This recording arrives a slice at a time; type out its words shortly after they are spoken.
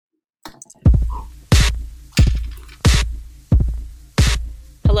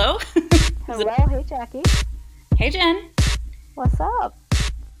Hello. Hello, hey Jackie. Hey Jen. What's up?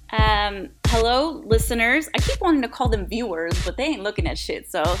 Hello, listeners. I keep wanting to call them viewers, but they ain't looking at shit.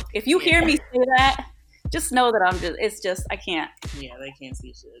 So if you hear me say that, just know that I can't. Yeah, they can't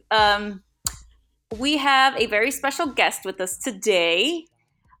see shit. We have a very special guest with us today,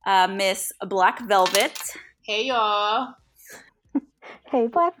 Miss Black Velvet. Hey y'all. Hey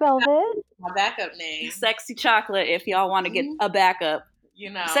Black Velvet. My backup name. Sexy Chocolate if y'all want to get a backup. You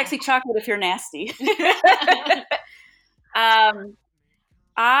know. Sexy Chocolate if you're nasty.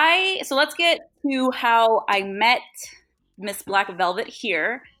 So let's get to how I met Miss Black Velvet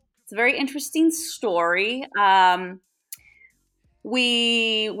here. It's a very interesting story.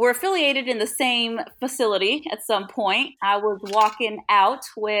 We were affiliated in the same facility at some point. I was walking out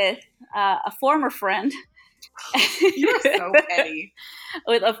with a former friend. You're so petty.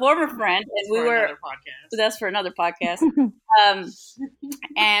 With a former friend, and that's for another podcast.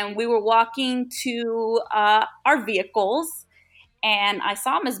 And we were walking to our vehicles, and I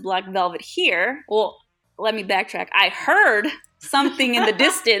saw Miss Black Velvet here. Well, let me backtrack. I heard something in the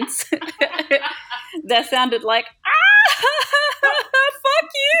distance that sounded like, fuck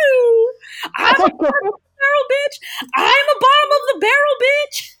you. I'm a bottom of the barrel, bitch. I'm a bottom of the barrel,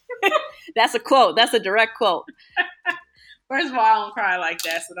 bitch. That's a quote. That's a direct quote. First of all, I don't cry like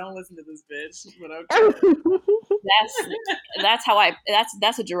that, so don't listen to this bitch. But okay.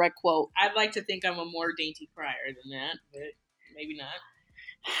 That's a direct quote. I'd like to think I'm a more dainty crier than that, but maybe not.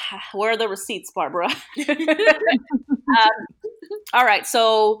 Where are the receipts, Barbara? All right,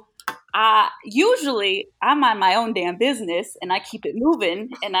 so usually I mind my own damn business and I keep it moving,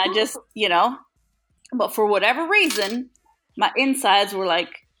 and I just, but for whatever reason, my insides were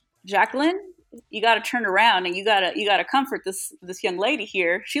like, Jacqueline, you got to turn around and you got to comfort this young lady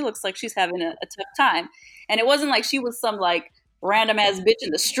here. She looks like she's having a tough time. And it wasn't like she was some like random ass bitch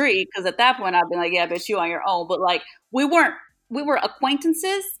in the street, because at that point I'd been like, yeah, bitch, you on your own. But like we were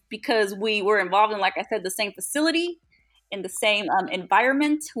acquaintances because we were involved in, like I said, the same facility, in the same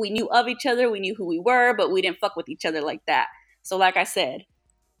environment. We knew of each other. We knew who we were, but we didn't fuck with each other like that. So like I said,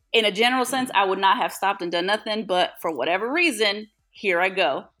 in a general sense, I would not have stopped and done nothing. But for whatever reason, here I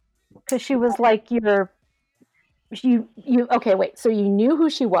go. Because she was like okay, wait. So you knew who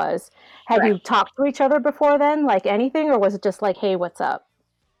she was. Had you talked to each other before then, like anything? Or was it just like, hey, what's up?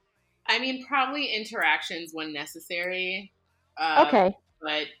 I mean, probably interactions when necessary. Okay.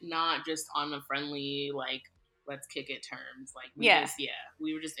 But not just on a friendly, like, let's kick it terms. Like, we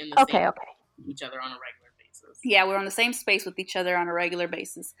were just in the same with each other on a regular basis. Yeah, we're on the same space with each other on a regular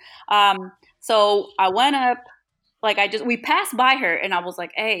basis. So I went up, like we passed by her, and I was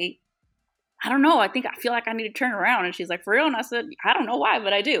like, hey, I don't know. I feel like I need to turn around. And she's like, for real? And I said, I don't know why,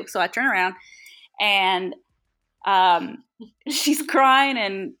 but I do. So I turn around, and she's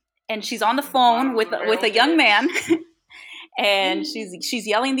crying, and she's on the phone with a young man. And she's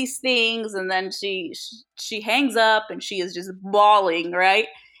yelling these things, and then she hangs up, and she is just bawling, right?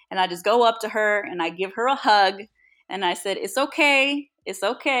 And I just go up to her, and I give her a hug, and I said, it's okay.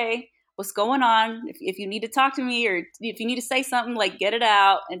 What's going on? If you need to talk to me, or if you need to say something, like, get it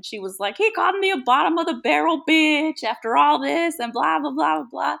out. And she was like, he called me a bottom of the barrel bitch after all this, and blah, blah, blah, blah,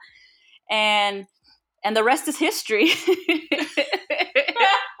 blah. And the rest is history.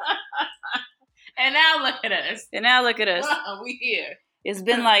 And now look at us. We here. It's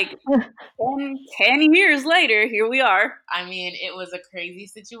been like 10 years later. Here we are. I mean, it was a crazy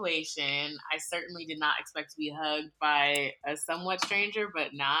situation. I certainly did not expect to be hugged by a somewhat stranger,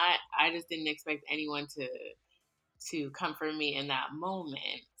 but not. I just didn't expect anyone to comfort me in that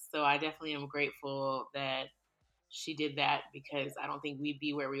moment. So I definitely am grateful that she did that, because I don't think we'd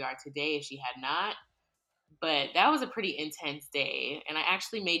be where we are today if she had not. But that was a pretty intense day. And I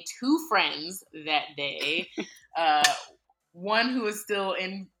actually made 2 friends that day. One who is still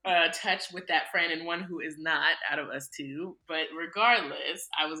in touch with that friend, and one who is not, out of us 2. But regardless,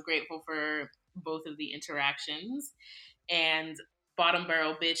 I was grateful for both of the interactions. And bottom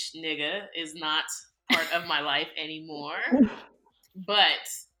barrel bitch nigga is not part of my life anymore. But,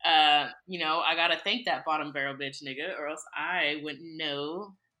 I got to thank that bottom barrel bitch nigga, or else I wouldn't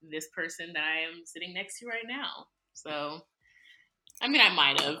know this person that I am sitting next to right now. So, I mean, I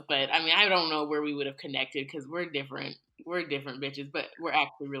might have, but I mean, I don't know where we would have connected, because we're different bitches, but we're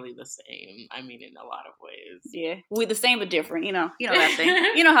actually really the same. I mean, in a lot of ways. Yeah, we're the same but different. You know that thing.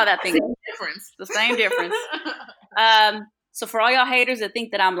 You know how that thing is. Difference. The same difference. So for all y'all haters that think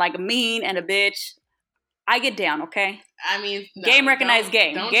that I'm like mean and a bitch, I get down, okay? I mean, no, game recognized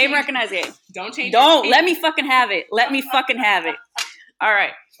game. Game recognized game. Don't change. Don't let me fucking have it. Let me fucking have it. All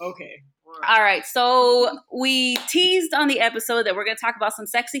right. Okay. All right. So we teased on the episode that we're going to talk about some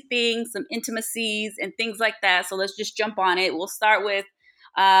sexy things, some intimacies, and things like that. So let's just jump on it. We'll start with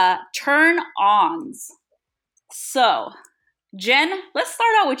turn-ons. So, Jen, let's start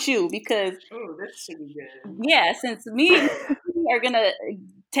out with you because this should be good. Yeah, since me and you are going to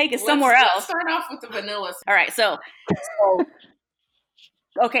take it somewhere else. Let's start off with the vanilla. All right. So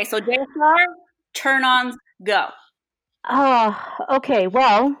okay. So JSR, turn-ons, go. Okay,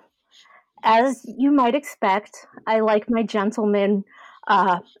 well, as you might expect, I like my gentlemen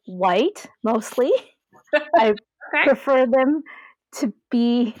white mostly. I prefer them to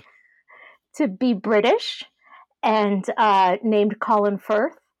be British and named Colin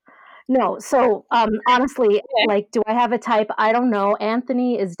Firth. No, so honestly, like, do I have a type? I don't know.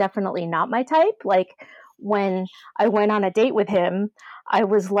 Anthony is definitely not my type. Like, when I went on a date with him, I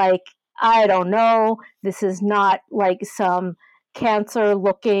was like, I don't know. This is not like some cancer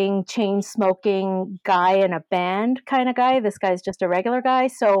looking, chain smoking guy in a band kind of guy. This guy's just a regular guy.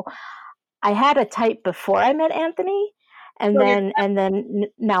 So I had a type before I met Anthony. And then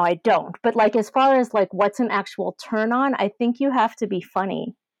now I don't. But like, as far as like what's an actual turn on, I think you have to be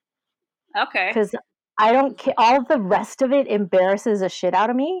funny. Okay. Because I don't care. All the rest of it embarrasses the shit out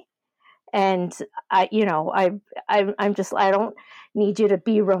of me. And I'm just, I don't need you to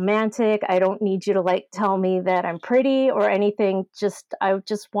be romantic. I don't need you to like tell me that I'm pretty or anything. I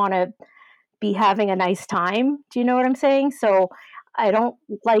just want to be having a nice time. Do you know what I'm saying? So I don't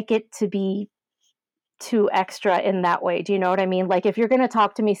like it to be too extra in that way. Do you know what I mean? Like, if you're going to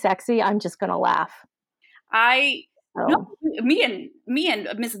talk to me sexy, I'm just going to laugh. No, me and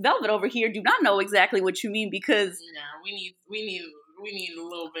Miss Velvet over here do not know exactly what you mean because we need a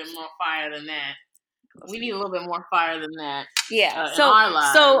little bit more fire than that. We need a little bit more fire than that. Yeah. In our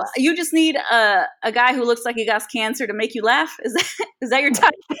lives. So you just need a guy who looks like he got cancer to make you laugh. Is that your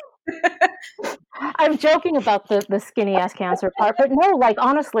type? I'm joking about the skinny ass cancer part, but no, like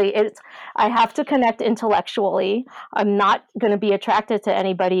honestly, I have to connect intellectually. I'm not going to be attracted to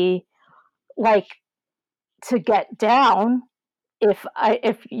anybody like to get down if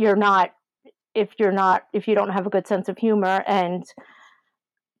you don't have a good sense of humor, and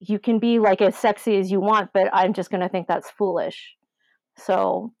you can be like as sexy as you want, but I'm just going to think that's foolish.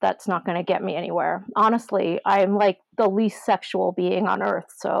 So that's not going to get me anywhere. Honestly, I'm like the least sexual being on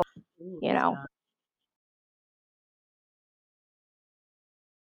earth. So, you know.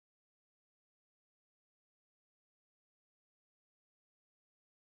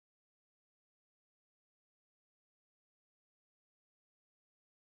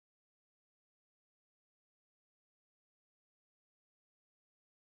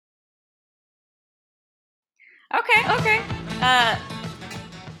 Okay.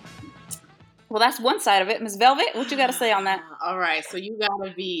 Well, that's one side of it. Miss Velvet, what you got to say on that? All right, so you got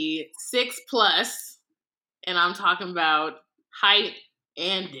to be 6+, and I'm talking about height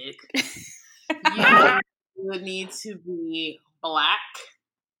and dick. You would need to be black.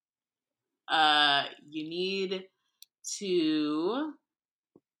 You need to,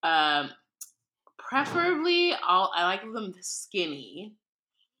 preferably, I like them skinny,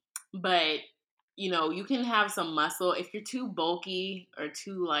 but you can have some muscle. If you're too bulky or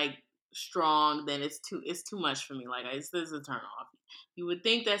too like strong, then it's too much for me. Like, this is a turn off. You would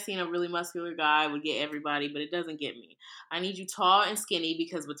think that seeing a really muscular guy would get everybody, but it doesn't get me. I need you tall and skinny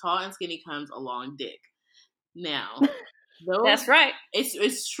because with tall and skinny comes a long dick. Now, that's right.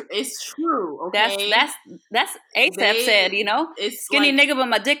 It's true. Okay, that's ASAP said. It's skinny like, nigga, but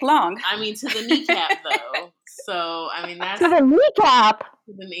my dick long. I mean, to the kneecap though. So I mean, that's to the kneecap.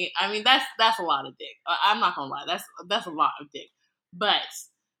 I mean, that's a lot of dick. I'm not gonna lie, that's a lot of dick. But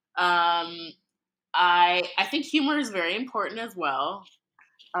I think humor is very important as well.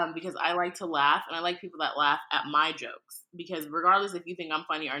 Because I like to laugh, and I like people that laugh at my jokes. Because regardless if you think I'm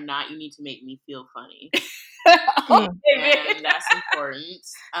funny or not, you need to make me feel funny. And that's important.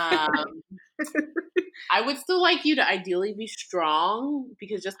 I would still like you to ideally be strong,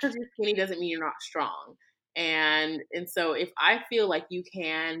 because just because you're skinny doesn't mean you're not strong. And so if I feel like you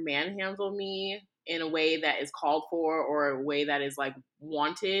can manhandle me in a way that is called for or a way that is like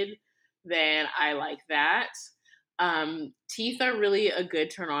wanted, then I like that. Teeth are really a good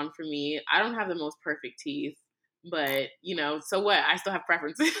turn on for me. I don't have the most perfect teeth, but so what? I still have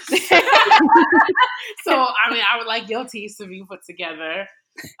preferences. So I mean, I would like your teeth to be put together.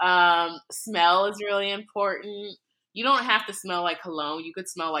 Smell is really important. You don't have to smell like cologne. You could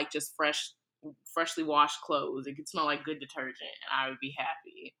smell like just freshly washed clothes. It could smell like good detergent, and I would be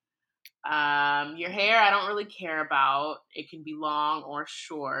happy. Your hair, I don't really care about. It can be long or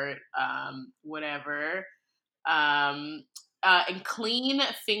short, whatever. And clean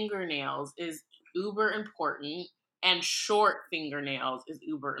fingernails is uber important, and short fingernails is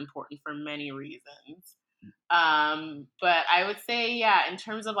uber important for many reasons. But I would say, yeah, in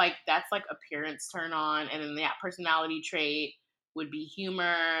terms of like, that's like appearance turn on, and then that personality trait would be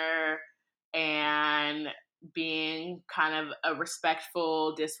humor and being kind of a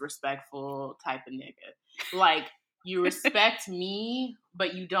respectful, disrespectful type of nigga. Like, you respect me,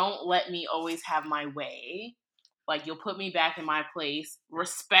 but you don't let me always have my way. Like, you'll put me back in my place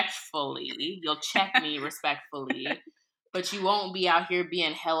respectfully. You'll check me respectfully. But you won't be out here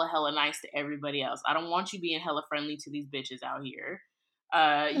being hella nice to everybody else. I don't want you being hella friendly to these bitches out here.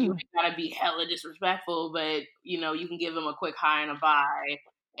 You ain't gotta be hella disrespectful, but you know, you can give them a quick hi and a bye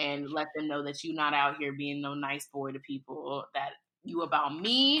and let them know that you're not out here being no nice boy to people, that you about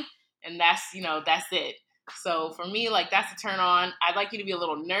me, and that's, you know, that's it. So for me, like, that's a turn on. I'd like you to be a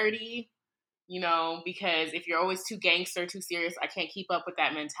little nerdy, you know, because if you're always too gangster, too serious, I can't keep up with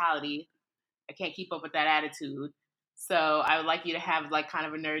that mentality. I can't keep up with that attitude. So I would like you to have like kind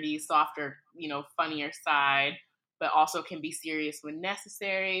of a nerdy, softer, you know, funnier side, but also can be serious when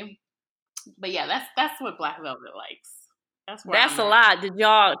necessary. But yeah, that's what Black Velvet likes. That's a lot. Did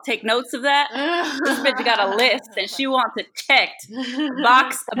y'all take notes of that? This bitch got a list and she wants it checked.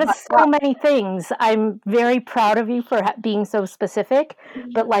 Box. That's so many things. I'm very proud of you for being so specific,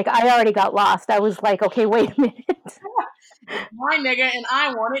 but like I already got lost. I was like, okay, wait a minute. It's my nigga and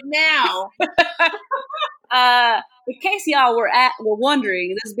I want it now. In case y'all were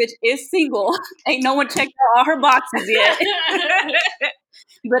wondering, this bitch is single. Ain't no one checked out all her boxes yet.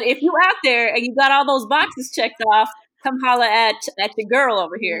 But if you out there and you got all those boxes checked off, come holla at your girl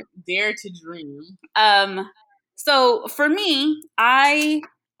over here. Dare to dream. So for me, I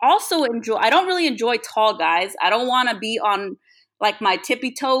don't really enjoy tall guys. I don't want to be on like my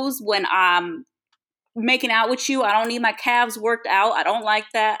tippy toes when I'm making out with you. I don't need my calves worked out. I don't like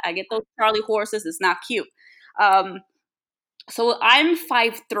that. I get those Charlie horses. It's not cute. So I'm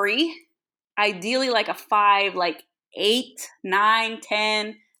 5'3", ideally like a 5, like 8, 9,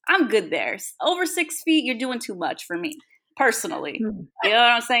 10. I'm good there. Over 6 feet, you're doing too much for me, personally. You know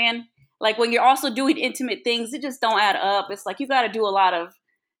what I'm saying? Like when you're also doing intimate things, it just don't add up. It's like you got to do a lot of,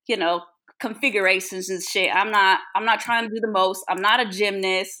 you know, configurations and shit. I'm not trying to do the most. I'm not a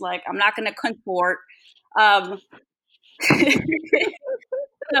gymnast. Like I'm not going to contort.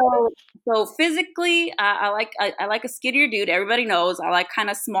 So physically, I like a skinnier dude. Everybody knows I like kind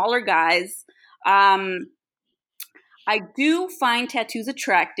of smaller guys. I do find tattoos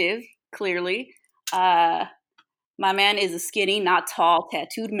attractive. Clearly, my man is a skinny, not tall,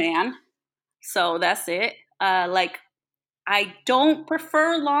 tattooed man. So that's it. Like I don't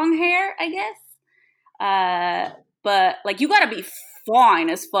prefer long hair, I guess. But like you gotta be fine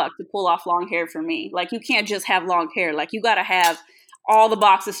as fuck to pull off long hair for me. Like you can't just have long hair. Like you gotta have all the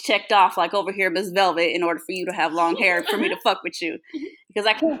boxes checked off, like over here, Miss Velvet, in order for you to have long hair for me to fuck with you. Because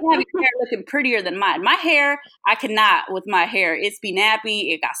I can't have your hair looking prettier than mine. My hair, I cannot with my hair. It's be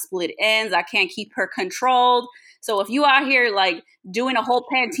nappy. It got split ends. I can't keep her controlled. So if you out here like doing a whole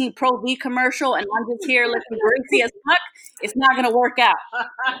Pantene Pro V commercial and I'm just here looking greasy as fuck, it's not gonna work out.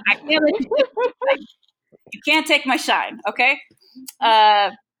 I can't let you can't take my shine, okay?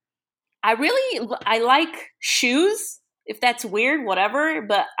 I like shoes. If that's weird, whatever.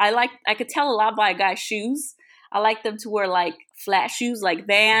 But I could tell a lot by a guy's shoes. I like them to wear like flat shoes, like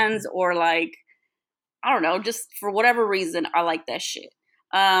Vans, or like I don't know, just for whatever reason, I like that shit.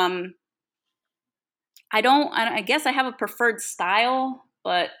 I guess I have a preferred style,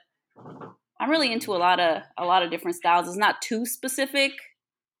 but I'm really into a lot of different styles. It's not too specific,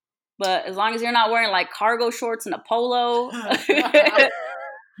 but as long as you're not wearing like cargo shorts and a polo,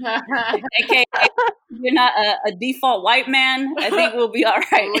 aka you're not a default white man, I think we'll be all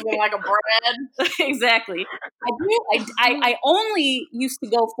right. Looking like a bread. Exactly. I only used to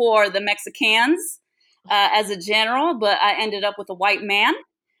go for the Mexicans as a general, but I ended up with a white man.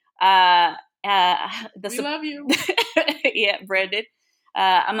 We love you. Yeah, Brandon.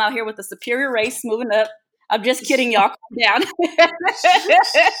 I'm out here with the superior race moving up. I'm just kidding, y'all. Calm down.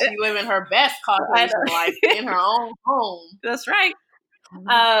 She living her best Caucasian life in her own home. That's right.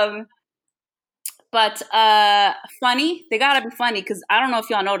 But funny. They gotta be funny because I don't know if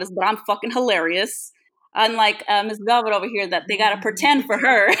y'all noticed, but I'm fucking hilarious. Unlike Miss Velvet over here, that they gotta pretend for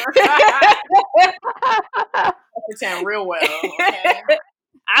her. Pretend real well. Okay?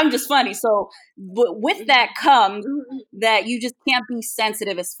 I'm just funny. So with that comes that you just can't be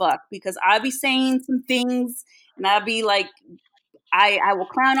sensitive as fuck, because I'll be saying some things and I'll be like, I will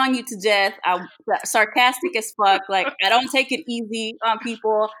clown on you to death. I'm sarcastic as fuck. Like I don't take it easy on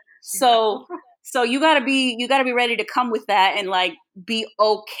people. So So you gotta be ready to come with that and like be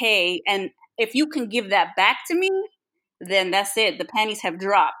okay. And if you can give that back to me, then that's it. The panties have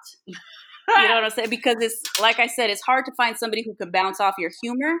dropped. You know what I'm saying? Because it's like I said, it's hard to find somebody who can bounce off your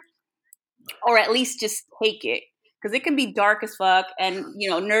humor, or at least just take it. Because it can be dark as fuck and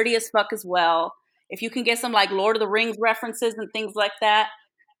nerdy as fuck as well. If you can get some like Lord of the Rings references and things like that,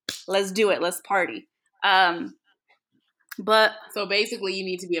 let's do it. Let's party. But so basically, you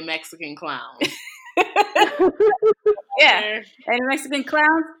need to be a Mexican clown. Yeah, and Mexican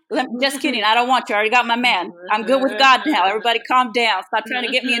clowns. Just kidding. I don't want you. I already got my man. I'm good with God now. Everybody, calm down. Stop trying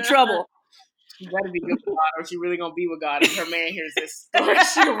to get me in trouble. She better be good with God, or she really gonna be with God. If her man hears this story,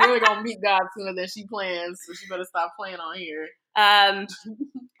 she really gonna meet God sooner than she plans. So she better stop playing on here.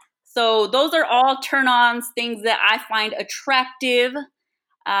 So those are all turn-ons, things that I find attractive.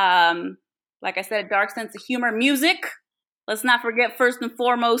 Like I said, a dark sense of humor, music. Let's not forget, first and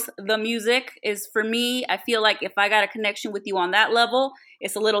foremost, the music is for me. I feel like if I got a connection with you on that level,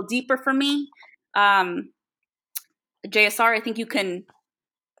 it's a little deeper for me. JSR, I think you can.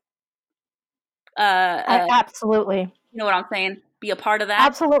 Absolutely. You know what I'm saying? Be a part of that.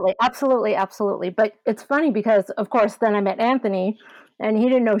 Absolutely. But it's funny because, of course, then I met Anthony, and he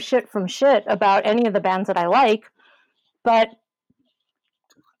didn't know shit from shit about any of the bands that I like. But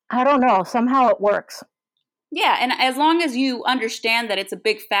I don't know. Somehow it works. Yeah, and as long as you understand that it's a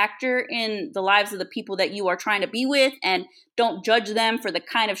big factor in the lives of the people that you are trying to be with, and don't judge them for the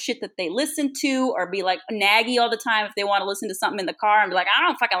kind of shit that they listen to, or be like naggy all the time if they want to listen to something in the car and be like, I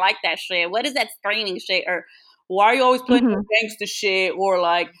don't fucking like that shit. What is that screaming shit? Or why are you always playing gangsta shit? Or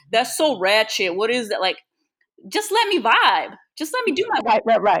like, that's so ratchet. What is that? Like, just let me vibe. Just let me do my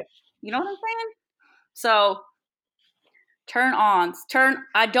Right. You know what I'm saying? So, turn-ons.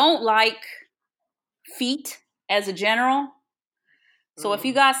 I don't like feet as a general. So if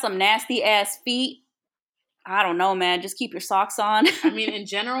you got some nasty ass feet, I don't know, man, just keep your socks on. I mean, in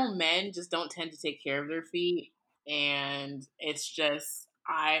general, men just don't tend to take care of their feet. And it's just,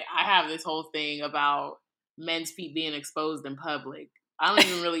 I have this whole thing about men's feet being exposed in public. I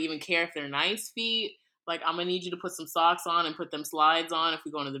don't even care if they're nice feet. Like, I'm going to need you to put some socks on and put them slides on if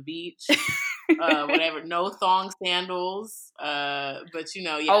we go to the beach. Whatever. No thong sandals. But,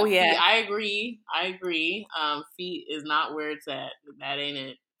 yeah. Oh, yeah. Feet, I agree. Feet is not where it's at. That ain't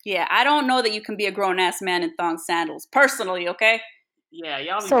it. Yeah, I don't know that you can be a grown-ass man in thong sandals, personally, okay? Yeah,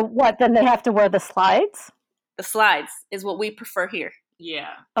 y'all. So what, then they have to wear the slides? The slides is what we prefer here. Yeah.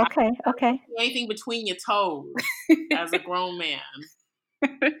 Okay. Anything between your toes as a grown man.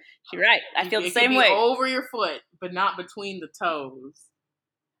 You're right. I feel the same way. Over your foot, but not between the toes.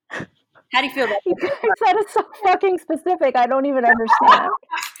 How do you feel about that? That is so fucking specific. I don't even understand.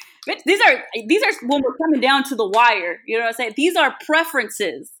 These are when we're coming down to the wire. You know what I'm saying? These are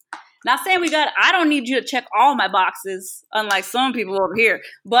preferences. Not saying I don't need you to check all my boxes, unlike some people over here.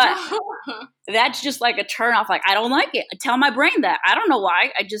 But that's just like a turn off. Like, I don't like it. I tell my brain that. I don't know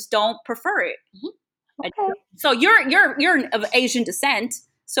why. I just don't prefer it. Okay. So you're of Asian descent.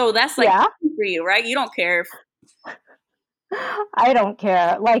 So that's like for you, right? You don't care. I don't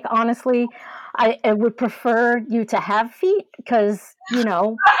care. Like, honestly, I would prefer you to have feet because,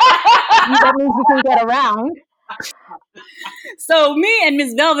 that means you can get around. So me and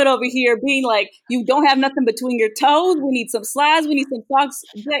Miss Velvet over here being like, you don't have nothing between your toes. We need some slides. We need some socks.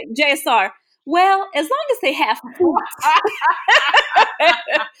 JSR. Well, as long as they have feet.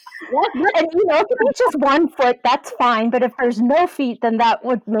 And, if it's just 1 foot, that's fine. But if there's no feet, then that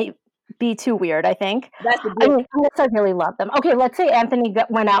would be too weird, I think. Unless I really love them. Okay, let's say Anthony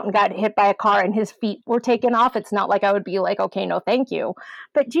went out and got hit by a car and his feet were taken off. It's not like I would be like, okay, no, thank you.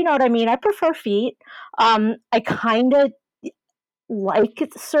 But do you know what I mean? I prefer feet. I kind of like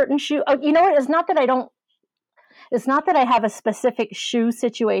certain shoes. You know what? It's not that I have a specific shoe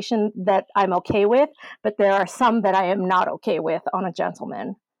situation that I'm okay with, but there are some that I am not okay with on a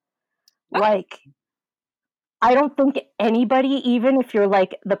gentleman. Like, I don't think anybody, even if you're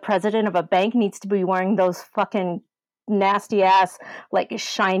like the president of a bank, needs to be wearing those fucking nasty ass, like,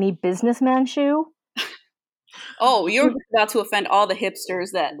 shiny businessman shoe. Oh, you're about to offend all the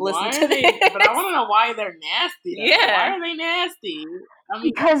hipsters that listen to this. But I want to know why they're nasty. Yeah. Why are they nasty? I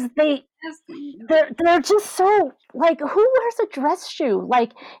mean, because they're just so, like, who wears a dress shoe?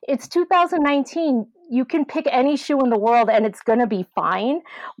 Like, it's 2019. You can pick any shoe in the world and it's going to be fine.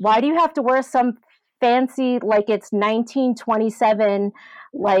 Why do you have to wear some fancy, like it's 1927,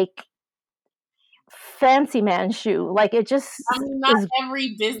 like, fancy man shoe? Like, it just not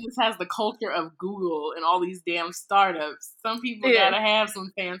every business has the culture of Google and all these damn startups. Some people gotta have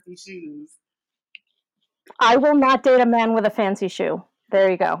some fancy shoes. I will not date a man with a fancy shoe. There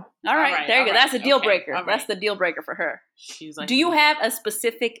you go. All right, there you go. That's a deal breaker. Right. That's the deal breaker for her. She's like, do you have a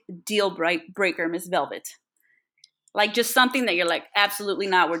specific deal breaker, Miss Velvet? Like just something that you're like, absolutely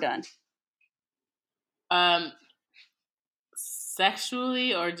not, we're done.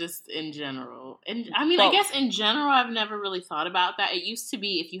 Sexually or just in general? And I mean, both. I guess in general, I've never really thought about that. It used to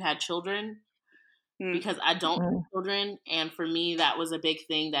be if you had children, because I don't have children, and for me, that was a big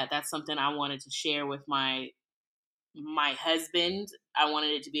thing. That's something I wanted to share with my husband. I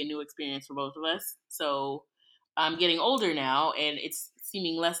wanted it to be a new experience for both of us. So I'm getting older now, and it's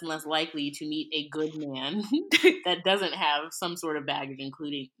seeming less and less likely to meet a good man that doesn't have some sort of baggage,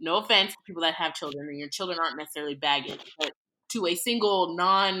 including, no offense to people that have children, and your children aren't necessarily baggage, but to a single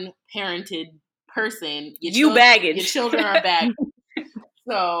non-parented person, your children are baggage.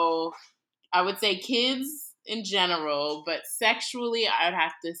 So I would say kids in general, but sexually, I would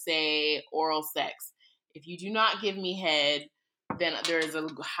have to say oral sex. If you do not give me head, then there is a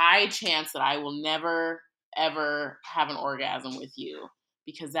high chance that I will never, ever have an orgasm with you,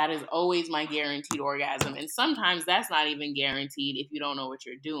 because that is always my guaranteed orgasm. And sometimes that's not even guaranteed if you don't know what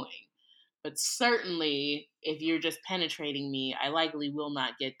you're doing. But certainly, if you're just penetrating me, I likely will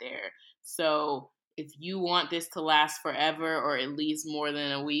not get there. So if you want this to last forever, or at least more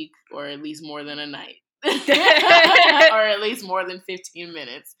than a week, or at least more than a night, or at least more than 15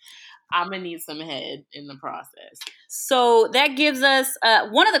 minutes, I'm going to need some head in the process. So that gives us,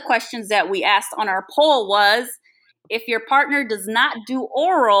 one of the questions that we asked on our poll was, if your partner does not do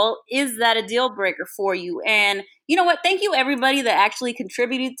oral, is that a deal breaker for you? And you know what? Thank you, everybody that actually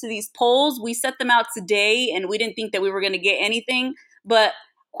contributed to these polls. We set them out today, and we didn't think that we were going to get anything, but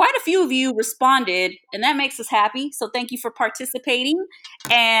quite a few of you responded, and that makes us happy. So thank you for participating.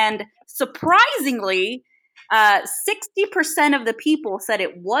 And surprisingly, 60% of the people said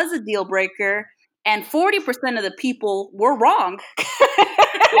it was a deal breaker, and 40% of the people were wrong.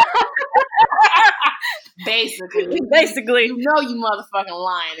 Basically, you know you motherfucking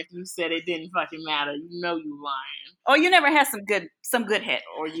lying if you said it didn't fucking matter. You know you lying. Oh, you never had some good hit,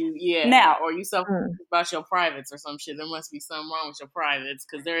 or you self about your privates or some shit. There must be something wrong with your privates,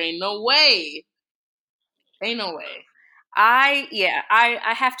 because there ain't no way. I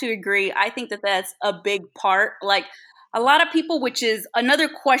have to agree. I think that that's a big part. Like a lot of people, which is another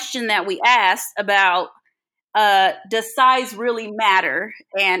question that we asked about, does size really matter?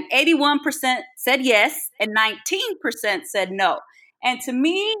 And 81% said yes, and 19% said no. And to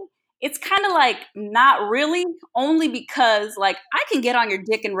me, it's kind of like not really, only because like I can get on your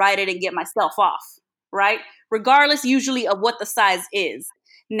dick and ride it and get myself off, right? Regardless usually of what the size is.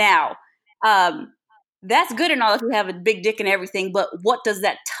 Now, that's good and all if you have a big dick and everything, but what does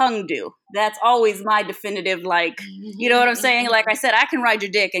that tongue do? That's always my definitive, like, you know what I'm saying? Like I said, I can ride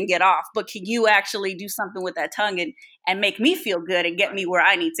your dick and get off, but can you actually do something with that tongue and make me feel good and get me where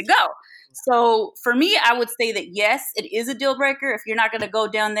I need to go? So for me, I would say that yes, it is a deal breaker. If you're not going to go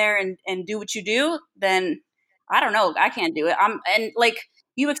down there and do what you do, then I don't know. I can't do it. And like,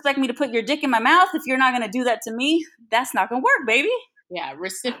 you expect me to put your dick in my mouth? If you're not going to do that to me, that's not going to work, baby. Yeah,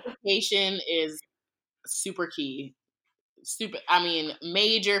 reciprocation is super key.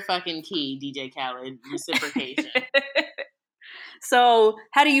 Major fucking key, DJ Khaled. Reciprocation. So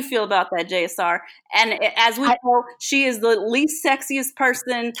how do you feel about that, JSR? And as we know, she is the least sexiest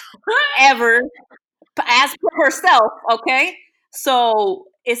person ever, as per herself, okay? So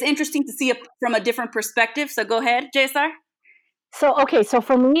it's interesting to see it from a different perspective. So go ahead, JSR. So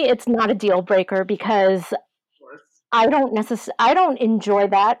for me, it's not a deal breaker, because I don't enjoy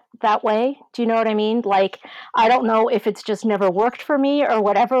that way. Do you know what I mean? Like, I don't know if it's just never worked for me or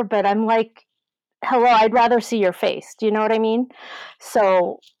whatever, but I'm like, hello, I'd rather see your face. Do you know what I mean?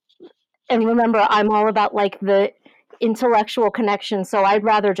 So, and remember, I'm all about like the intellectual connection. So I'd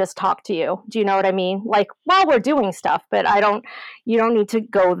rather just talk to you. Do you know what I mean? Like, while we're doing stuff, but you don't need to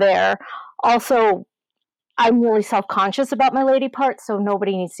go there. Also, I'm really self-conscious about my lady part, so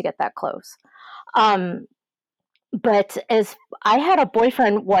nobody needs to get that close. But as I had a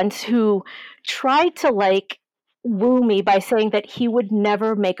boyfriend once who tried to like woo me by saying that he would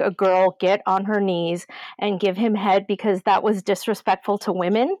never make a girl get on her knees and give him head because that was disrespectful to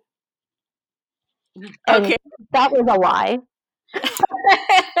women. And that was a lie.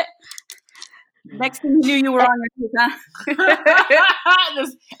 Next thing you knew, you were on your knees, huh?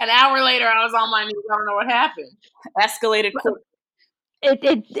 Just an hour later, I was on my knees. I don't know what happened. Escalated quick. It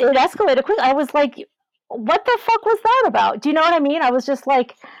escalated quick. I was like, what the fuck was that about? Do you know what I mean? I was just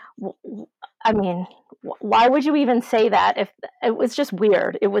like, I mean, why would you even say that? If it was just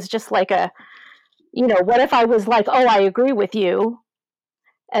weird. It was just like what if I was like, oh, I agree with you.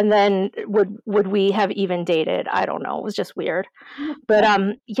 And then would we have even dated? I don't know. It was just weird. But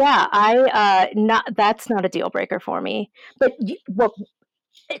yeah, that's not a deal breaker for me. But well,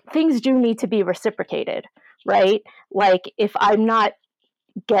 things do need to be reciprocated, right? Like if I'm not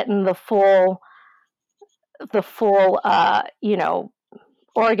getting the full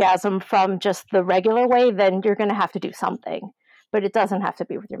orgasm from just the regular way, then you're going to have to do something. But it doesn't have to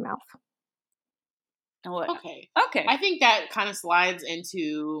be with your mouth. Okay. Okay. I think that kind of slides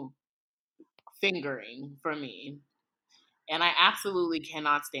into fingering for me. And I absolutely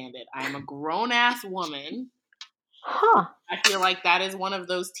cannot stand it. I am a grown-ass woman. Huh. I feel like that is one of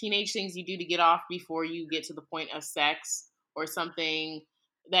those teenage things you do to get off before you get to the point of sex, or something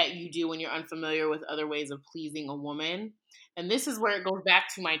that you do when you're unfamiliar with other ways of pleasing a woman. And this is where it goes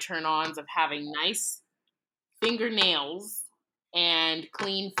back to my turn-ons of having nice fingernails and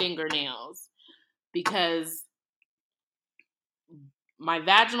clean fingernails, because my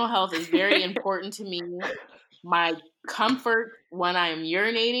vaginal health is very important to me. My comfort when I am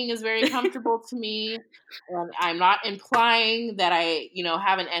urinating is very comfortable to me. And I'm not implying that I,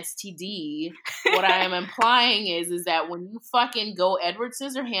 have an STD. What I am implying is that when you fucking go Edward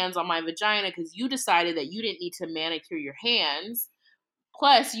Scissorhands on my vagina because you decided that you didn't need to manicure your hands,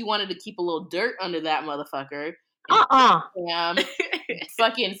 plus you wanted to keep a little dirt under that motherfucker, and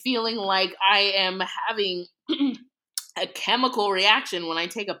fucking feeling like I am having a chemical reaction when I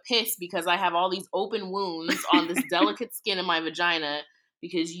take a piss because I have all these open wounds on this delicate skin in my vagina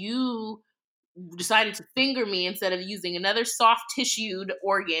because you decided to finger me instead of using another soft tissued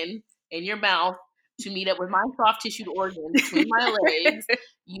organ in your mouth to meet up with my soft tissued organ between my legs.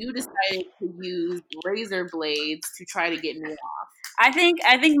 You decided to use razor blades to try to get me off. I think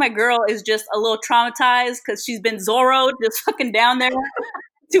my girl is just a little traumatized because she's been Zorro'd just fucking down there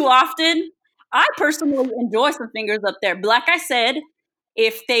too often. I personally enjoy some fingers up there. But like I said,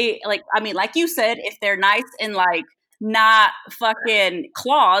 if they like you said, if they're nice and like not fucking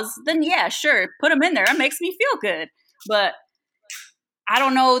claws, then yeah, sure, put them in there. It makes me feel good. But I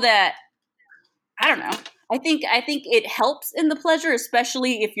don't know. I think it helps in the pleasure,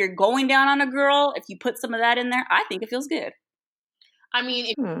 especially if you're going down on a girl. If you put some of that in there, I think it feels good. I mean,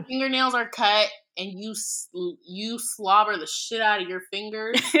 if your fingernails are cut and you slobber the shit out of your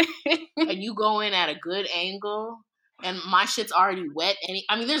fingers and you go in at a good angle and my shit's already wet,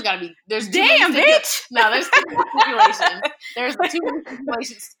 there's damn bitch. No, there's too many stipulations. There's too many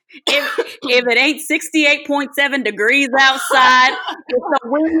stipulations. If it ain't 68.7 degrees outside, if the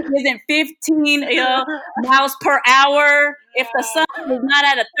wind isn't 15 miles per hour, if the sun is not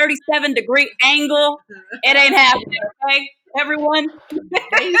at a 37-degree angle, it ain't happening. Okay, everyone.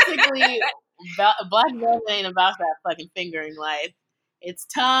 Basically, Black Velvet ain't about that fucking fingering life. It's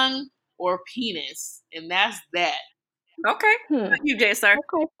tongue or penis, and that's that. Okay. You, Jay, sir.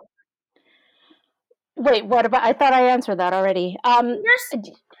 Okay. Wait, what about? I thought I answered that already.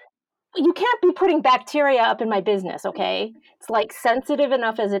 You can't be putting bacteria up in my business, okay? It's like sensitive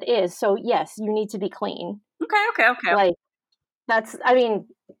enough as it is. So yes, you need to be clean. Okay. Like that's.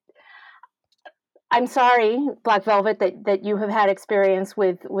 I'm sorry, Black Velvet, that you have had experience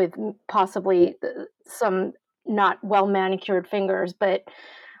with possibly some not well manicured fingers, but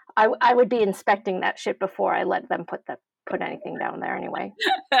I would be inspecting that shit before I let them put anything down there anyway.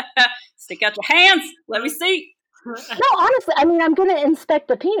 Stick out your hands. Let me see. No, honestly, I'm going to inspect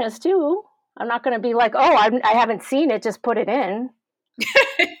the penis too. I'm not going to be like, oh, I haven't seen it, just put it in.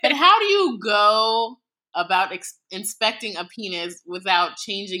 But how do you go about inspecting a penis without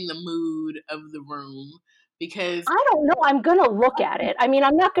changing the mood of the room? Because I don't know. I'm going to look at it. I'm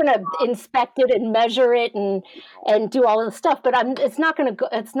not going to inspect it and measure it and do all of the stuff. But it's not going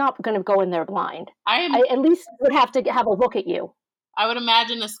to go in there blind. I at least would have to have a look at you. I would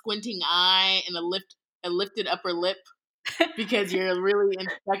imagine a squinting eye and a lifted upper lip because you're really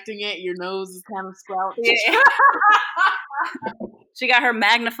inspecting it. Your nose is kind of slouched. Yeah. She got her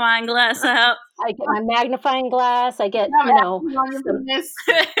magnifying glass out. I get my magnifying glass. I get,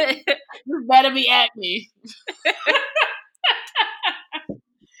 You better be acne.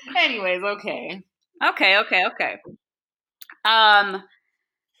 Anyways, okay. Okay.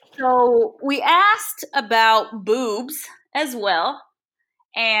 So we asked about boobs as well,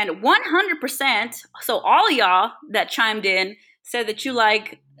 and 100%. So all of y'all that chimed in said that you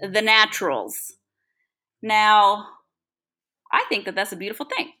like the naturals. Now, I think that that's a beautiful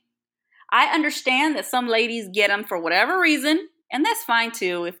thing. I understand that some ladies get them for whatever reason, and that's fine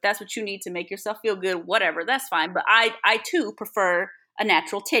too. If that's what you need to make yourself feel good, whatever, that's fine. But I too prefer a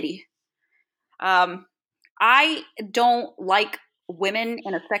natural titty. I don't like women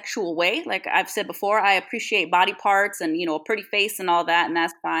in a sexual way. Like I've said before, I appreciate body parts and, a pretty face and all that, and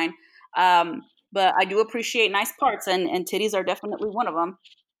that's fine. But I do appreciate nice parts, and titties are definitely one of them.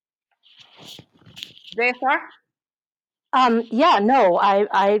 JSR? Yeah, no,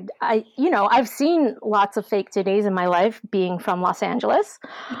 I've seen lots of fake titties in my life, being from Los Angeles,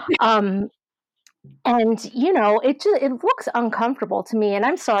 and it looks uncomfortable to me. And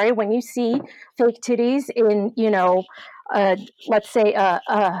I'm sorry, when you see fake titties in, let's say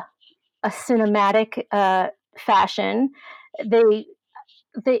a cinematic fashion, they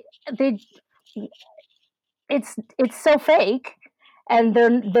they it's so fake, and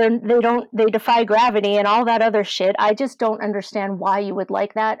they defy gravity and all that other shit. I just don't understand why you would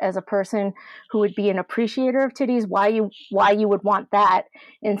like that as a person who would be an appreciator of titties. Why you would want that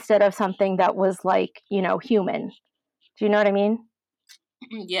instead of something that was like, human. Do you know what I mean?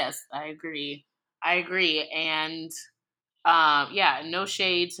 Yes, I agree. And yeah, no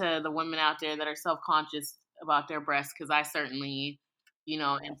shade to the women out there that are self-conscious about their breasts, because I certainly,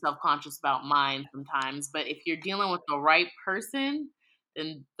 am self-conscious about mine sometimes. But if you're dealing with the right person,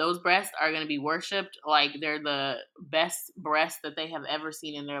 then those breasts are going to be worshipped like they're the best breasts that they have ever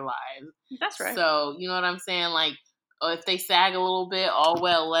seen in their lives. That's right. So, you know what I'm saying? Like, if they sag a little bit, oh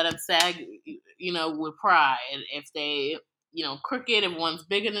well, let them sag, with pride. If they, crooked, if one's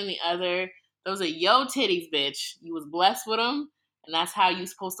bigger than the other, those are yo titties, bitch. You was blessed with them, and that's how you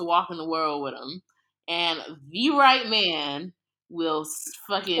supposed to walk in the world with them. And the right man will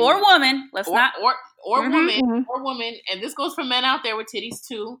fucking, or woman. Let's not or woman, and this goes for men out there with titties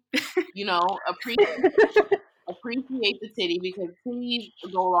too. Appreciate the titty, because titties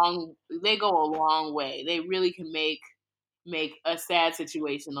they go a long way. They really can make a sad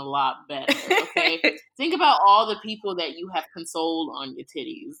situation a lot better. Okay. Think about all the people that you have consoled on your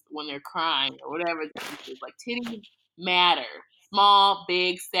titties when they're crying or whatever. Like, titties matter. Small,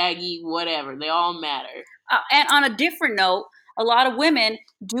 big, saggy, whatever. They all matter. And on a different note, a lot of women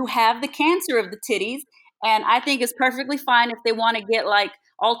do have the cancer of the titties, and I think it's perfectly fine if they want to get like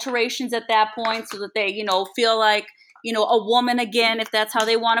alterations at that point, so that they, feel like, a woman again, if that's how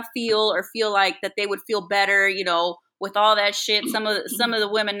they want to feel, or feel like that they would feel better, with all that shit. Some of the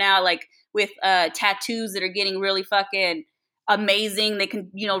women now, like with tattoos that are getting really fucking amazing, they can,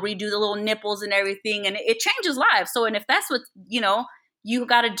 redo the little nipples and everything, and it changes lives. So, and if that's what, you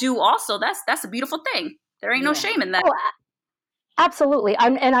got to do also, that's a beautiful thing. There ain't no shame in that. Oh, absolutely.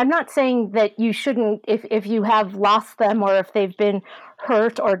 I'm not saying that you shouldn't, if you have lost them, or if they've been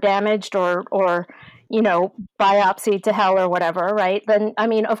hurt or damaged, or biopsied to hell or whatever, right? Then, I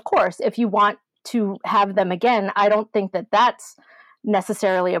mean, of course, if you want to have them again, I don't think that that's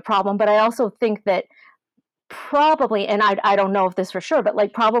necessarily a problem. But I also think that probably, and I don't know if this for sure, but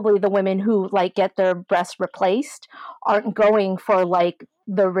like probably the women who like get their breasts replaced aren't going for like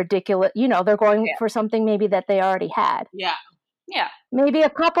the ridiculous, they're going for something maybe that they already had. Yeah. Maybe a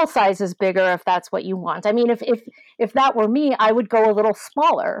couple sizes bigger if that's what you want. I mean, if that were me, I would go a little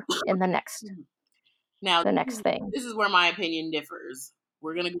smaller in the next thing. This is where my opinion differs.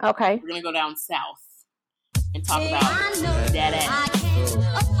 We're gonna go down south and talk about that ass.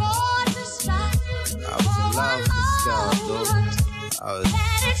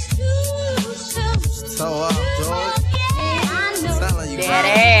 That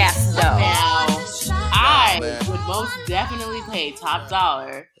ass, though. Now, I would most definitely pay top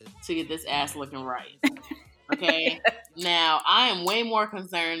dollar to get this ass looking right. Okay? Now, I am way more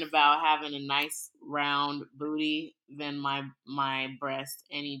concerned about having a nice round booty than my breast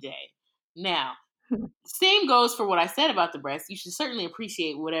any day. Now, same goes for what I said about the breast. You should certainly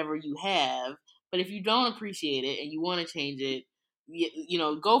appreciate whatever you have, but if you don't appreciate it and you want to change it,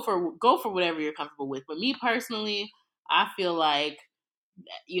 go for whatever you're comfortable with. But me personally, I feel like,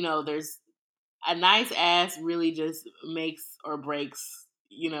 there's a nice ass really just makes or breaks,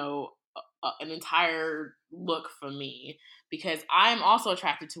 an entire look for me, because I'm also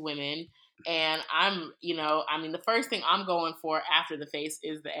attracted to women, and I'm, the first thing I'm going for after the face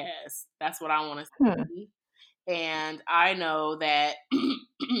is the ass. That's what I want to see. And I know that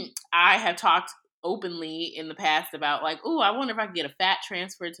I have talked openly in the past about like, I wonder if I can get a fat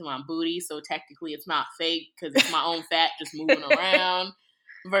transferred to my booty, so technically it's not fake because it's my own fat just moving around,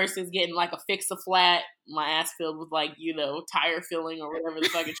 versus getting like a fix-a-flat, my ass filled with like, tire filling or whatever the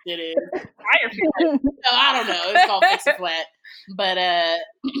fucking shit is. Tire filling? No, I don't know. It's called fix-a-flat. But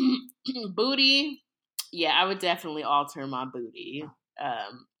booty, yeah, I would definitely alter my booty.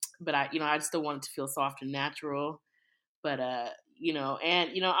 But I still want it to feel soft and natural. But I'm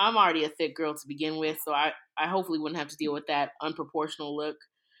already a thick girl to begin with, so I hopefully wouldn't have to deal with that unproportional look,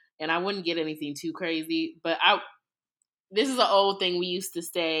 and I wouldn't get anything too crazy. But this is an old thing we used to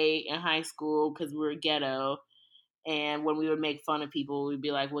say in high school because we were ghetto. And when we would make fun of people, we'd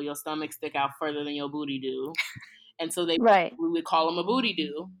be like, well, your stomach stick out further than your booty do. And so we would call them a booty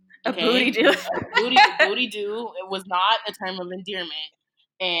do. Okay? A booty do. Booty do. It was not a term of endearment.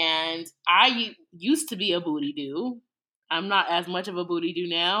 And I used to be a booty do. I'm not as much of a booty do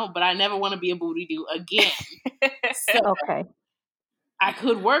now, but I never want to be a booty do again. So okay. I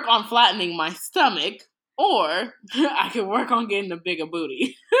could work on flattening my stomach, or I could work on getting a bigger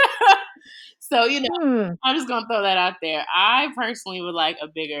booty. So, I'm just going to throw that out there. I personally would like a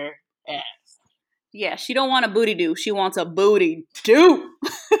bigger ass. Yeah, she don't want a booty do. She wants a booty do.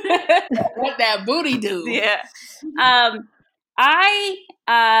 What that booty do? Yeah. I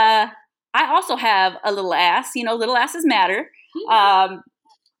also have a little ass. Little asses matter. I'm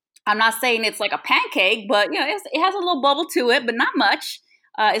not saying it's like a pancake, but it has a little bubble to it, but not much.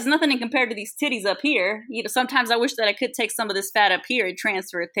 It's nothing compared to these titties up here. Sometimes I wish that I could take some of this fat up here and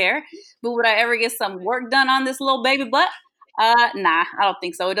transfer it there. But would I ever get some work done on this little baby butt? Nah, I don't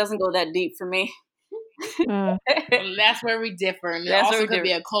think so. It doesn't go that deep for me. Well, that's where we differ, and it also could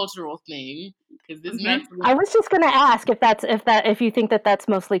be a cultural thing. Because this I was just going to ask if you think that that's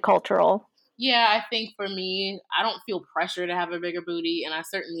mostly cultural. Yeah, I think for me, I don't feel pressure to have a bigger booty, and I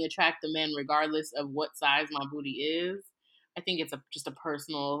certainly attract the men regardless of what size my booty is. I think it's just a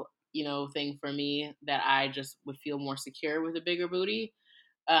personal, thing for me that I just would feel more secure with a bigger booty.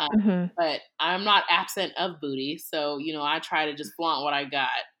 But I'm not absent of booty, so I try to just flaunt what I got.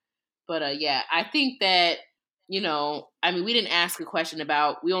 But yeah, I think that we didn't ask a question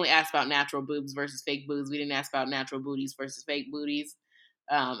we only asked about natural boobs versus fake boobs. We didn't ask about natural booties versus fake booties.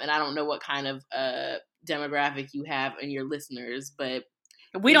 And I don't know what kind of demographic you have in your listeners, but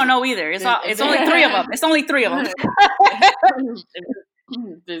we don't know either. It's only three of them. It's only three of them.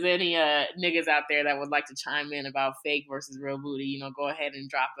 If there's any niggas out there that would like to chime in about fake versus real booty, go ahead and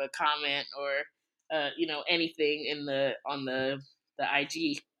drop a comment or anything on the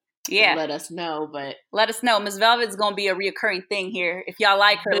IG. Yeah, let us know. But let us know. Miss Velvet's gonna be a reoccurring thing here. If y'all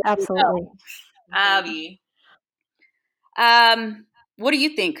like her, absolutely. What do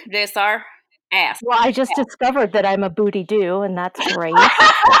you think, JSR? Ask. Well, I just discovered that I'm a booty do, and that's great.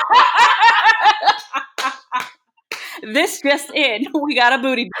 This just in. We got a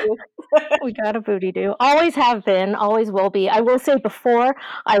booty do. We got a booty do. Always have been, always will be. I will say before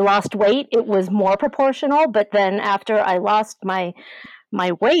I lost weight, it was more proportional, but then after I lost my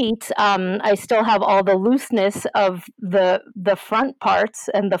weight, I still have all the looseness of the front parts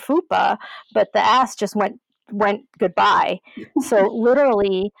and the fupa, but the ass just went goodbye. So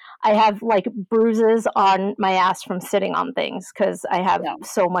literally I have like bruises on my ass from sitting on things because I have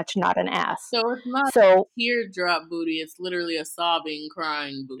so much not an ass. So it's not a teardrop booty, it's literally a sobbing,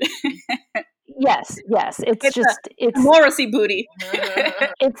 crying booty. Yes. It's Morrissey booty.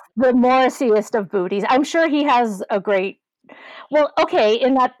 It's the Morrissiest of booties. I'm sure he has a great. Well, okay,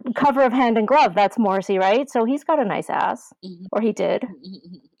 in that cover of Hand in Glove, that's Morrissey, right? So he's got a nice ass, or he did.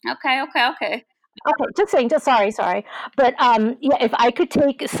 Okay. Okay, just saying. Sorry. But yeah, if I could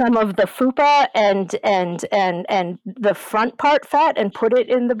take some of the fupa and the front part fat and put it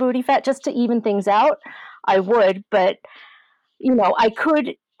in the booty fat just to even things out, I would. But I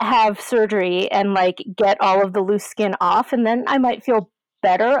could have surgery and like get all of the loose skin off, and then I might feel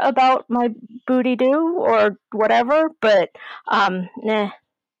better about my booty do or whatever. But nah.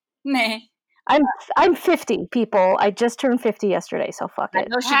 I'm 50, people. I just turned 50 yesterday, so fuck it. I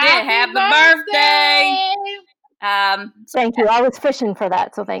know she did. Happy birthday! Thank you. I was fishing for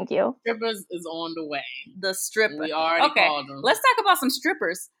that, so thank you. Strippers is on the way. The stripper. We already called them. Let's talk about some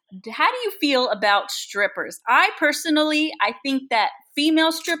strippers. How do you feel about strippers? I think that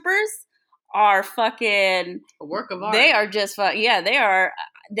female strippers are fucking a work of art. They are just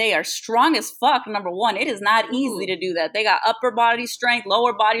they are strong as fuck. Number one, it is not easy to do that. They got upper body strength,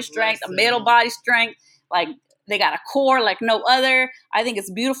 lower body strength, a middle body strength. Like they got a core like no other. I think it's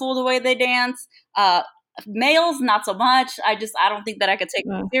beautiful the way they dance. Males, not so much. I don't think that I could take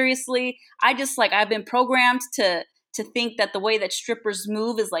them seriously. I've been programmed to think that the way that strippers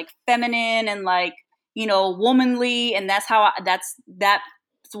move is like feminine and like, womanly. And that's that's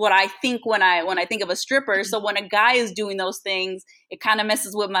what I think when I think of a stripper. So when a guy is doing those things, it kind of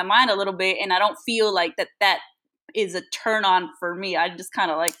messes with my mind a little bit. And I don't feel like that is a turn on for me. I just kind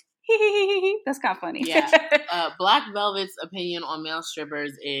of like, that's kind of funny. Yeah. Black Velvet's opinion on male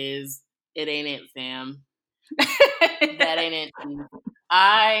strippers is, it ain't it, fam. That ain't it.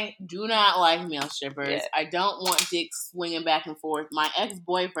 I do not like male strippers. Yeah. I don't want dicks swinging back and forth. My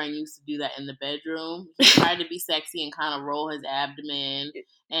ex-boyfriend used to do that in the bedroom. He tried to be sexy and kind of roll his abdomen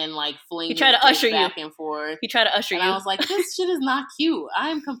and like fling He his tried to usher dick you. back and forth. He tried to usher And you. I was like, this shit is not cute. I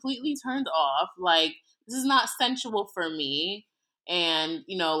am completely turned off. Like, this is not sensual for me. And,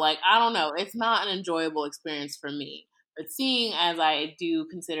 you know, like, I don't know. It's not an enjoyable experience for me. But seeing as I do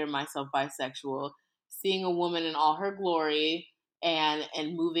consider myself bisexual, seeing a woman in all her glory and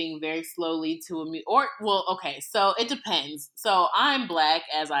moving very slowly to okay, so it depends. So I'm black,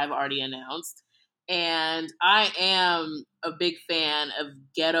 as I've already announced, and I am a big fan of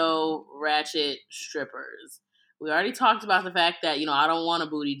ghetto ratchet strippers. We already talked about the fact that, you know, I don't want a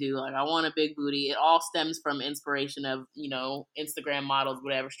bootydo, like I want a big booty. It all stems from inspiration of, you know, Instagram models,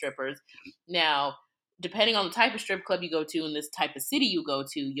 whatever, strippers. Now, depending on the type of strip club you go to and this type of city you go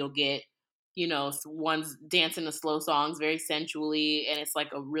to, you'll get, you know, one's dancing to slow songs very sensually, and it's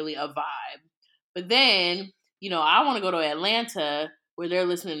like a vibe. But then, you know, I want to go to Atlanta where they're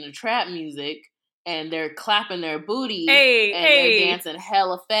listening to trap music and they're clapping their booty and they're dancing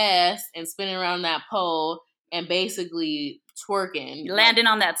hella fast and spinning around that pole and basically twerking. Landing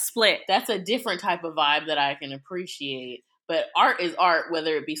on that split. That's a different type of vibe that I can appreciate. But art is art,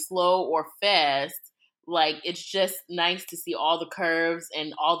 whether it be slow or fast. Like, it's just nice to see all the curves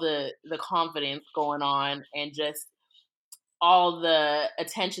and all the confidence going on and just all the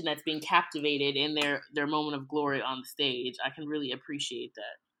attention that's being captivated in their moment of glory on the stage. I can really appreciate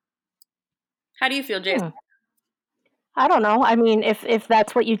that. How do you feel, Jason? I don't know. I mean, if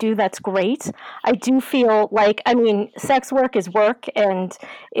that's what you do, that's great. I do feel like, I mean, sex work is work, and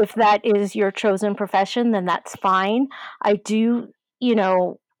if that is your chosen profession, then that's fine. I do, you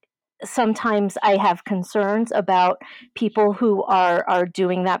know, sometimes I have concerns about people who are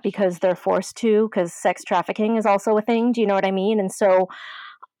doing that because they're forced to, because sex trafficking is also a thing. Do you know what I mean? And so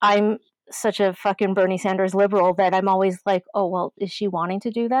I'm such a fucking Bernie Sanders liberal that I'm always like, oh, well, is she wanting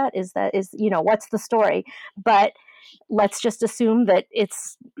to do that? You know, what's the story? But let's just assume that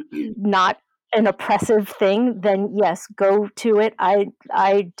it's not an oppressive thing, then yes, go to it. I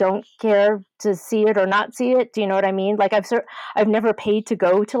don't care to see it or not see it. Do you know what I mean? Like, I've never paid to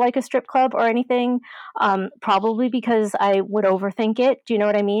go to like a strip club or anything, probably because I would overthink it. Do you know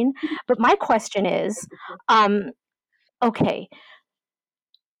what I mean? But my question is, okay,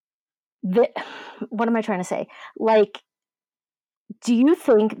 what am I trying to say? Like, do you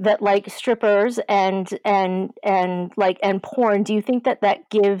think that like strippers and porn, do you think that that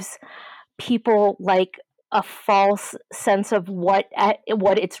gives people like a false sense of what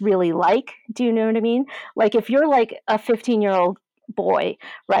it's really like? Do you know what I mean? Like, if you're like a 15-year-old boy,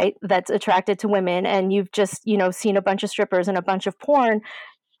 right, that's attracted to women, and you've just, you know, seen a bunch of strippers and a bunch of porn,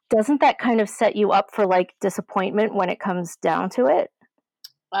 doesn't that kind of set you up for like disappointment when it comes down to it?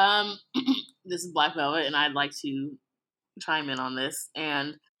 This is Black Velvet, and I'd like to chime in on this.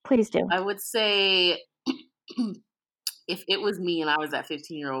 And Please do. I would say, if it was me and I was that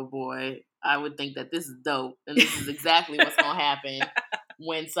 15-year-old boy, I would think that this is dope, and this is exactly what's going to happen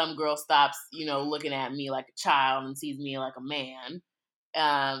when some girl stops, you know, looking at me like a child and sees me like a man.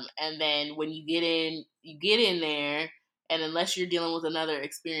 And then when you get in there, and unless you're dealing with another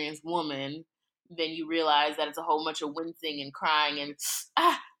experienced woman, then you realize that it's a whole bunch of wincing and crying and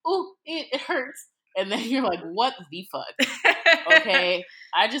it hurts. And then you're like, what the fuck? Okay,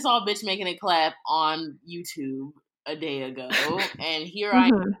 I just saw a bitch making a clap on YouTube a day ago, and here I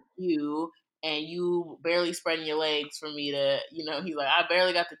am, you, and you barely spreading your legs for me to, you know, he's like, I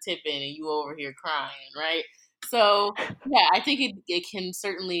barely got the tip in, and you over here crying, right? So yeah, I think it can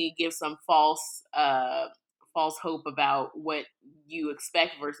certainly give some false hope about what you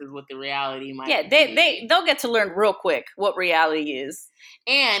expect versus what the reality might be. Yeah, they'll get to learn real quick what reality is.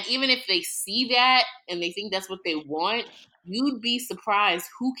 And even if they see that and they think that's what they want, you'd be surprised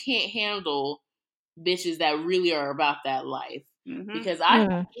who can't handle bitches that really are about that life. Mm-hmm. Because I've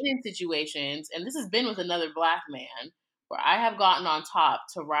been in situations, and this has been with another black man, where I have gotten on top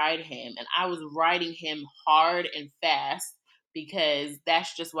to ride him, and I was riding him hard and fast because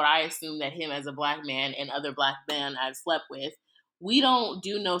that's just what I assume that him as a black man and other black men I've slept with, we don't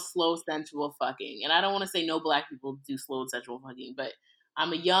do no slow sensual fucking. And I don't want to say no black people do slow sensual fucking, but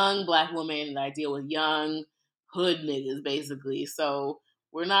I'm a young black woman and I deal with young hood niggas basically. So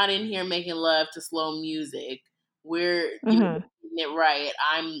we're not in here making love to slow music. We're getting it right.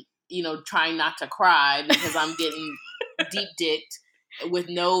 I'm, you know, trying not to cry because I'm getting deep dicked with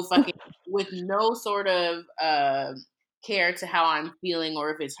no sort of care to how I'm feeling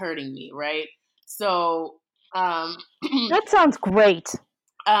or if it's hurting me, right? So that sounds great.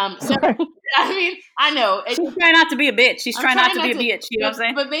 so I mean, I know. She's trying not to be a bitch. She's trying not to be a bitch. You know what I'm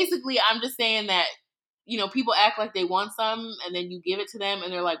saying? But basically, I'm just saying that, people act like they want some, and then you give it to them,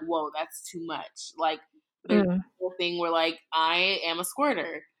 and they're like, whoa, that's too much. Like, there's a whole thing where, like, I am a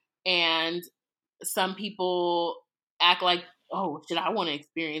squirter, and some people act like, oh, shit, I want to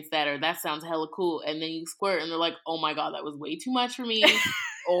experience that, or that sounds hella cool. And then you squirt, and they're like, oh my God, that was way too much for me.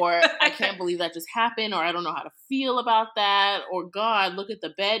 Or I can't believe that just happened, or I don't know how to feel about that, or God, look at the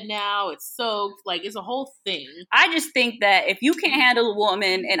bed now, it's soaked. Like, it's a whole thing. I just think that if you can't handle a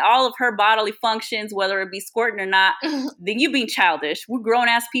woman and all of her bodily functions, whether it be squirting or not, then you being childish. We're grown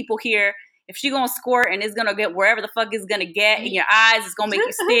ass people here. If she gonna squirt and it's gonna get wherever the fuck it's gonna get in your eyes, it's gonna make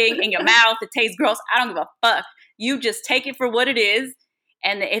you sting, in your mouth, it tastes gross. I don't give a fuck. You just take it for what it is,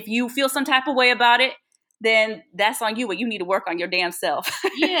 and if you feel some type of way about it, then that's on you, but you need to work on your damn self.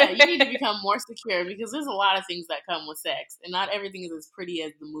 Yeah, you need to become more secure, because there's a lot of things that come with sex, and not everything is as pretty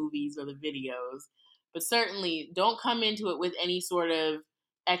as the movies or the videos. But certainly don't come into it with any sort of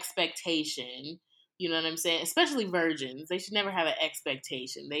expectation. You know what I'm saying? Especially virgins. They should never have an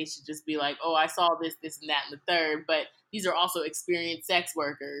expectation. They should just be like, oh, I saw this, this, and that, and the third. But these are also experienced sex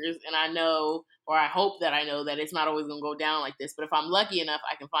workers, and I know, or I hope that I know, that it's not always going to go down like this. But if I'm lucky enough,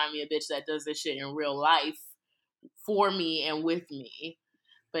 I can find me a bitch that does this shit in real life for me and with me.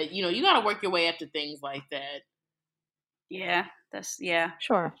 But, you got to work your way up to things like that. Yeah,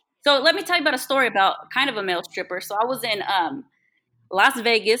 Sure. So let me tell you about a story about kind of a male stripper. So I was in Las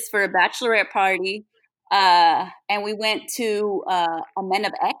Vegas for a bachelorette party, and we went to a Men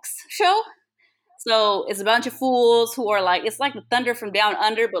of X show. So it's a bunch of fools who are like, it's like the Thunder from Down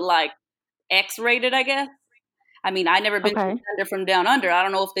Under, but like X-rated, I guess. I mean, I've never been to Thunder from Down Under. I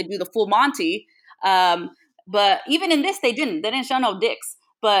don't know if they do the full Monty. But even in this, they didn't show no dicks.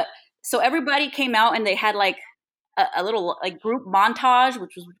 But so everybody came out and they had like a little like group montage,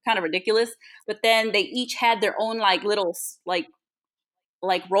 which was kind of ridiculous. But then they each had their own like little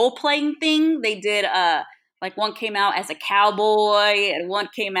like role playing thing. They did like one came out as a cowboy and one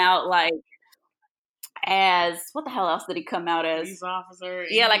came out like as what the hell else did he come out as? Police officer.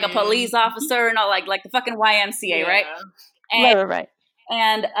 Yeah, like a police officer and all like the fucking YMCA, right? And, right.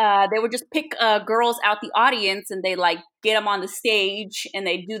 And they would just pick girls out the audience and they like get them on the stage and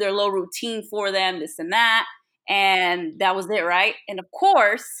they do their little routine for them, this and that. And that was it, right? And of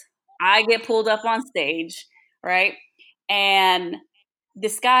course, I get pulled up on stage, right? And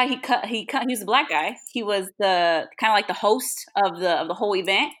this guy, he was a black guy. He was the kind of like the host of the whole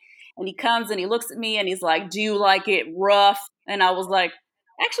event. And he comes and he looks at me and he's like, "Do you like it rough?" And I was like,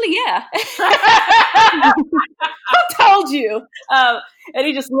 "Actually, yeah." I told you. And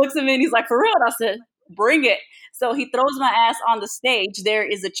he just looks at me and he's like, "For real?" And I said, "Bring it." So he throws my ass on the stage. There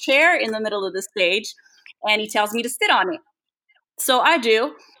is a chair in the middle of the stage, and he tells me to sit on it. So I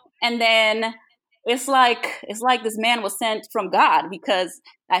do. And then it's like this man was sent from God, because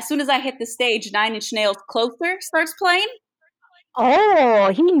as soon as I hit the stage, Nine Inch Nails' Closer starts playing.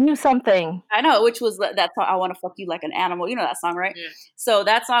 Oh, he knew something. I know, which was that song, "I Want to Fuck You Like an Animal." You know that song, right? Yeah. So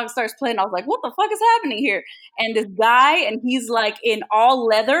that song starts playing. I was like, what the fuck is happening here? And this guy, and he's like in all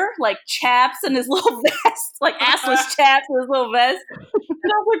leather, like chaps and his little vest, like assless chaps and his little vest. And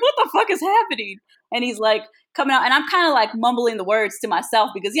I was like, what the fuck is happening? And he's like coming out, and I'm kind of like mumbling the words to myself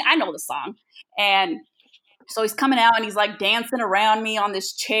because I know the song. And so he's coming out and he's like dancing around me on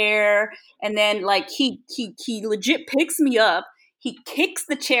this chair. And then like he legit picks me up. He kicks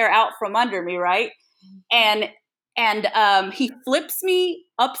the chair out from under me, right? And he flips me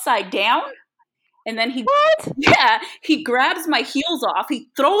upside down. And then he grabs my heels off. He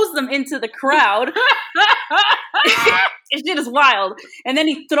throws them into the crowd. It shit is wild. And then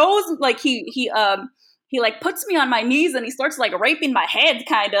he throws like he like puts me on my knees and he starts like raping my head,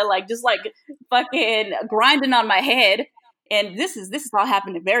 kind of like just like fucking grinding on my head. And this is all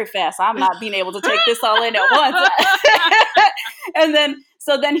happening very fast. I'm not being able to take this all in at once. And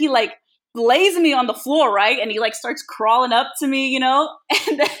then he like lays me on the floor, right? And he like starts crawling up to me, and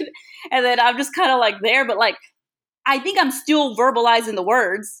then I'm just kind of like there, but like I think I'm still verbalizing the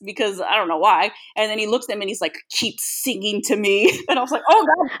words because I don't know why. And then he looks at me and he's like, "Keep singing to me." And I was like, "Oh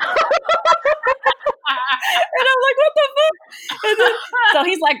God." And I'm like, what the fuck? And then, so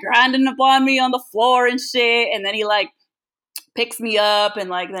he's like grinding upon me on the floor and shit. And then he like picks me up and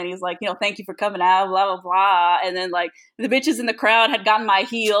like then he's like, "Thank you for coming out, blah blah blah." And then like the bitches in the crowd had gotten my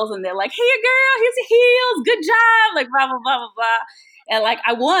heels and they're like, "Hey girl, here's your heels, good job," like blah blah blah blah blah. And like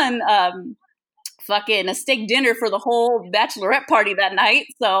I won fucking a steak dinner for the whole bachelorette party that night,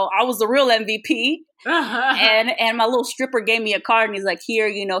 so I was the real MVP. And my little stripper gave me a card and he's like, "Here,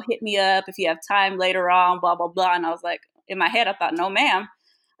 hit me up if you have time later on, blah blah blah." And I was like, in my head I thought, "No ma'am."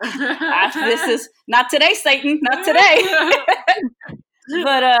 This is not today, Satan, not today.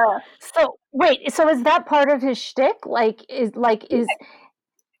 But so wait, so is that part of his shtick?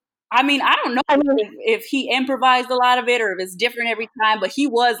 I mean, I don't know if he improvised a lot of it or if it's different every time, but he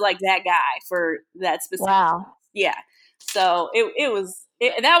was like that guy for that specific. Wow. Yeah. So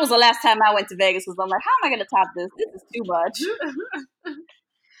that was the last time I went to Vegas because I'm like, how am I going to top this? This is too much.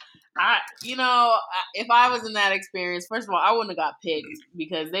 If I was in that experience, first of all, I wouldn't have got picked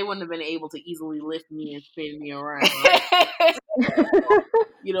because they wouldn't have been able to easily lift me and spin me around.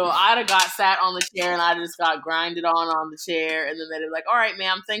 I'd have got sat on the chair and I just got grinded on the chair, and then they'd be like, "All right,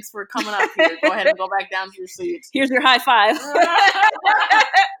 ma'am, thanks for coming up here. Go ahead and go back down to your seat. Here's your high five."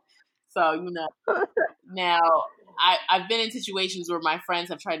 So now I've been in situations where my friends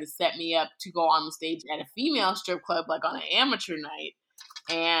have tried to set me up to go on the stage at a female strip club, like on an amateur night.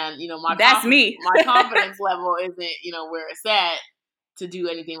 And, my confidence level isn't, where it's at to do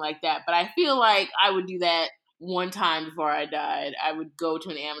anything like that. But I feel like I would do that one time before I died. I would go to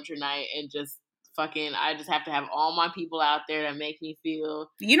an amateur night and just I just have to have all my people out there that make me feel.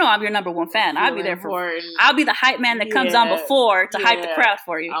 I'm your number one fan. I'll be there I'll be the hype man that comes on before to hype the crowd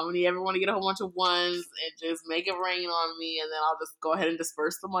for you. I'm going to need everyone to get a whole bunch of ones and just make it rain on me. And then I'll just go ahead and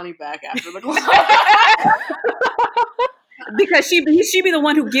disperse the money back after the club. Because she be the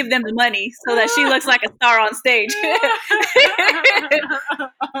one who give them the money so that she looks like a star on stage.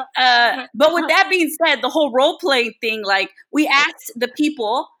 But with that being said, the whole role playing thing, like we asked the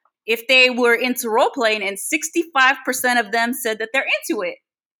people if they were into role playing, and 65% of them said that they're into it.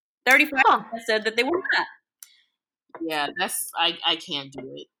 35% said that they were not. Yeah, I can't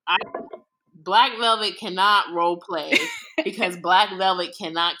do it. Black Velvet cannot role play because Black Velvet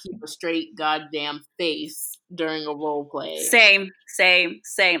cannot keep a straight goddamn face during a role play. Same.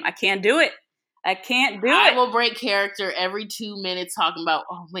 I can't do it. I will break character every 2 minutes talking about,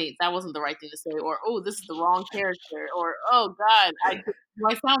 oh, wait, that wasn't the right thing to say. Or, oh, this is the wrong character. Or, oh, God, I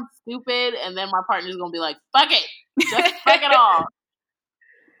sound stupid. And then my partner's going to be like, fuck it. Just fuck it all.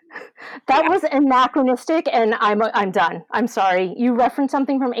 That was anachronistic, and I'm done. I'm sorry. You referenced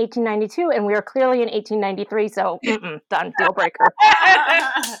something from 1892, and we are clearly in 1893, so done. Deal breaker.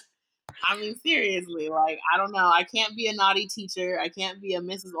 I mean, seriously, like, I don't know. I can't be a naughty teacher. I can't be a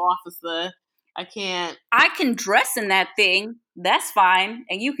Mrs. Officer. I can dress in that thing. That's fine.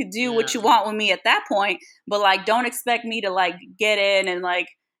 And you could do what you want with me at that point. But, like, don't expect me to, like, get in and, like,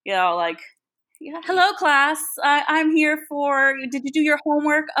 hello, class. I'm here for, did you do your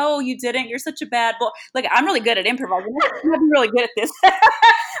homework? Oh, you didn't? You're such a bad boy. Like, I'm really good at improvising. I'm really good at this.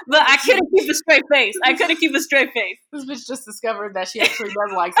 But I couldn't keep a straight face. This bitch just discovered that she actually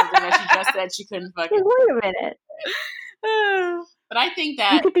does like something that she just said she couldn't fucking. Wait a minute. But I think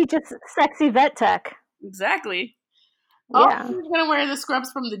that you could be just sexy vet tech. Exactly. Yeah. I'm gonna wear the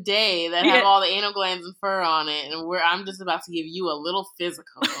scrubs from the day that have all the anal glands and fur on it, and I'm just about to give you a little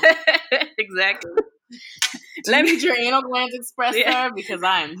physical. Exactly. Let me your anal glands expressed, sir, because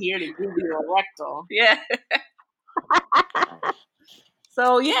I am here to give you a rectal. Yeah.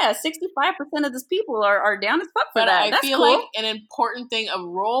 So 65% of these people are down as fuck for that. That's feel cool. like an important thing of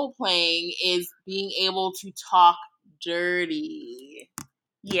role playing is being able to talk dirty.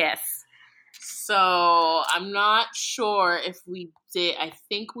 Yes. So I'm not sure if we did. I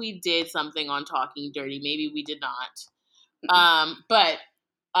think we did something on talking dirty. Maybe we did not. But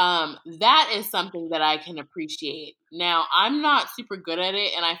that is something that I can appreciate. Now, I'm not super good at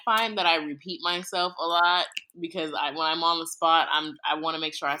it, and I find that I repeat myself a lot because when I'm on the spot, I want to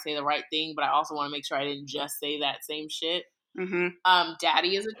make sure I say the right thing, but I also want to make sure I didn't just say that same shit. Mm-hmm.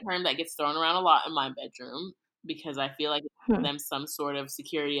 Daddy is a term that gets thrown around a lot in my bedroom because I feel like it gives them some sort of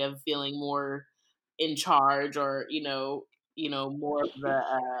security of feeling more in charge, or more of the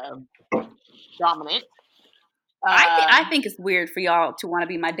dominant. I think it's weird for y'all to want to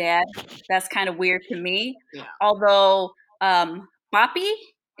be my dad. That's kind of weird to me. Yeah. Although papi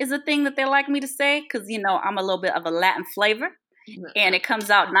is a thing that they like me to say because I'm a little bit of a Latin flavor, and it comes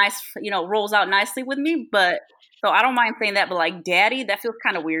out nice. Rolls out nicely with me. But so I don't mind saying that. But like daddy, that feels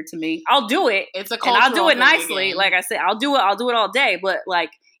kind of weird to me. I'll do it. It's a cultural and I'll do it nicely. Again. Like I said, I'll do it. I'll do it all day. But like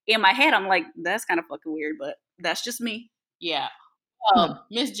in my head, I'm like, that's kind of fucking weird. But that's just me. Yeah. Well,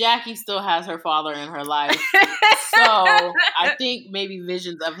 Miss Jackie still has her father in her life. So I think maybe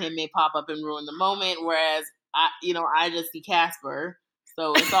visions of him may pop up and ruin the moment. Whereas I just see Casper.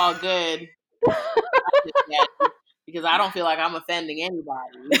 So it's all good. Because I don't feel like I'm offending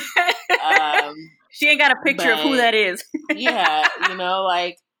anybody. She ain't got a picture of who that is. Yeah.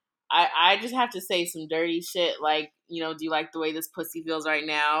 Like I just have to say some dirty shit. Like, do you like the way this pussy feels right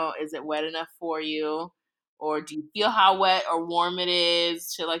now? Is it wet enough for you? Or do you feel how wet or warm it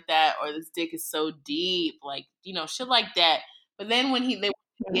is? Shit like that. Or this dick is so deep. Like, shit like that. But then when they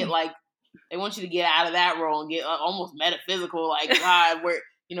get like, they want you to get out of that role and get almost metaphysical. Like, God,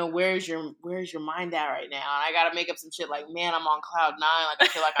 where's your mind at right now? And I gotta make up some shit like, man, I'm on cloud 9. Like, I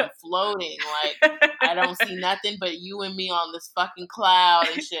feel like I'm floating. Like, I don't see nothing but you and me on this fucking cloud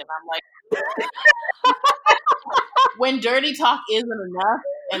and shit. And I'm like, when dirty talk isn't enough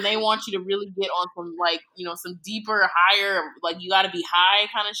and they want you to really get on some, like, some deeper, higher, like, you gotta be high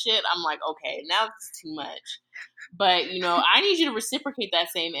kind of shit, I'm like, okay, now it's too much. But, I need you to reciprocate that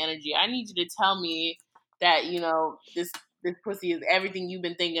same energy. I need you to tell me that, this pussy is everything you've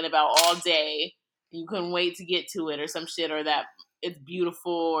been thinking about all day and you couldn't wait to get to it or some shit, or that it's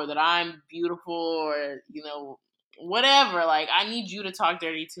beautiful, or that I'm beautiful, or, whatever. Like, I need you to talk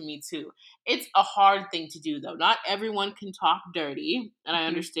dirty to me too. It's a hard thing to do, though. Not everyone can talk dirty, and I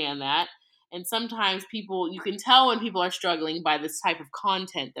understand that. And sometimes you can tell when people are struggling by this type of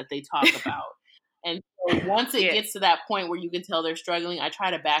content that they talk about. And so once it gets to that point where you can tell they're struggling, I try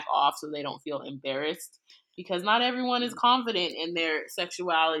to back off so they don't feel embarrassed, because not everyone is confident in their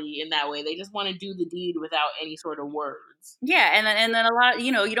sexuality in that way. They just want to do the deed without any sort of words. Yeah, and then a lot,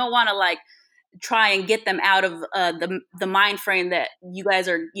 you don't want to like try and get them out of the mind frame that you guys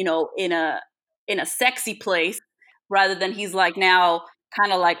are, in a sexy place, rather than he's like now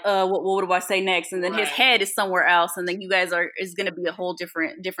kind of like, what do I say next? And then his head is somewhere else, and then you guys is going to be a whole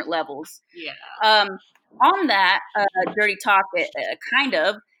different levels. Yeah. On that dirty talk, kind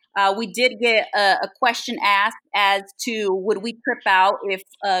of, we did get a question asked as to would we trip out if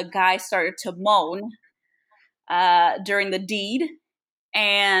a guy started to moan during the deed,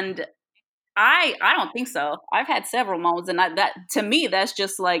 and I don't think so. I've had several moans, and that to me that's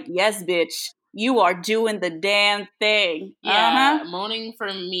just like, yes, bitch, you are doing the damn thing. Yeah, moaning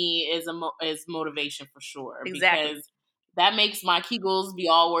for me is motivation for sure. Exactly. Because that makes my Kegels be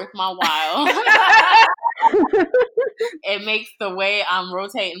all worth my while. It makes the way I'm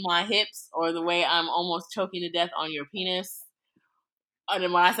rotating my hips, or the way I'm almost choking to death on your penis.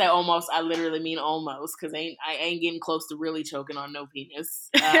 And when I say almost, I literally mean almost, because I ain't getting close to really choking on no penis.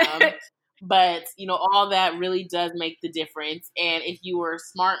 But, all that really does make the difference. And if you were a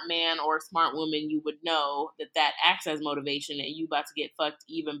smart man or a smart woman, you would know that acts as motivation, and you about to get fucked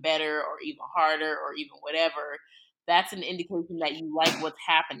even better or even harder or even whatever. That's an indication that you like what's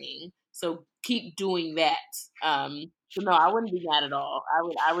happening. So keep doing that. So no, I wouldn't be mad at all.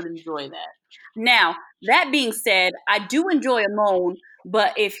 I would enjoy that. Now, that being said, I do enjoy a moan,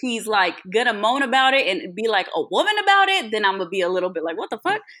 but if he's like gonna moan about it and be like a woman about it, then I'm gonna be a little bit like, what the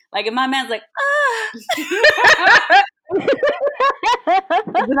fuck? Like if my man's like,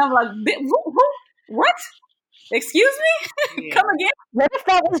 then I'm like, what? Excuse me? Yeah. Come again? What if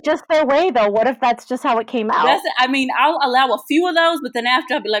that was just their way, though? What if that's just how it came out? I'll allow a few of those, but then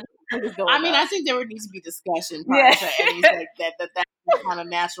after I'll be like, I think there would need to be discussion prior to any that's kind of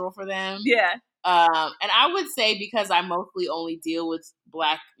natural for them. Yeah. And I would say, because I mostly only deal with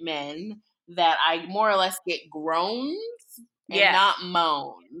Black men, that I more or less get groans and not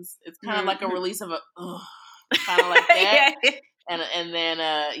moans. It's kind of like a release of a kind of like that. Yeah. And then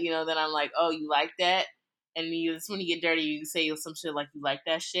then I'm like, oh, you like that? And when you get dirty, you say some shit like, you like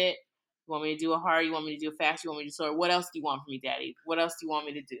that shit? You want me to do it hard? You want me to do it fast? You want me to do it? What else do you want from me, daddy? What else do you want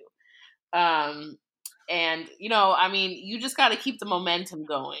me to do? And you just got to keep the momentum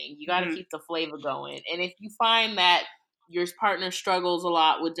going. You got to keep the flavor going. And if you find that your partner struggles a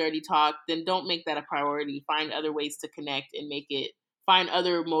lot with dirty talk, then don't make that a priority. Find other ways to connect and find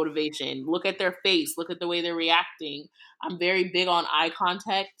other motivation. Look at their face. Look at the way they're reacting. I'm very big on eye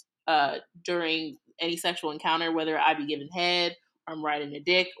contact during any sexual encounter, whether I be giving head, or I'm riding a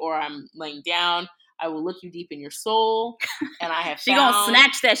dick, or I'm laying down. I will look you deep in your soul, and I have she gonna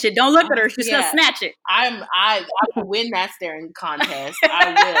snatch that shit. Don't look at her. She's gonna snatch it. I will win that staring contest. I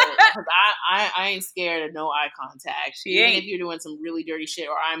will, because I ain't scared of no eye contact. Even if you're doing some really dirty shit,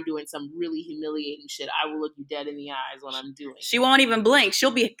 or I'm doing some really humiliating shit, I will look you dead in the eyes when I'm doing it. She won't even blink.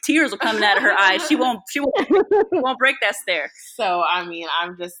 Tears will coming out of her eyes. She won't break that stare. So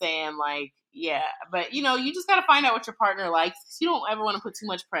I'm just saying, like, yeah, but you just got to find out what your partner likes, because you don't ever want to put too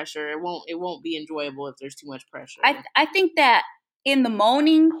much pressure. It won't be enjoyable if there's too much pressure. I think that in the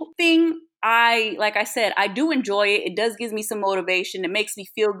moaning thing, like I said, I do enjoy it. It does give me some motivation. It makes me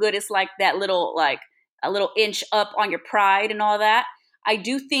feel good. It's like that little, like a little inch up on your pride and all that. I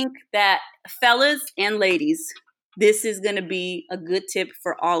do think that fellas and ladies, this is going to be a good tip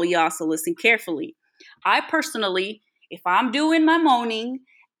for all of y'all. So listen carefully. I personally, if I'm doing my moaning,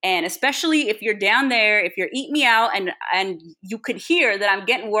 and especially if you're down there, if you're eating me out and you could hear that I'm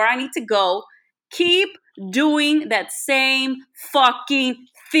getting where I need to go, Keep doing that same fucking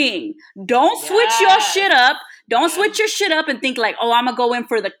thing. Don't switch your shit up. Don't switch your shit up and think like, oh, I'm gonna go in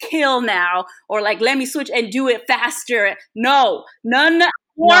for the kill now, or like, let me switch and do it faster. No, none.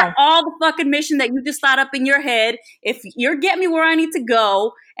 Or all the fucking mission that you just thought up in your head. If you're getting me where I need to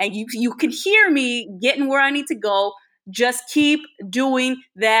go, and you can hear me getting where I need to go, just keep doing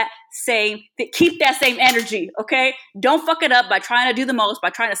that keep that same energy, okay? Don't fuck it up by trying to do the most, by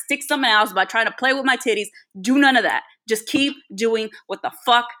trying to stick something else, by trying to play with my titties. Do none of that. Just keep doing what the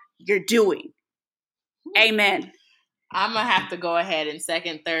fuck you're doing. Amen. I'm gonna have to go ahead and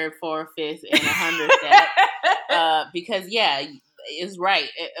second, third, fourth, fifth, and 100th that. Because it's right.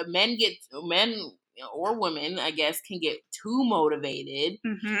 Men or women, I guess, can get too motivated,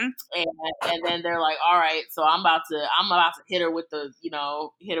 and then they're like, "All right, so I'm about to hit her with the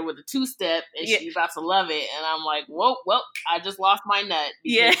 2-step, and she's about to love it." And I'm like, "Whoa, well, I just lost my nut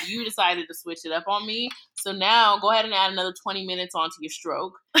because you decided to switch it up on me. So now go ahead and add another 20 minutes onto your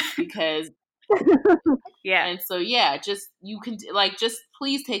stroke because." And so just you can just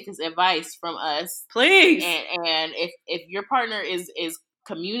please take this advice from us, please. And if your partner is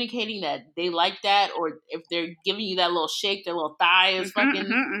communicating that they like that, or if they're giving you that little shake, their little thigh is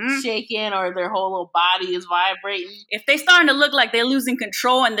shaking, or their whole little body is vibrating. If they starting to look like they're losing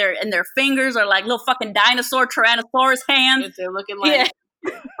control and their fingers are like little fucking dinosaur Tyrannosaurus hands. If they're looking like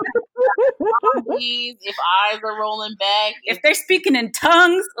zombies, if eyes are rolling back, if they're speaking in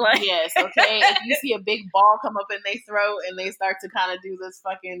tongues, like yes, okay. If you see a big ball come up in their throat and they start to kind of do this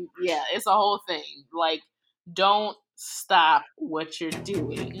fucking it's a whole thing. Like, don't stop what you're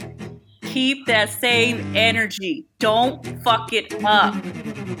doing. Keep that same energy. Don't fuck it up.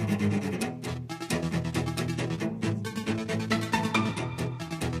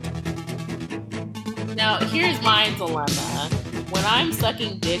 Now, here's my dilemma. When I'm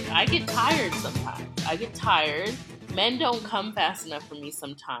sucking dick, I get tired sometimes. Men don't come fast enough for me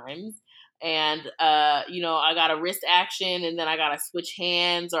sometimes. And, I got a wrist action, and then I got to switch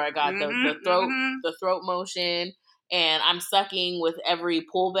hands, or I got the throat motion, and I'm sucking with every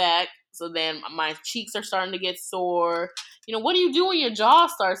pullback. So then my cheeks are starting to get sore. What do you do when your jaw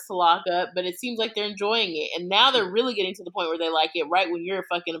starts to lock up, but it seems like they're enjoying it? And now they're really getting to the point where they like it right when you're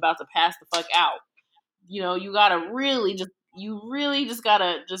fucking about to pass the fuck out. You gotta really just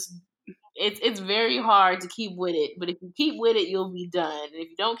gotta it's very hard to keep with it, but if you keep with it, you'll be done. And if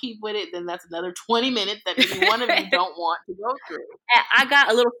you don't keep with it, then that's another 20 minutes that maybe one of you don't want to go through. I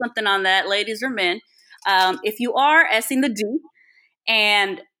got a little something on that, ladies or men. If you are S-ing the D,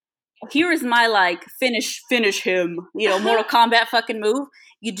 and here is my finish him, Mortal Kombat fucking move.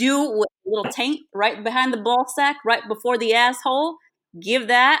 You do with a little taint right behind the ball sack, right before the asshole. Give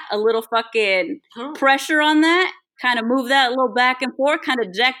that a little fucking pressure on that. Kind of move that a little back and forth. Kind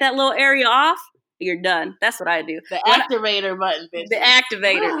of jack that little area off. You're done. That's what I do. The activator button, bitch. The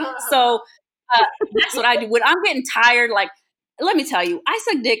activator. So that's what I do. When I'm getting tired, let me tell you, I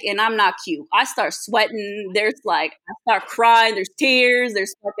suck dick and I'm not cute. I start sweating. I start crying. There's tears.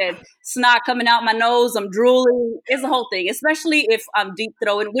 There's fucking snot coming out my nose. I'm drooling. It's the whole thing, especially if I'm deep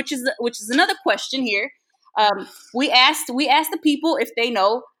throating, which is another question here. We asked the people if they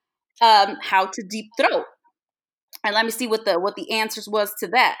know how to deep throat, and let me see what the answers was to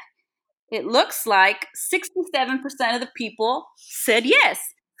that. It looks like 67% of the people said yes.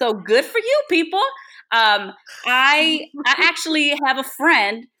 So good for you, people. I actually have a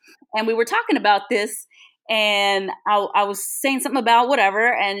friend, and we were talking about this, and I was saying something about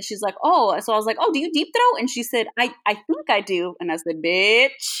whatever, and she's like, "Oh," so I was like, "Oh, do you deep throat?" And she said, "I think I do," and I said,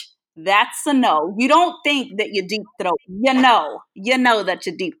 "Bitch, that's a no. You don't think that you deep throat. You know that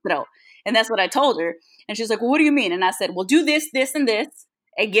you deep throat." And that's what I told her. And she's like, "Well, what do you mean?" And I said, "Well, do this, this, and this,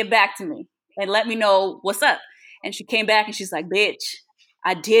 and get back to me and let me know what's up." And she came back and she's like, "Bitch,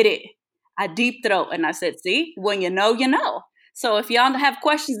 I did it. I deep throat." And I said, "See, when you know, you know." So if y'all have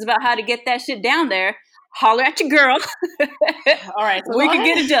questions about how to get that shit down there, holler at your girl. All right, so we can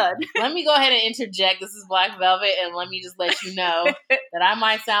get it done. Let me go ahead and interject. This is Black Velvet, and let me just let you know that I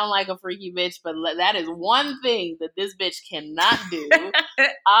might sound like a freaky bitch, but that is one thing that this bitch cannot do.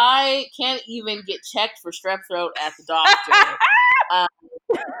 I can't even get checked for strep throat at the doctor.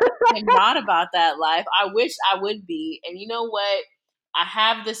 I'm not about that life. I wish I would be. And you know what? I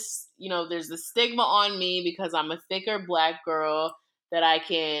have this, there's the stigma on me because I'm a thicker Black girl that I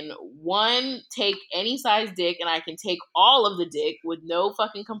can, one, take any size dick and I can take all of the dick with no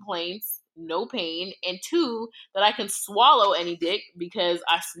fucking complaints, no pain. And two, that I can swallow any dick because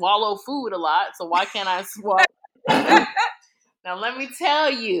I swallow food a lot. So why can't I swallow? Now, let me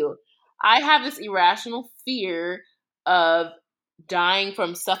tell you, I have this irrational fear of dying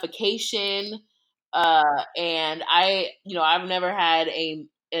from suffocation, And I've never had an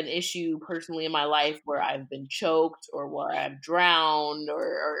issue personally in my life where I've been choked or where I've drowned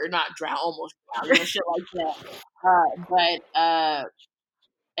or not drowned, almost drowned, shit like that. But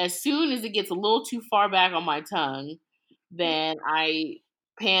as soon as it gets a little too far back on my tongue, then I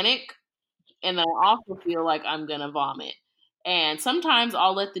panic, and then I also feel like I'm gonna vomit. And sometimes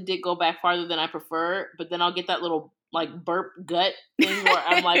I'll let the dick go back farther than I prefer, but then I'll get that little like burp gut thing where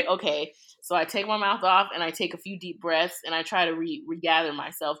I'm like, okay. So I take my mouth off and I take a few deep breaths and I try to regather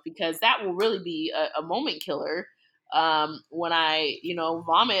myself, because that will really be a moment killer when I,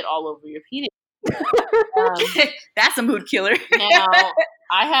 vomit all over your penis. That's a mood killer. Now,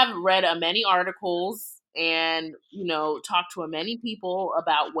 I have read many articles and, talked to many people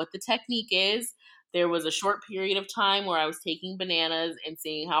about what the technique is. There was a short period of time where I was taking bananas and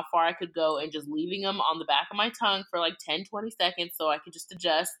seeing how far I could go and just leaving them on the back of my tongue for like 10, 20 seconds so I could just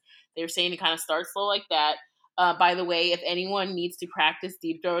adjust. They were saying to kind of start slow like that. By the way, if anyone needs to practice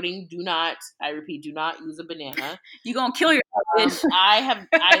deep throating, I repeat, do not use a banana. You're going to kill yourself, bitch.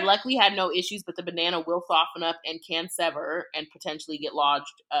 I luckily had no issues, but the banana will soften up and can sever and potentially get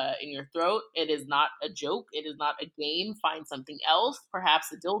lodged in your throat. It is not a joke. It is not a game. Find something else,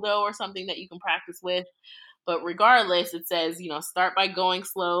 perhaps a dildo or something that you can practice with. But regardless, it says, start by going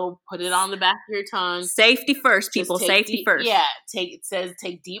slow, put it on the back of your tongue. Safety first, people. Safety first. Yeah. It says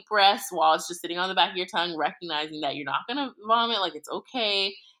take deep breaths while it's just sitting on the back of your tongue, recognizing that you're not going to vomit, like it's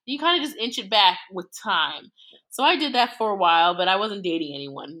okay. You kind of just inch it back with time. So I did that for a while, but I wasn't dating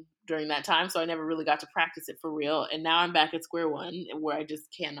anyone during that time, so I never really got to practice it for real. And now I'm back at square one where I just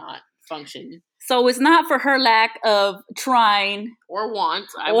cannot function. So it's not for her lack of trying or want.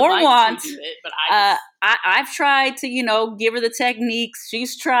 I would like to do it, but I've tried to, give her the techniques.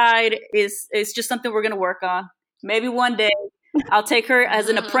 She's tried. It's just something we're gonna work on. Maybe one day I'll take her as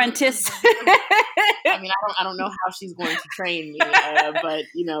an apprentice. I mean, I don't know how she's going to train me, but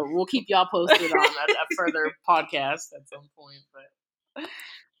we'll keep y'all posted on a further podcast at some point. But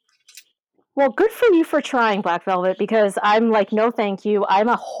well, good for you for trying, Black Velvet, because I'm like, no, thank you. I'm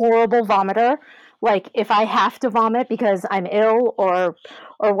a horrible vomiter. Like, if I have to vomit because I'm ill or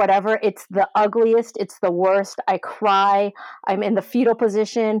whatever, it's the ugliest. It's the worst. I cry. I'm in the fetal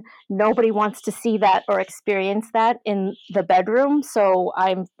position. Nobody wants to see that or experience that in the bedroom. So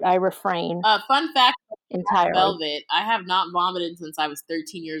I refrain. Fun fact: entirely. Velvet, I have not vomited since I was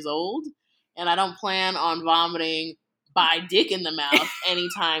 13 years old, and I don't plan on vomiting by dick in the mouth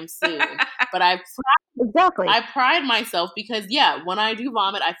anytime soon. But I pride myself because, when I do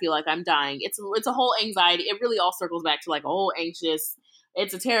vomit, I feel like I'm dying. It's a whole anxiety. It really all circles back to like a whole anxious.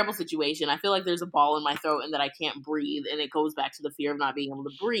 It's a terrible situation. I feel like there's a ball in my throat and that I can't breathe, and it goes back to the fear of not being able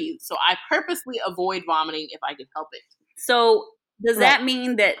to breathe. So I purposely avoid vomiting if I can help it. So does that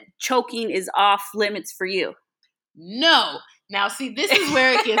mean that choking is off limits for you? No. Now, see, this is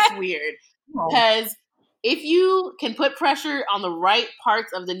where it gets weird. Because if you can put pressure on the right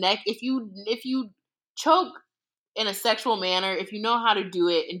parts of the neck, if you choke in a sexual manner, if you know how to do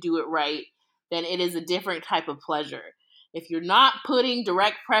it and do it right, then it is a different type of pleasure. If you're not putting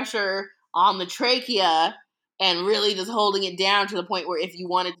direct pressure on the trachea and really just holding it down to the point where if you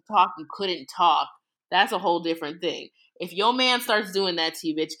wanted to talk, you couldn't talk, that's a whole different thing. If your man starts doing that to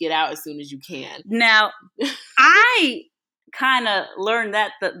you, bitch, get out as soon as you can. Now, I kind of learned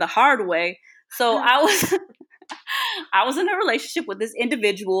that the hard way. So I was in a relationship with this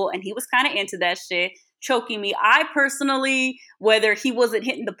individual, and he was kind of into that shit, choking me. I personally, whether he wasn't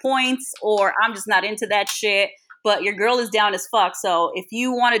hitting the points or I'm just not into that shit, but your girl is down as fuck. So if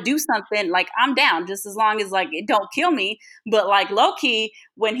you want to do something, like, I'm down, just as long as like it don't kill me. But like low key,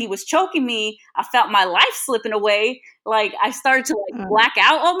 when he was choking me, I felt my life slipping away. Like I started to like black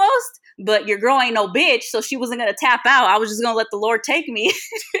out almost. But your girl ain't no bitch, so she wasn't gonna tap out. I was just gonna let the Lord take me.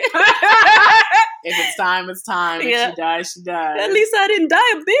 If it's time, it's time. If she dies, she dies. At least I didn't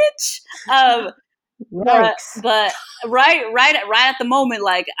die, bitch. But right at the moment,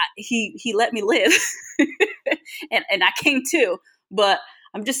 like he let me live, and I came to. But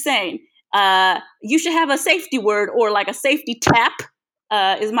I'm just saying, you should have a safety word or like a safety tap.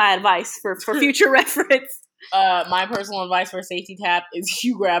 Is my advice for future reference. My personal advice for a safety tap is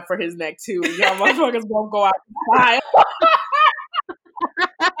you grab for his neck too. Y'all motherfuckers won't go out and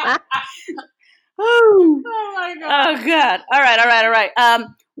Oh my god. Oh god. All right.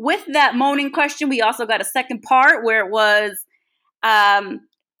 With that moaning question, we also got a second part where it was,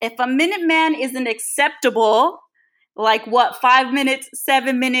 if a minute man isn't acceptable, like what, 5 minutes,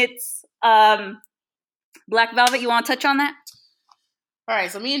 7 minutes? Black Velvet, you want to touch on that? All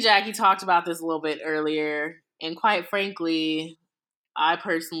right, so me and Jackie talked about this a little bit earlier, and quite frankly, I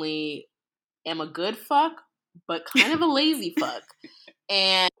personally am a good fuck, but kind of a lazy fuck.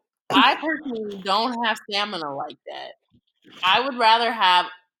 And I personally don't have stamina like that. I would rather have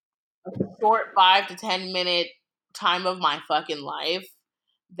a short 5 to 10 minute time of my fucking life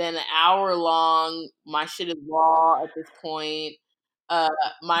than an hour long. My shit is raw at this point.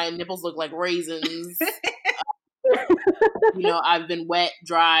 My nipples look like raisins. I've been wet,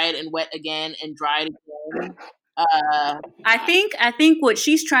 dried, and wet again, and dried again. I think what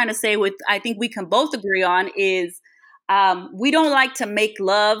she's trying to say, with I think we can both agree on, is we don't like to make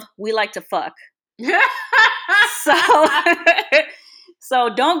love, we like to fuck. So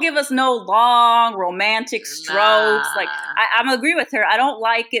so don't give us no long romantic strokes. Like I'm agree with her. I don't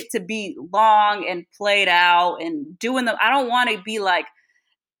like it to be long and played out and doing I don't want to be like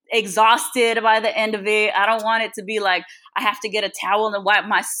exhausted by the end of it. I don't want it to be like I have to get a towel and wipe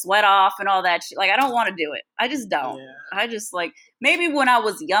my sweat off and all that shit. Like I don't want to do it. I just don't. Yeah. I just like, maybe when I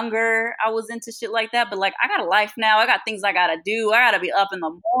was younger, I was into shit like that. But like, I got a life now. I got things I gotta do. I gotta be up in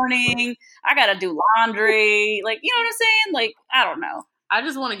the morning. I gotta do laundry. Like, you know what I'm saying? Like, I don't know. I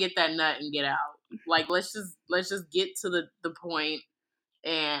just want to get that nut and get out. Like, let's just get to the point.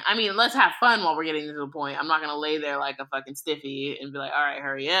 And I mean, let's have fun while we're getting to the point. I'm not gonna lay there like a fucking stiffy and be like, all right,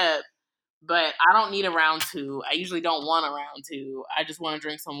 hurry up. But I don't need a round two. I usually don't want a round two. I just want to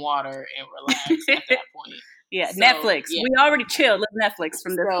drink some water and relax at that point. Yeah, so, Netflix. Yeah. We already chilled. Let's Netflix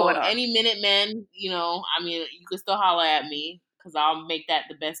from this point on. Any Minutemen, I mean, you can still holler at me because I'll make that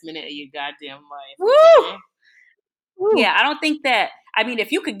the best minute of your goddamn life. Woo! Okay? Woo! Yeah, I don't think that. I mean,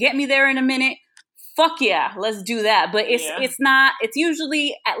 if you could get me there in a minute, fuck yeah, let's do that. But it's not. It's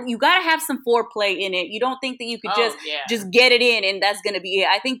usually you gotta have some foreplay in it. You don't think that you could just get it in and that's gonna be it.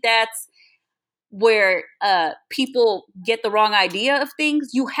 I think that's where people get the wrong idea of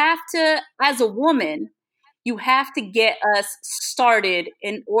things. You have to, as a woman, you have to get us started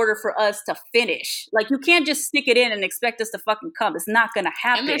in order for us to finish. Like, you can't just stick it in and expect us to fucking come. It's not gonna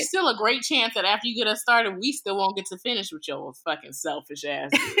happen. And there's still a great chance that after you get us started, we still won't get to finish with your fucking selfish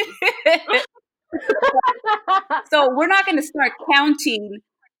ass. So we're not gonna start counting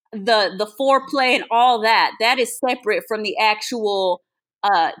the foreplay and all that. That is separate from the actual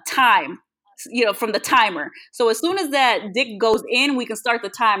time. From the timer. So as soon as that dick goes in, we can start the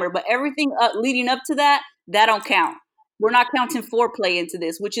timer. But everything leading up to that don't count. We're not counting foreplay into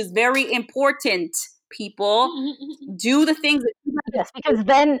this, which is very important. People, do the things that yes, because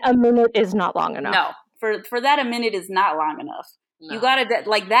then a minute is not long enough. No, for that a minute is not long enough. No. You gotta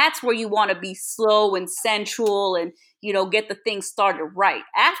that's where you want to be slow and sensual and get the thing started right.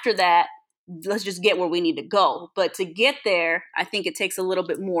 After that, let's just get where we need to go. But to get there, I think it takes a little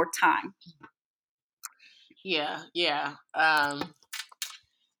bit more time. Yeah.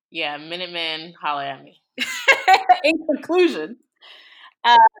 Minutemen, holler at me. In conclusion.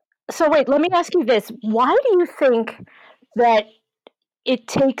 So wait, let me ask you this. Why do you think that it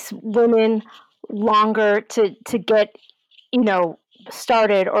takes women longer to get,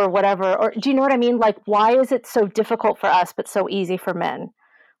 started or whatever? Or do you know what I mean? Like, why is it so difficult for us but so easy for men?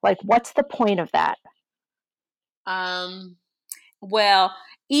 Like, what's the point of that? Well,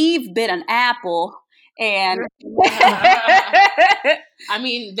 Eve bit an apple and I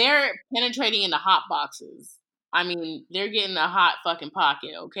mean, they're penetrating into hot boxes. I mean, they're getting a hot fucking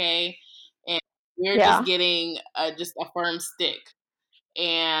pocket, okay? And we're just getting just a firm stick.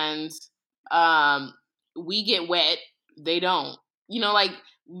 And we get wet, they don't. Like,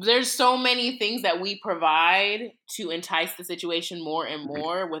 there's so many things that we provide to entice the situation more and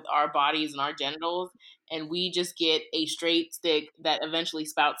more with our bodies and our genitals, and we just get a straight stick that eventually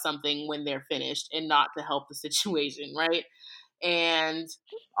spouts something when they're finished and not to help the situation, right? And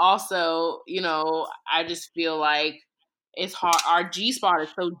also, I just feel like it's hard. Our G-spot is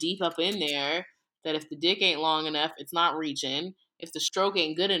so deep up in there that if the dick ain't long enough, it's not reaching. If the stroke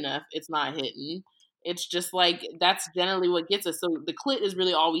ain't good enough, it's not hitting. It's just like, that's generally what gets us. So the clit is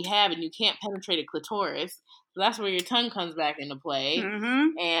really all we have, and you can't penetrate a clitoris. So that's where your tongue comes back into play.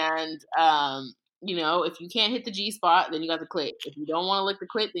 Mm-hmm. And, if you can't hit the G-spot, then you got the clit. If you don't want to lick the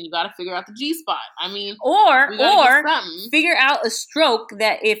clit, then you got to figure out the G-spot. I mean, or figure out a stroke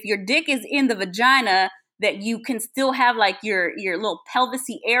that if your dick is in the vagina, that you can still have like your little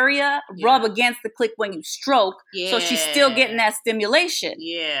pelvisy area rub against the clit when you stroke. So she's still getting that stimulation.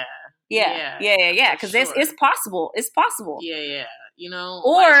 Yeah. Because it's possible. It's possible. Yeah.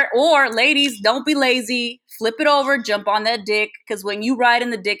 Or ladies, don't be lazy. Flip it over, jump on that dick. Because when you ride in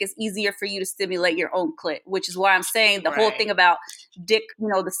the dick, it's easier for you to stimulate your own clit. Which is why I'm saying the whole thing about dick,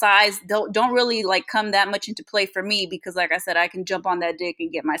 the size don't really like come that much into play for me. Because like I said, I can jump on that dick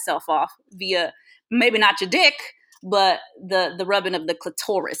and get myself off via maybe not your dick, but the rubbing of the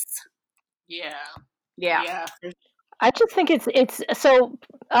clitoris. Yeah. I just think it's so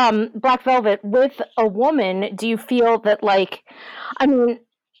Black Velvet with a woman. Do you feel that like, I mean,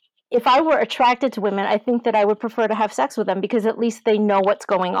 if I were attracted to women, I think that I would prefer to have sex with them because at least they know what's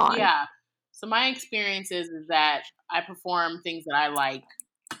going on. Yeah. So my experience is that I perform things that I like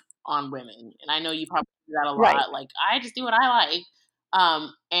on women, and I know you probably do that a lot. Right. Like, I just do what I like,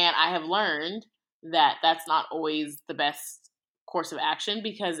 and I have learned that that's not always the best course of action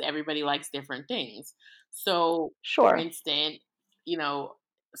because everybody likes different things. So, for Sure. instance,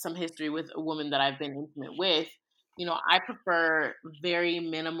 some history with a woman that I've been intimate with. I prefer very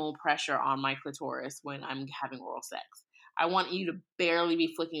minimal pressure on my clitoris when I'm having oral sex. I want you to barely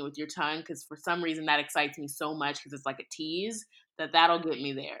be flicking with your tongue because for some reason that excites me so much because it's like a tease that'll get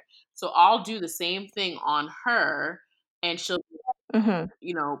me there. So I'll do the same thing on her and she'll, Mm-hmm.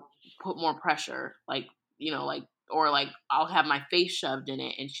 put more pressure, or like I'll have my face shoved in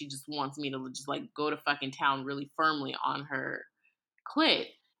it and she just wants me to just like go to fucking town really firmly on her clit.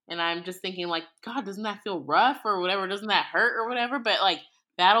 And I'm just thinking like, God, doesn't that feel rough or whatever? Doesn't that hurt or whatever? But like,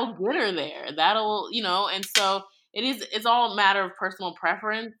 that'll get her there. That'll, and so it's all a matter of personal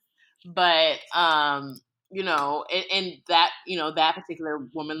preference. But, and that, that particular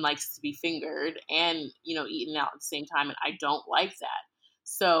woman likes to be fingered and, eaten out at the same time. And I don't like that.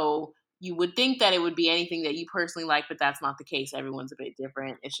 So you would think that it would be anything that you personally like, but that's not the case. Everyone's a bit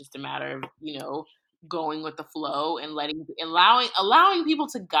different. It's just a matter of, going with the flow and allowing people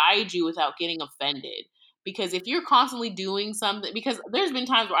to guide you without getting offended. Because if you're constantly doing something, because there's been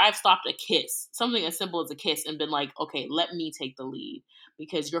times where I've stopped a kiss, something as simple as a kiss, and been like, okay, let me take the lead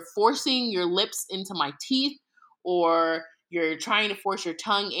because you're forcing your lips into my teeth, or you're trying to force your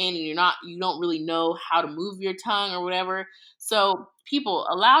tongue in and you don't really know how to move your tongue or whatever. So people,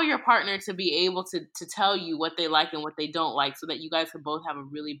 allow your partner to be able to tell you what they like and what they don't like so that you guys can both have a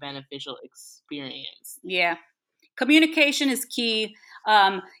really beneficial experience. Yeah. Communication is key.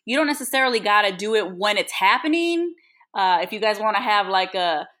 You don't necessarily got to do it when it's happening. If you guys want to have like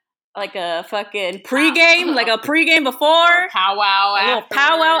a fucking pregame, like a pregame before, or a little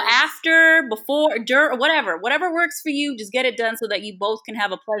powwow after, before, during, whatever works for you. Just get it done so that you both can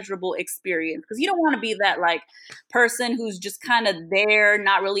have a pleasurable experience. Because you don't want to be that like person who's just kind of there,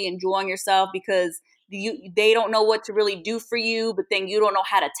 not really enjoying yourself because they don't know what to really do for you, but then you don't know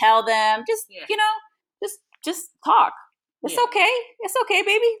how to tell them. Just just talk. It's okay. It's okay,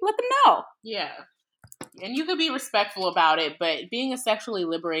 baby. Let them know. Yeah. And you could be respectful about it, but being a sexually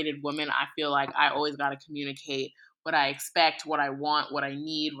liberated woman, I feel like I always got to communicate what I expect, what I want, what I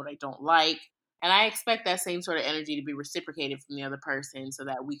need, what I don't like. And I expect that same sort of energy to be reciprocated from the other person so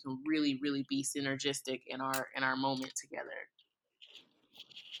that we can really, really be synergistic in our moment together.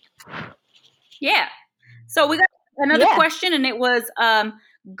 Yeah. So we got another question, and it was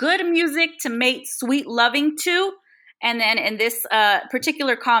good music to make sweet loving to. And then in this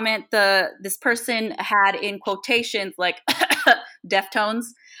particular comment, this person had in quotations like Deftones.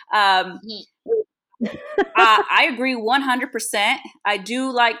 I agree 100%. I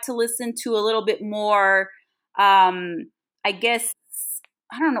do like to listen to a little bit more, I guess,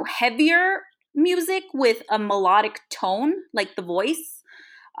 I don't know, heavier music with a melodic tone, like the voice.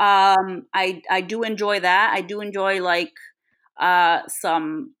 I do enjoy that. I do enjoy like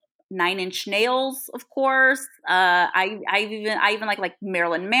some Nine Inch Nails, of course. I even like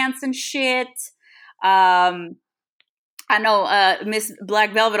Marilyn Manson shit. I know Miss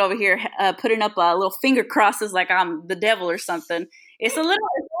Black Velvet over here putting up little finger crosses like I'm the devil or something. It's a little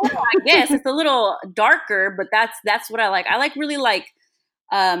I guess it's a little darker, but that's what I like. I like really like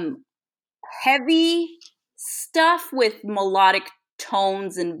heavy stuff with melodic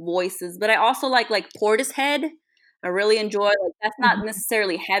tones and voices, but I also like Portishead. I really enjoy like that's not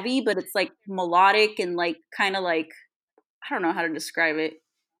necessarily heavy, but it's like melodic and like kind of like I don't know how to describe it.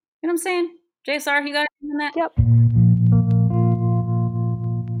 You know what I'm saying? JSR, you got anything on that? Yep.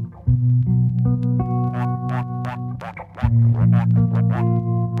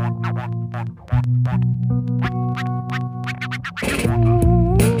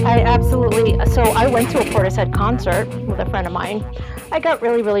 I absolutely. So I went to a Portishead concert with a friend of mine. I got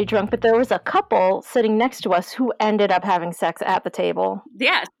really, really drunk, but there was a couple sitting next to us who ended up having sex at the table.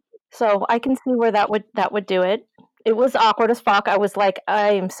 Yeah. So I can see where that would do it. It was awkward as fuck. I was like,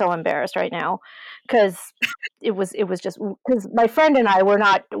 I am so embarrassed right now because it was just because my friend and I were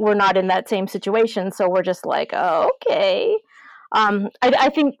not in that same situation. So we're just like, oh, okay. I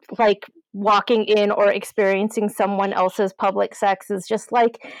think like walking in or experiencing someone else's public sex is just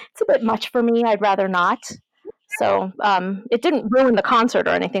like it's a bit much for me. I'd rather not. So it didn't ruin the concert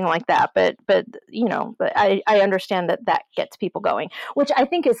or anything like that, but I understand that gets people going, which I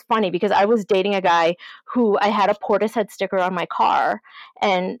think is funny because I was dating a guy who I had a Portishead sticker on my car,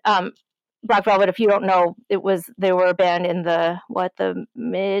 and Black Velvet, if you don't know, they were a band in the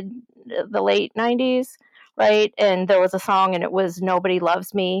late '90s, right? And there was a song, and it was "Nobody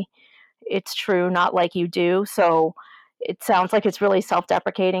Loves Me." It's true, not like you do. So it sounds like it's really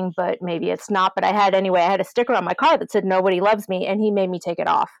self-deprecating, but maybe it's not. But I had a sticker on my car that said "Nobody loves me," and he made me take it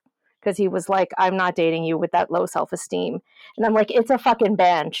off because he was like, "I'm not dating you with that low self-esteem." And I'm like, "It's a fucking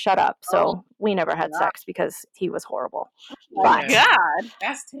band, shut up." Oh, So we never had God. sex because he was horrible. Oh my But God.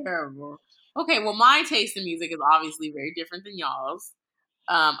 That's terrible. Okay, well, my taste in music is obviously very different than y'all's.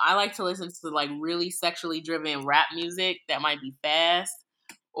 I like to listen to like really sexually driven rap music that might be fast,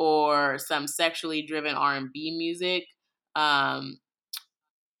 or some sexually driven R&B music. Um,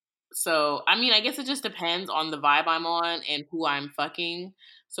 so, I mean, I guess it just depends on the vibe I'm on and who I'm fucking.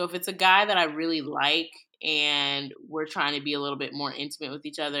 So, if it's a guy that I really like and we're trying to be a little bit more intimate with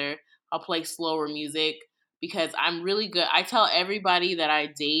each other, I'll play slower music because I'm really good. I tell everybody that I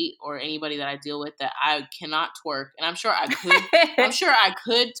date or anybody that I deal with that I cannot twerk, and I'm sure I could. I'm sure I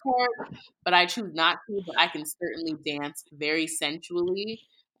could twerk, but I choose not to. But I can certainly dance very sensually,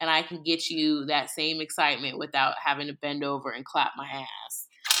 and I can get you that same excitement without having to bend over and clap my ass.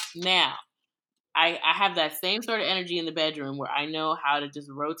 Now, I have that same sort of energy in the bedroom where I know how to just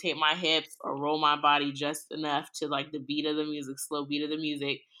rotate my hips or roll my body just enough to like the beat of the music, slow beat of the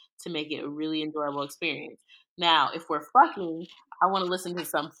music, to make it a really enjoyable experience. Now, if we're fucking, I want to listen to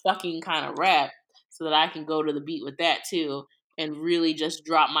some fucking kind of rap so that I can go to the beat with that too and really just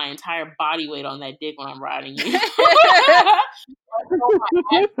drop my entire body weight on that dick when I'm riding you.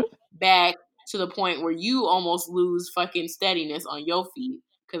 Back to the point where you almost lose fucking steadiness on your feet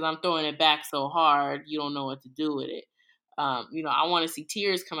because I'm throwing it back so hard you don't know what to do with it. I want to see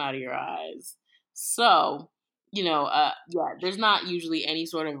tears come out of your eyes. So, yeah, there's not usually any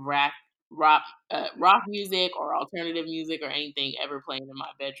sort of rock music or alternative music or anything ever playing in my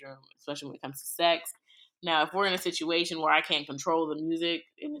bedroom, especially when it comes to sex. Now, if we're in a situation where I can't control the music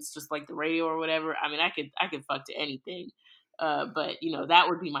and it's just like the radio or whatever, I mean, I could fuck to anything. But that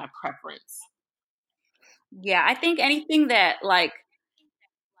would be my preference. Yeah, I think anything that like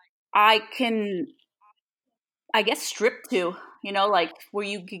I can, I guess, strip to, like where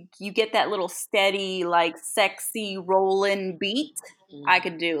you get that little steady, like sexy rolling beat. I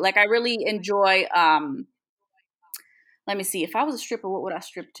could do. Like I really enjoy. Let me see. If I was a stripper, what would I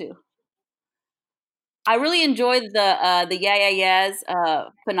strip to? I really enjoyed the Yeah Yeah Yeahs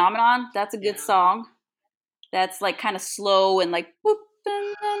Phenomenon. That's a good song. That's like kind of slow and like boop,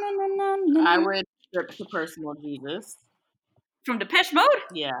 dun, dun, dun, dun, dun, dun. I would strip to Personal Jesus. From Depeche Mode.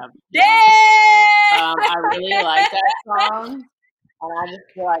 Yeah. Damn! I really like that song. And I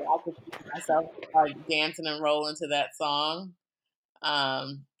just feel like I could see myself like dancing and rolling to that song.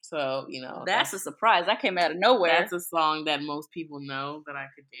 So That's a surprise. That came out of nowhere. That's a song that most people know that I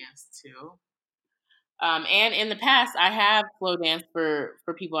could dance to. And in the past, I have slow danced for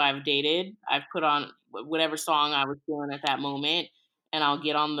people I've dated. I've put on whatever song I was feeling at that moment, and I'll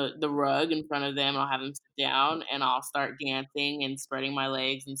get on the rug in front of them. I'll have them sit down, and I'll start dancing and spreading my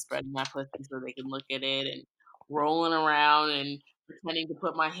legs and spreading my pussy so they can look at it, and rolling around and pretending to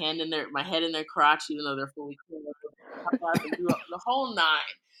put my head in their crotch, even though they're fully clothed. And do the whole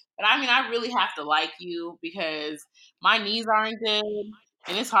nine. But I mean, I really have to like you because my knees aren't good,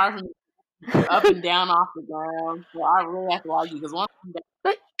 and it's hard for me up and down off the ground. So I really have to like you because once I'm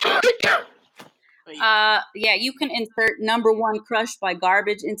down, yeah, you can insert "Number One Crush" by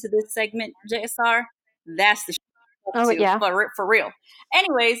Garbage into this segment, JSR. That's the oh yeah, for real.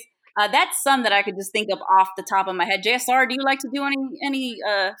 Anyways, that's some that I could just think of off the top of my head. JSR, do you like to do any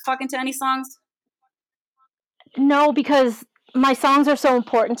fucking to any songs? no, because my songs are so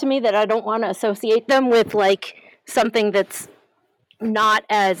important to me that I don't want to associate them with like something that's not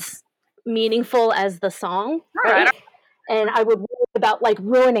as meaningful as the song, right? And I would worry about like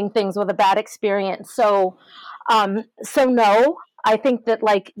ruining things with a bad experience. So no, I think that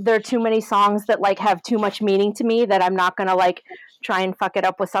like there are too many songs that like have too much meaning to me that I'm not gonna like try and fuck it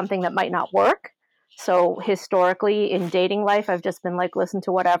up with something that might not work. So historically in dating life, I've just been like listen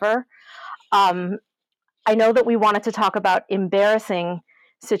to whatever. I know that we wanted to talk about embarrassing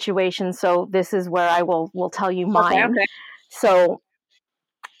situations, so this is where I will tell you mine. Okay. So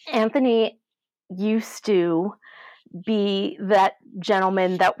Anthony used to be that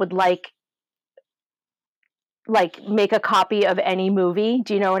gentleman that would like make a copy of any movie.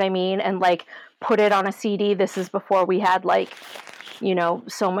 Do you know what I mean? And like put it on a CD. This is before we had like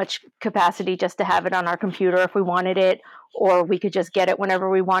so much capacity just to have it on our computer if we wanted it, or we could just get it whenever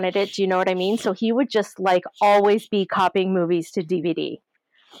we wanted it. Do you know what I mean? So he would just like always be copying movies to DVD.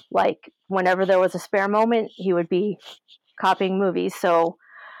 Like whenever there was a spare moment, he would be copying movies. So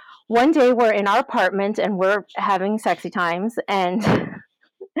one day we're in our apartment and we're having sexy times, and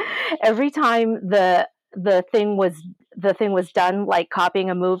every time the thing was done, like copying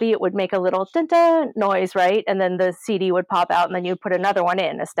a movie, it would make a little dun dun noise, right? And then the CD would pop out, and then you put another one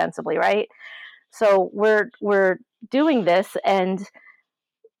in, ostensibly, right? So we're doing this, and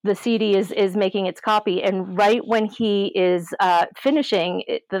the CD is making its copy, and right when he is finishing,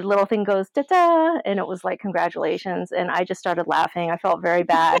 the little thing goes da da, and it was like congratulations, and I just started laughing. I felt very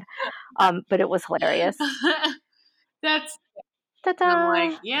bad, but it was hilarious. That's. Ta-da!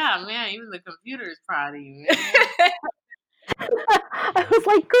 I'm like, yeah, man. Even the computer is proud of you, man. I was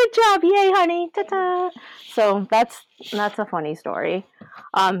like, good job, yay, honey, ta-da! So that's a funny story.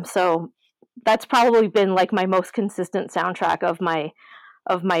 So that's probably been like my most consistent soundtrack of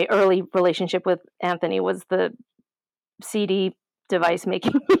my early relationship with Anthony, was the CD device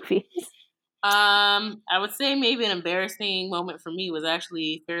making movies. I would say maybe an embarrassing moment for me was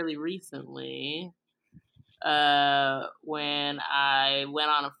actually fairly recently. When I went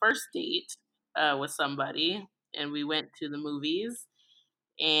on a first date with somebody, and we went to the movies.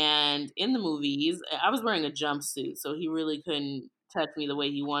 And in the movies, I was wearing a jumpsuit, so he really couldn't touch me the way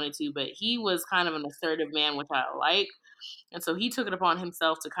he wanted to. But he was kind of an assertive man, which I like. And so he took it upon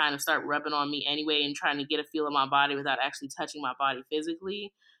himself to kind of start rubbing on me anyway and trying to get a feel of my body without actually touching my body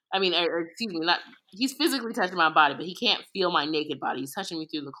physically. I mean, or excuse me, not he's physically touching my body, but he can't feel my naked body. He's touching me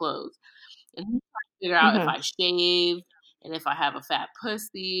through the clothes. And he's trying to figure out if I shave and if I have a fat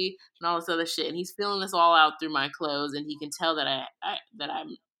pussy and all this other shit. And he's feeling this all out through my clothes, and he can tell that that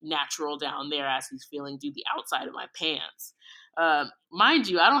I'm natural down there as he's feeling through the outside of my pants. Mind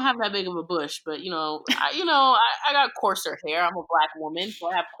you, I don't have that big of a bush, but I got coarser hair. I'm a black woman,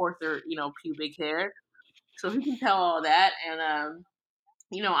 so I have coarser, pubic hair. So he can tell all that, and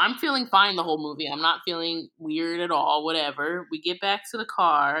I'm feeling fine the whole movie. I'm not feeling weird at all. Whatever. We get back to the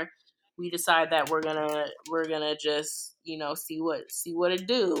car. We decide that we're gonna just see what it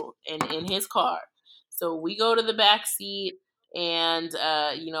do in his car. So we go to the back seat, and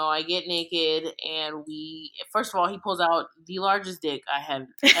I get naked, and we first of all he pulls out the largest dick I have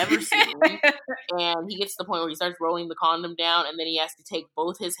ever seen. And he gets to the point where he starts rolling the condom down, and then he has to take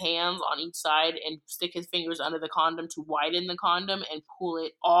both his hands on each side and stick his fingers under the condom to widen the condom and pull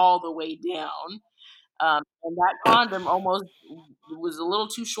it all the way down. And that condom almost was a little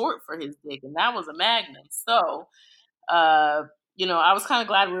too short for his dick, and that was a magnet. So, I was kind of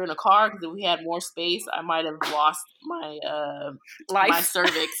glad we were in a car, because if we had more space, I might have lost my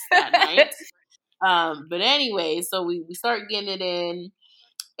cervix that night. But anyway, so we start getting it in.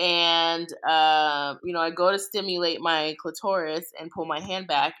 And I go to stimulate my clitoris and pull my hand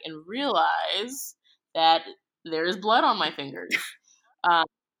back and realize that there is blood on my fingers.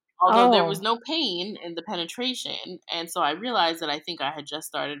 Although there was no pain in the penetration, and so I realized that I think I had just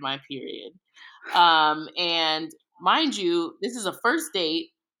started my period. And mind you, this is a first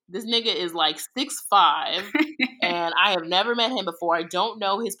date. This nigga is like 6'5", and I have never met him before. I don't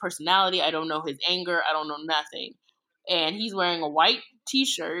know his personality. I don't know his anger. I don't know nothing. And he's wearing a white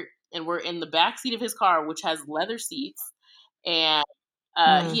t-shirt, and we're in the back seat of his car, which has leather seats. And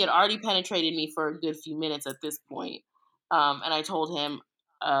he had already penetrated me for a good few minutes at this point. And I told him,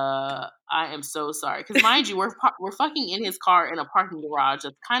 I am so sorry. Because mind you, we're fucking in his car in a parking garage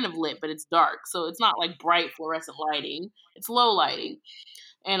that's kind of lit, but it's dark. So it's not like bright fluorescent lighting. It's low lighting.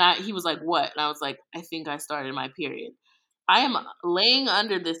 And he was like, what? And I was like, I think I started my period. I am laying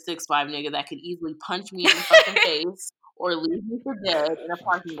under this 6'5" nigga that could easily punch me in the fucking face or leave me for dead in a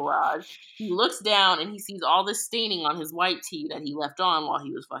parking garage. He looks down and he sees all this staining on his white tee that he left on while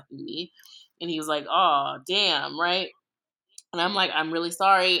he was fucking me. And he was like, oh, damn, right? And I'm like, I'm really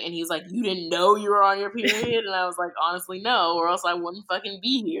sorry. And he was like, you didn't know you were on your period? And I was like, honestly, no, or else I wouldn't fucking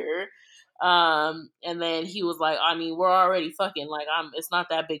be here. And then he was like, I mean, we're already fucking, like, it's not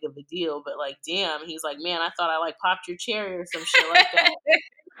that big of a deal, but like, damn. He's like, man, I thought I like popped your cherry or some shit like that.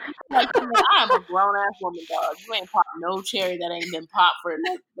 Like, I am a grown ass woman, dog. You ain't popped no cherry that ain't been popped for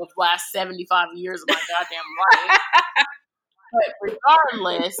the last 75 years of my goddamn life. But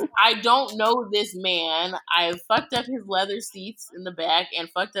regardless, I don't know this man. I fucked up his leather seats in the back and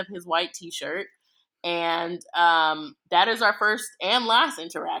fucked up his white t-shirt. And that is our first and last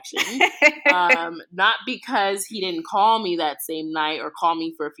interaction. Not because he didn't call me that same night or call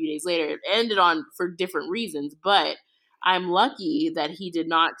me for a few days later. It ended for different reasons. But I'm lucky that he did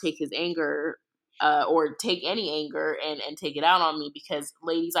not take his anger or take any anger and take it out on me, because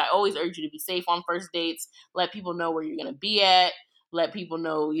ladies, I always urge you to be safe on first dates. Let people know where you're going to be at. Let people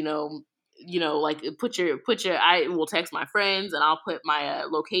know, like I will text my friends and I'll put my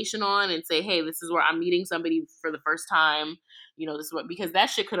location on and say, hey, this is where I'm meeting somebody for the first time. This is what, because that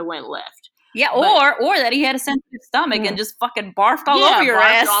shit could have went left. Yeah, or that he had a sensitive stomach and just fucking barfed all over your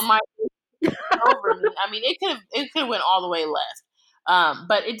barfed ass. on my over me. I mean, it could have went all the way left.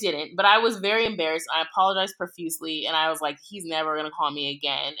 But it didn't. But I was very embarrassed. I apologized profusely, and I was like, he's never gonna call me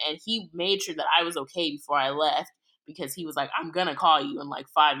again. And he made sure that I was okay before I left, because he was like, I'm gonna call you in like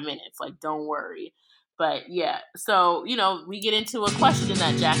 5 minutes. Like, don't worry. But yeah, so we get into a question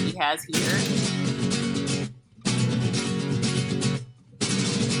that Jackie has here.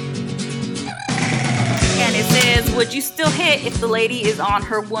 And it says, would you still hit if the lady is on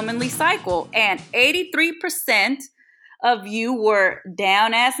her womanly cycle? And 83% of you were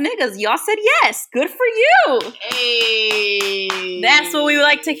down ass niggas. Y'all said yes. Good for you. Hey. That's what we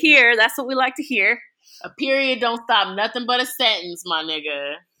like to hear. That's what we like to hear. A period don't stop nothing but a sentence, my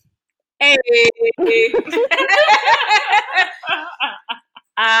nigga. Hey.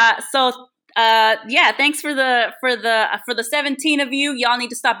 Thanks for the 17 of you. Y'all need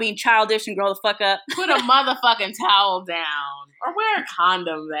to stop being childish and grow the fuck up. Put a motherfucking towel down, or wear a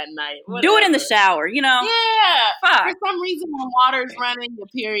condom that night. Whatever. Do it in the shower, Yeah. Fuck. For some reason, when water's running, the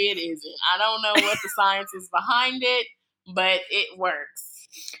period isn't. I don't know what the science is behind it, but it works.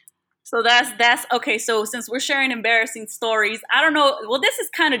 So that's okay. So since we're sharing embarrassing stories, I don't know. Well, this is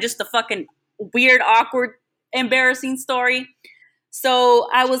kind of just a fucking weird, awkward, embarrassing story. So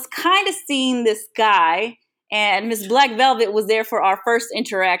I was kind of seeing this guy, and Miss Black Velvet was there for our first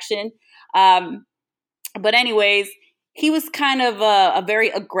interaction. But anyways, he was kind of a very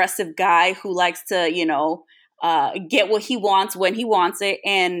aggressive guy who likes to, get what he wants when he wants it.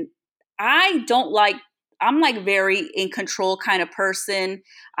 And I'm like very in control kind of person.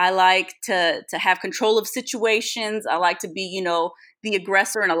 I like to have control of situations. I like to be, the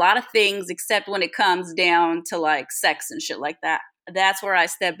aggressor in a lot of things, except when it comes down to like sex and shit like that. That's where I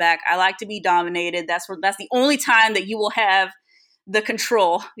step back. I like to be dominated. That's the only time that you will have the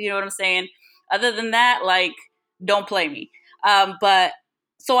control. You know what I'm saying? Other than that, like, don't play me. But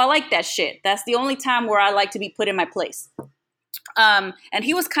so I like that shit. That's the only time where I like to be put in my place. And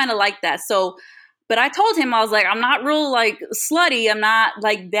he was kind of like that. So, but I told him, I was like, I'm not real like slutty. I'm not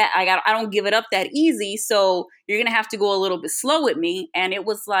like that. I don't give it up that easy. So you're going to have to go a little bit slow with me. And it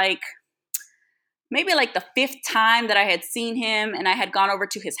was like, maybe like the 5th time that I had seen him, and I had gone over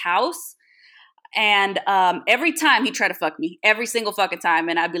to his house. And every time he tried to fuck me, every single fucking time.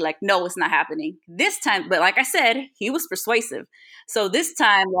 And I'd be like, no, it's not happening. This time, but like I said, he was persuasive. So this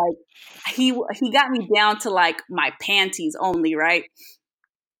time, like, he got me down to like my panties only, right?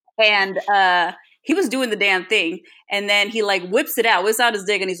 And he was doing the damn thing. And then he like whips out his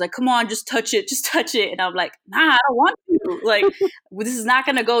dick, and he's like, come on, just touch it. And I'm like, nah, I don't want to. Like, this is not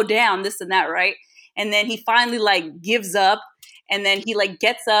going to go down, this and that, right? And then he finally like gives up, and then he like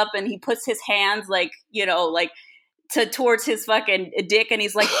gets up and he puts his hands like, like towards his fucking dick, and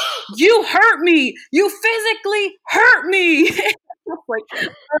he's like, you hurt me. You physically hurt me.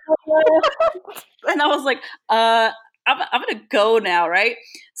 And I was like, I'm going to go now, right?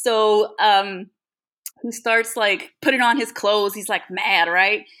 So he starts like putting on his clothes. He's like mad,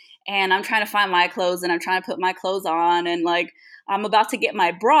 right? And I'm trying to find my clothes, and I'm trying to put my clothes on, and like I'm about to get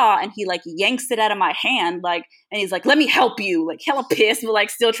my bra, and he like yanks it out of my hand, like, and he's like, let me help you, like hella pissed, but like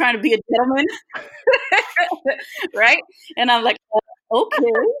still trying to be a gentleman. Right? And I'm like,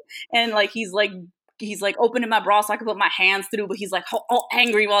 okay. And like he's like opening my bra so I can put my hands through, but he's like all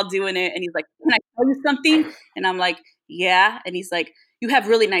angry while doing it. And he's like, can I tell you something? And I'm like, yeah. And he's like, you have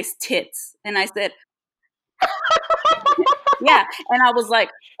really nice tits. And I said, yeah. And I was like,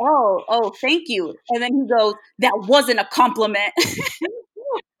 oh, thank you. And then he goes, that wasn't a compliment.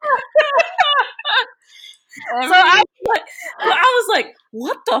 So I was like,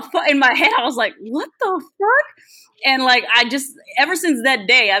 what the fuck? In my head, I was like, what the fuck? And like, I just, ever since that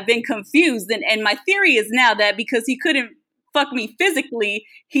day, I've been confused. And my theory is now that because he couldn't fuck me physically,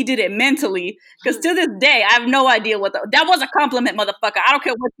 he did it mentally. Because to this day, I have no idea that was a compliment, motherfucker. I don't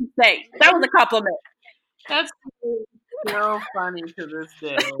care what you say. That was a compliment. That's so funny to this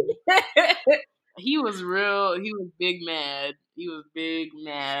day. He was big mad. He was big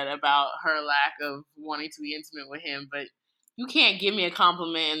mad about her lack of wanting to be intimate with him. But you can't give me a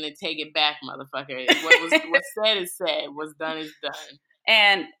compliment and then take it back, motherfucker. What's said is said. What's done is done.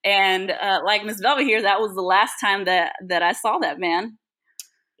 And like Miss Velvet here, that was the last time that I saw that man.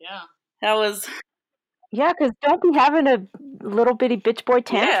 Yeah. That was... Yeah, because don't be having little bitty bitch boy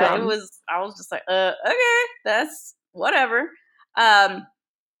tantrum. Yeah, it was. I was just like, okay, that's whatever.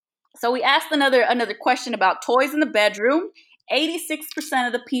 So we asked another question about toys in the bedroom. 86%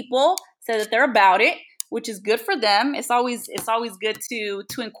 of the people said that they're about it, which is good for them. It's always good to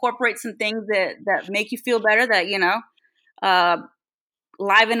incorporate some things that make you feel better, that, you know,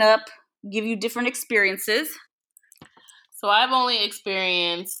 liven up, give you different experiences. So I've only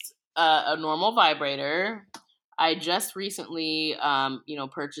experienced a normal vibrator. I just recently,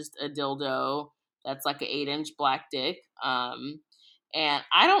 purchased a dildo that's like an 8-inch black dick. And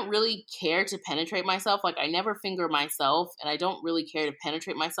I don't really care to penetrate myself. Like, I never finger myself, and I don't really care to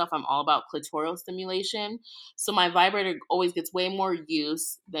penetrate myself. I'm all about clitoral stimulation. So my vibrator always gets way more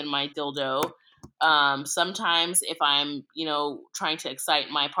use than my dildo. Sometimes if I'm, trying to excite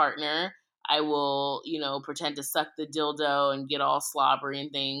my partner, I will, pretend to suck the dildo and get all slobbery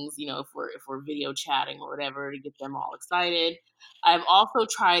and things, if we're video chatting or whatever, to get them all excited. I've also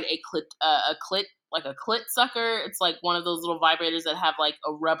tried a clit sucker. It's like one of those little vibrators that have like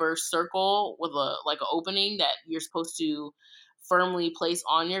a rubber circle with an opening that you're supposed to firmly place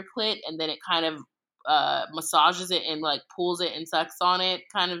on your clit, and then it kind of massages it and like pulls it and sucks on it,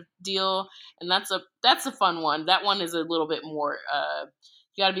 kind of deal. And that's a fun one. That one is a little bit more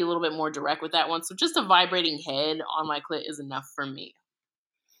you got to be a little bit more direct with that one. So just a vibrating head on my clit is enough for me.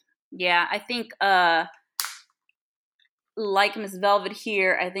 Yeah, I think like Miss Velvet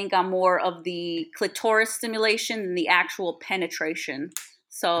here, I think I'm more of the clitoris stimulation than the actual penetration.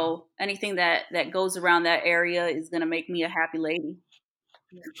 So anything that goes around that area is going to make me a happy lady.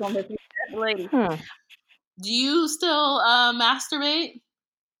 Do you still masturbate?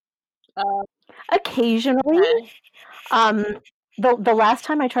 Occasionally. Okay. The last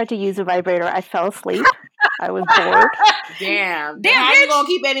time I tried to use a vibrator, I fell asleep. I was bored. Damn, how you gonna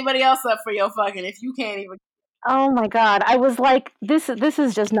keep anybody else up for your fucking if you can't even? Oh my God. I was like, this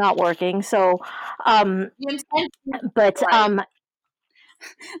is just not working. So, but,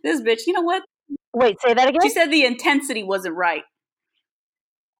 this bitch, you know what? Wait, say that again? She said the intensity wasn't right.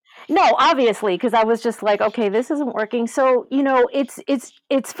 No, obviously, because I was just like, okay, this isn't working. So,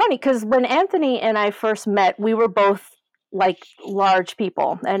 it's funny because when Anthony and I first met, we were both like large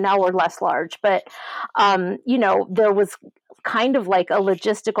people, and now we're less large. But, there was kind of like a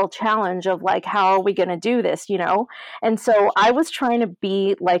logistical challenge of like, how are we going to do this, And so I was trying to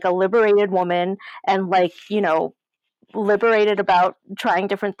be like a liberated woman and like, liberated about trying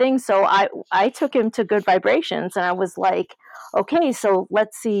different things. So I took him to Good Vibrations, and I was like, okay, so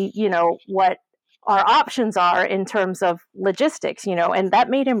let's see, what our options are in terms of logistics, and that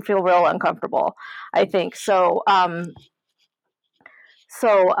made him feel real uncomfortable, I think. So,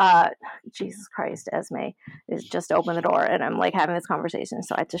 Jesus Christ, Esme is just opened the door, and I'm like having this conversation,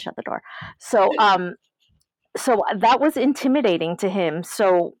 so I had to shut the door. So that was intimidating to him.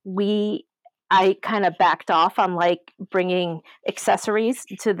 So I kind of backed off on like bringing accessories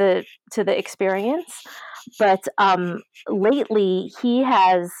to the experience. But lately he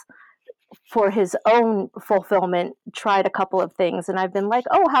has, for his own fulfillment, tried a couple of things, and I've been like,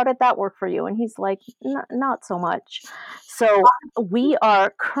 oh, how did that work for you? And he's like, not so much. So I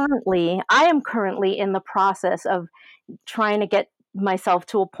am currently in the process of trying to get myself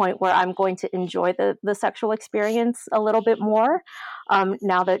to a point where I'm going to enjoy the sexual experience a little bit more.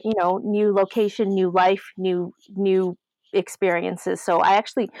 Now that, new location, new life, new experiences. So I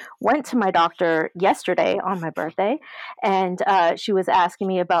actually went to my doctor yesterday on my birthday, and she was asking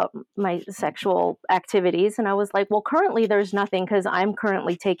me about my sexual activities, and I was like, well, currently there's nothing, because I'm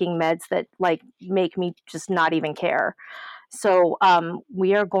currently taking meds that like make me just not even care. So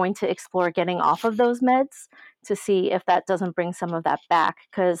we are going to explore getting off of those meds to see if that doesn't bring some of that back,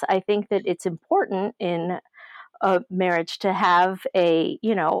 because I think that it's important in a marriage to have a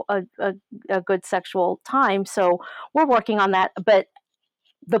good sexual time. So we're working on that. But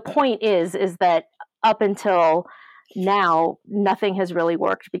the point is that up until now, nothing has really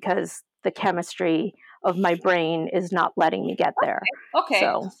worked because the chemistry of my brain is not letting me get there. Okay.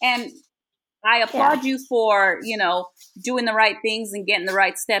 So, and I applaud you for, doing the right things and getting the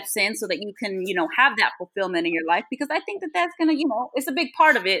right steps in so that you can, have that fulfillment in your life, because I think that that's going to, it's a big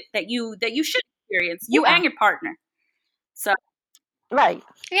part of it that you should experience, you and your partner. So, right.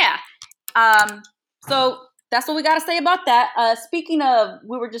 Yeah. So that's what we got to say about that. Speaking of,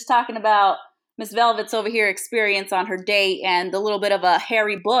 we were just talking about Miss Velvet's over here experience on her date and the little bit of a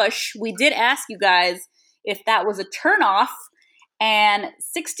hairy bush. We did ask you guys if that was a turnoff, and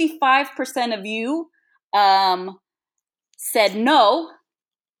 65% of you said no,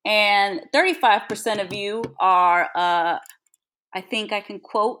 and 35% of you are, I think I can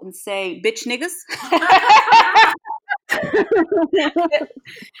quote and say, bitch niggas.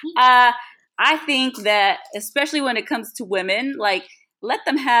 I think that, especially when it comes to women, like, let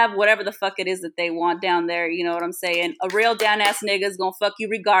them have whatever the fuck it is that they want down there. You know what I'm saying? A real down ass nigga is gonna fuck you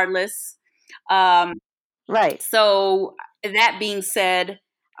regardless. Um, Right. so that being said,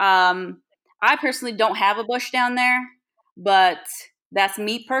 I personally don't have a bush down there, but that's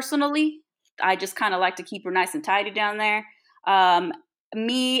me personally. I just kind of like to keep her nice and tidy down there. Um,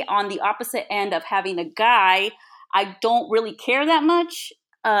 Me on the opposite end of having a guy, I don't really care that much.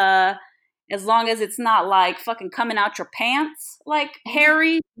 As long as it's not like fucking coming out your pants like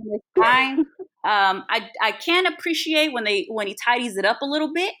Harry, it's fine. I can appreciate when he tidies it up a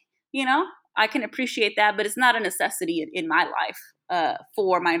little bit, you know. I can appreciate that, but it's not a necessity in my life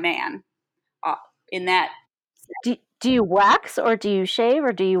for my man. Uh, in that, Do you wax or do you shave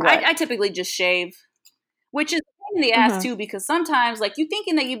or do you what? I typically just shave, which is a pain in the ass Mm-hmm. too, because sometimes like you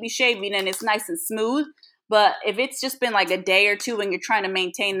thinking that you'd be shaving and it's nice and smooth, but if it's just been like a day or two and you're trying to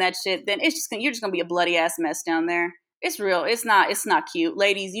maintain that shit, then you're just gonna be a bloody ass mess down there. It's real. It's not cute.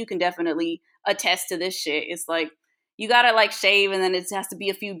 Ladies, you can definitely attest to this shit. It's like you gotta like shave and then it has to be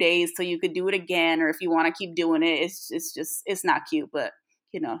a few days so you could do it again, or if you want to keep doing it, it's not cute, but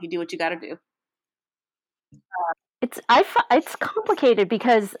you know, you do what you gotta do. It's complicated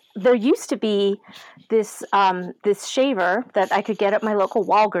because there used to be this shaver that I could get at my local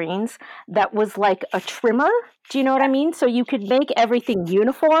Walgreens that was like a trimmer. Do you know what I mean? So you could make everything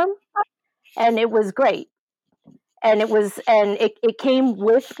uniform, and it was great. And it came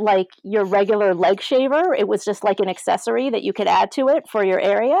with like your regular leg shaver. It was just like an accessory that you could add to it for your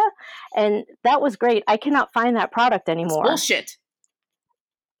area, and that was great. I cannot find that product It's anymore. bullshit.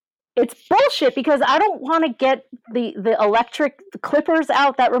 It's bullshit because I don't want to get the electric clippers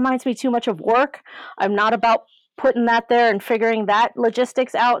out. That reminds me too much of work. I'm not about putting that there and figuring that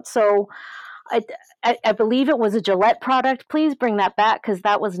logistics out. So I, I believe it was a Gillette product. Please bring that back because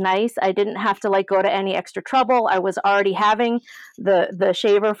that was nice. I didn't have to like go to any extra trouble. I was already having the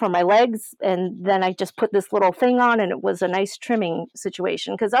shaver for my legs, and then I just put this little thing on, and it was a nice trimming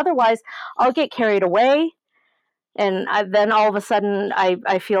situation. Because otherwise, I'll get carried away, and then all of a sudden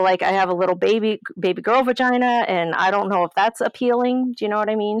I feel like I have a little baby girl vagina, and I don't know if that's appealing. Do you know what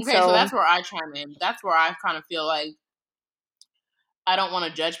I mean? Okay, so that's where I chime in. That's where I kind of feel like I don't want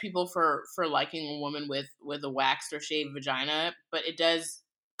to judge people for liking a woman with a waxed or shaved vagina, but it does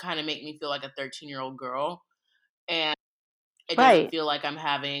kind of make me feel like a 13-year-old girl, and it doesn't right. feel like I'm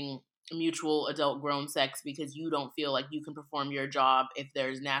having mutual adult grown sex because you don't feel like you can perform your job if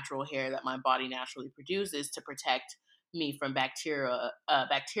there's natural hair that my body naturally produces to protect me from bacterial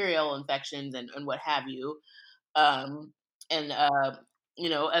infections and what have you. Um, and you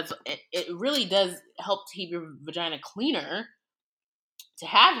know, as it really does help to keep your vagina cleaner to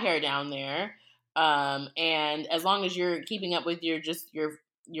have hair down there. And as long as you're keeping up with your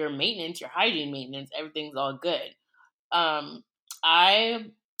maintenance, your hygiene maintenance, everything's all good. I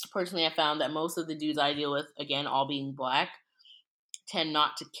personally have found that most of the dudes I deal with, again, all being black, tend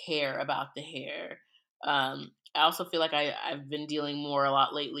not to care about the hair. I also feel like I've been dealing more a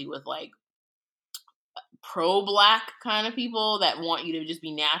lot lately with like pro black kind of people that want you to just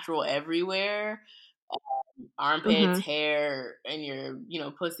be natural everywhere. Armpits, Mm-hmm. hair, and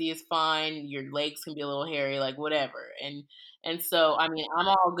your pussy is fine. Your legs can be a little hairy, like whatever. And so I mean I'm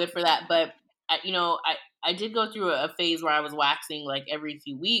all good for that. But I did go through a phase where I was waxing like every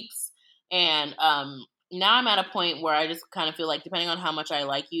few weeks, and now I'm at a point where I just kind of feel like depending on how much I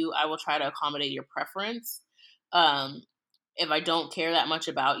like you, I will try to accommodate your preference. Um, if I don't care that much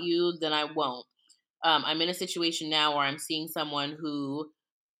about you, then I won't. I'm in a situation now where I'm seeing someone who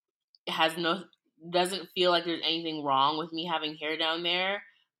has no doesn't feel like there's anything wrong with me having hair down there,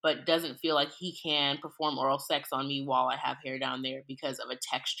 but doesn't feel like he can perform oral sex on me while I have hair down there because of a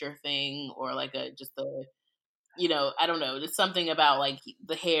texture thing or like a just a I don't know, there's something about like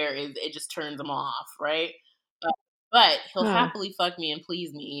the hair is it just turns him off, right? Uh, but he'll Hmm. happily fuck me and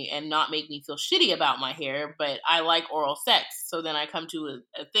please me and not make me feel shitty about my hair, but I like oral sex. So then I come to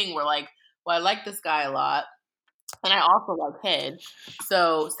a thing where like, well, I like this guy a lot and I also like head.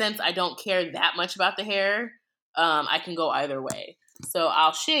 So since I don't care that much about the hair, I can go either way. So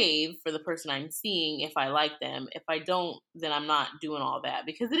I'll shave for the person I'm seeing if I like them. If I don't, then I'm not doing all that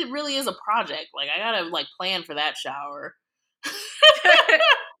because it really is a project. Like I gotta like plan for that shower.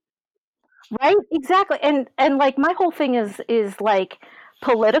 Right, exactly. And like my whole thing is like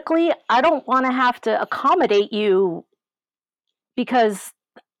politically I don't want to have to accommodate you because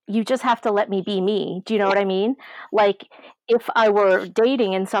you just have to let me be me. Do you know what I mean? Like if I were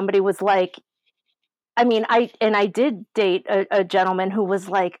dating and somebody was like, I mean, I did date a gentleman who was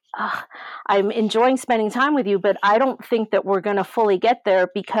like, I'm enjoying spending time with you, but I don't think that we're going to fully get there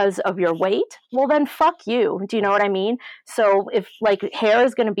because of your weight. Well, then fuck you. Do you know what I mean? So if like hair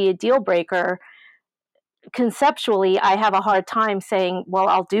is going to be a deal breaker, conceptually, I have a hard time saying, well,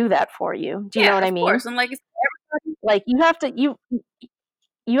 I'll do that for you. Do you know Yeah, what I of mean? course. And like Like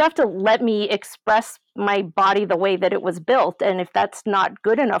you have to let me express my body the way that it was built, and if that's not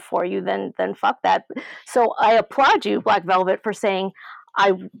good enough for you, then fuck that. So I applaud you, Black Velvet, for saying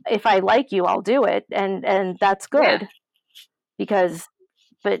I if I like you, I'll do it, and that's good. yeah. Because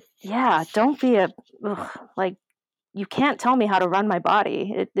but yeah, don't be like you can't tell me how to run my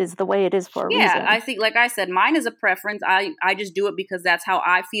body. It is the way it is for a Yeah, reason. I think, like I said, mine is a preference. I just do it because that's how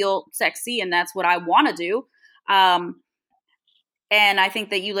I feel sexy and that's what I want to do. Um, and I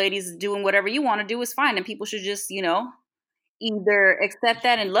think that you ladies doing whatever you want to do is fine, and people should just, either accept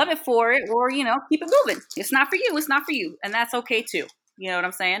that and love it for it, or keep it moving. It's not for you. It's not for you, and that's okay too. You know what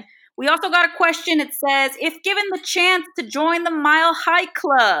I'm saying? We also got a question. It says, if given the chance to join the Mile High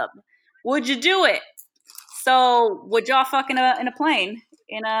Club, would you do it? So, would y'all fuck in a plane,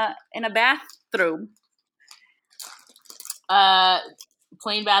 in a bathroom?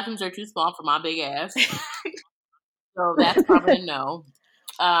 Plain bathrooms are too small for my big ass. So that's probably a no.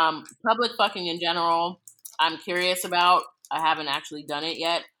 Public fucking in general, I'm curious about. I haven't actually done it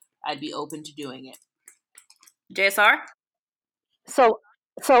yet. I'd be open to doing it. JSR? So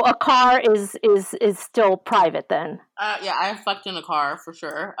a car is still private then. Yeah, I have fucked in a car for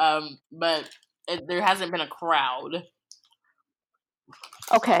sure. But there hasn't been a crowd.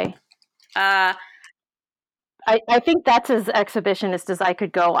 Okay. Uh, I think that's as exhibitionist as I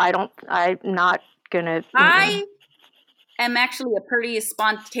could go. I'm not gonna. I am actually a pretty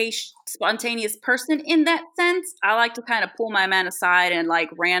spontaneous person in that sense. I like to kind of pull my man aside and like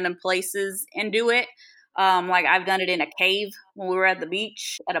random places and do it. Like I've done it in a cave when we were at the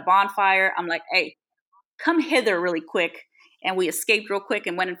beach at a bonfire. I'm like, hey, come hither really quick. And we escaped real quick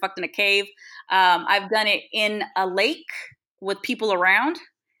and went and fucked in a cave. I've done it in a lake with people around,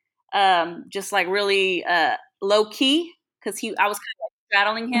 just like really low key, because I was kind of like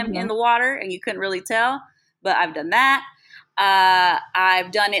straddling him in the water and you couldn't really tell. But I've done that.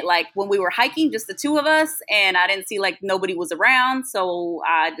 I've done it like when we were hiking, just the two of us, and I didn't see like nobody was around, so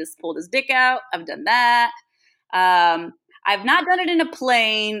I just pulled his dick out. I've done that. Um, I've not done it in a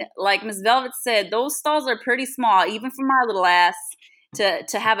plane. Like Miss Velvet said, those stalls are pretty small, even for my little ass.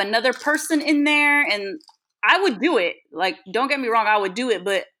 To have another person in there, and I would do it. Like, don't get me wrong, I would do it,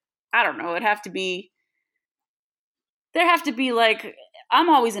 but I don't know. There have to be like, I'm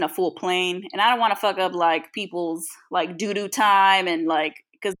always in a full plane, and I don't want to fuck up like people's like doo doo time and like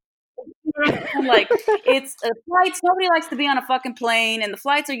because like it's flights. Nobody likes to be on a fucking plane, and the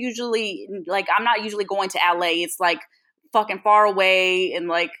flights are usually like I'm not usually going to LA. It's like fucking far away, and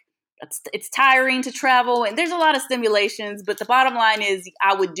like it's tiring to travel, and there's a lot of stimulations. But the bottom line is,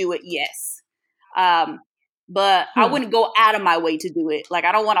 I would do it, yes. Um, but I wouldn't go out of my way to do it. Like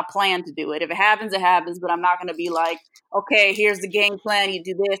I don't want to plan to do it. If it happens, it happens. But I'm not going to be like, okay, here's the game plan. You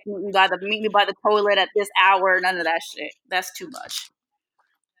do this. Meet me by the toilet at this hour. None of that shit. That's too much.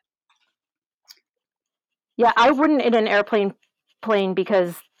 Yeah, I wouldn't in an plane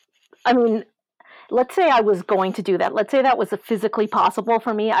because I mean, let's say I was going to do that. Let's say that was physically possible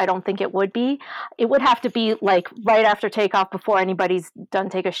for me. I don't think it would be. It would have to be like right after takeoff before anybody's done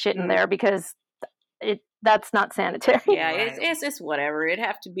take a shit in there because that's not sanitary. Yeah, it's whatever. It'd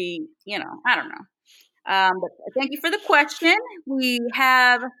have to be, I don't know. But thank you for the question. We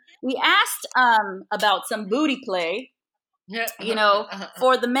asked about some booty play,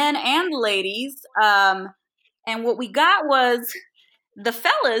 for the men and the ladies. And what we got was the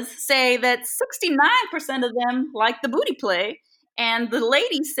fellas say that 69% of them like the booty play, and the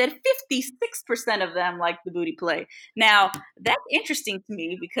ladies said 56% of them like the booty play. Now, that's interesting to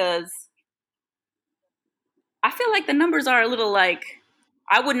me because I feel like the numbers are a little like,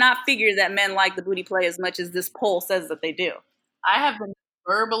 I would not figure that men like the booty play as much as this poll says that they do. I have been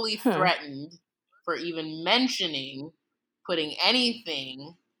verbally threatened for even mentioning putting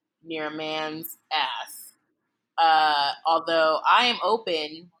anything near a man's ass. Although I am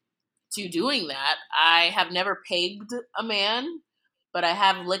open to doing that. I have never pegged a man, but I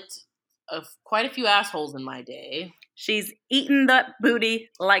have licked quite a few assholes in my day. She's eaten the booty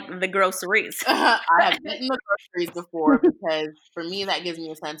like the groceries. I have eaten the groceries before because for me that gives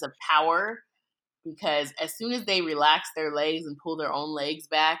me a sense of power. Because as soon as they relax their legs and pull their own legs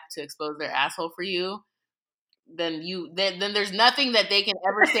back to expose their asshole for you, then there's nothing that they can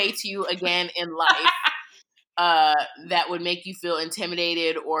ever say to you again in life. that would make you feel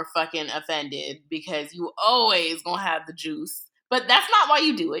intimidated or fucking offended, because you always gonna have the juice. But that's not why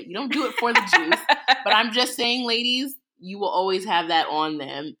you do it. You don't do it for the juice. But I'm just saying, ladies, you will always have that on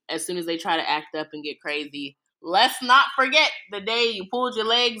them as soon as they try to act up and get crazy. Let's not forget the day you pulled your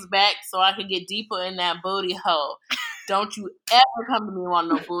legs back so I could get deeper in that booty hole. Don't you ever come to me on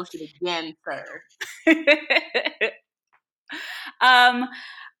no bullshit again, sir.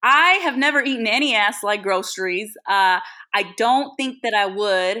 I have never eaten any ass like groceries. I don't think that I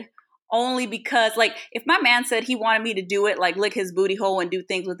would, only because, like, if my man said he wanted me to do it, like lick his booty hole and do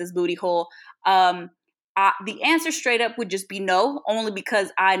things with his booty hole, the answer straight up would just be no, only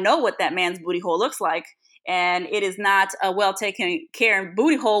because I know what that man's booty hole looks like. And it is not a well taken care of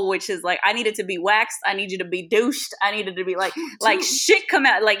booty hole, which is like, I need it to be waxed. I need you to be douched. I need it to be like shit come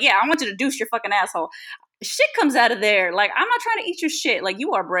out. Like, yeah, I want you to douche your fucking asshole. Shit comes out of there. Like, I'm not trying to eat your shit. Like,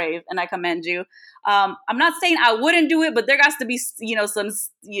 you are brave, and I commend you. I'm not saying I wouldn't do it, but there has to be, some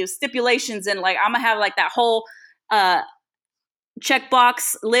stipulations, and like, I'm gonna have like that whole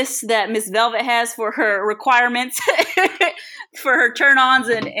checkbox list that Miss Velvet has for her requirements for her turn-ons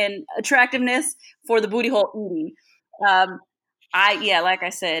and attractiveness for the booty hole eating. Like I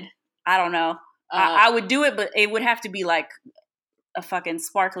said, I don't know. I would do it, but it would have to be like a fucking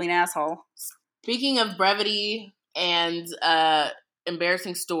sparkling asshole. Speaking of brevity and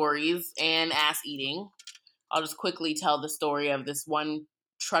embarrassing stories and ass eating, I'll just quickly tell the story of this one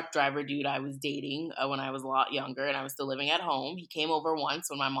truck driver dude I was dating when I was a lot younger and I was still living at home. He came over once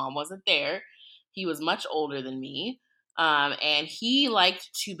when my mom wasn't there. He was much older than me, and he liked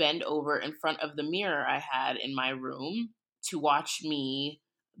to bend over in front of the mirror I had in my room to watch me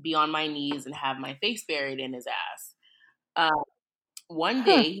be on my knees and have my face buried in his ass. One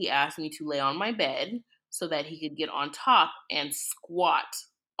day, he asked me to lay on my bed so that he could get on top and squat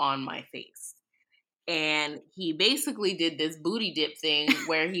on my face. And he basically did this booty dip thing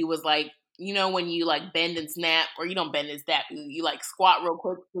where he was like, when you like bend and snap, or you don't bend and snap, you like squat real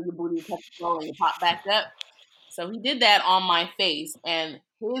quick so your booty touches the floor and you pop back up. So he did that on my face, and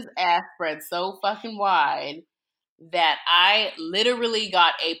his ass spread so fucking wide that I literally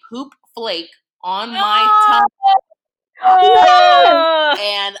got a poop flake on my tongue.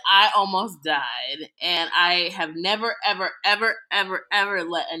 And I almost died. And I have never, ever, ever, ever, ever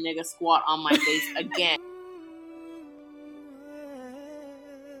let a nigga squat on my face again.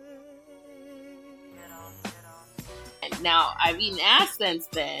 Now, I've eaten ass since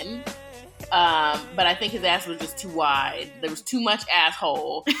then. But I think his ass was just too wide. There was too much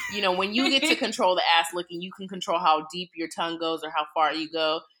asshole. When you get to control the ass licking, you can control how deep your tongue goes or how far you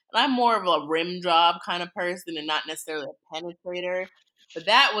go. And I'm more of a rim job kind of person and not necessarily a penetrator. But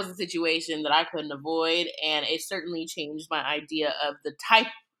that was a situation that I couldn't avoid, and it certainly changed my idea of the type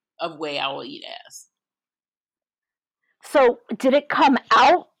of way I will eat ass. So, did it come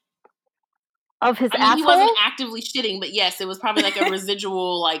out of his asshole? He wasn't actively shitting, but yes, it was probably like a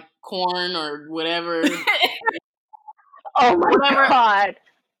residual, like corn or whatever. Oh my God.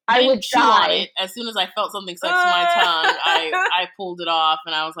 I would chew on it. As soon as I felt something stuck to my tongue, I pulled it off,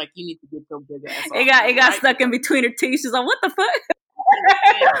 and I was like, "You need to get your big ass off." It got stuck in between her teeth. She's like, "What the fuck?"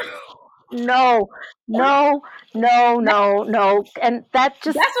 No. And that's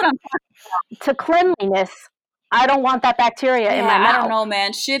what I'm talking about. To cleanliness, I don't want that bacteria in my mouth. I don't know,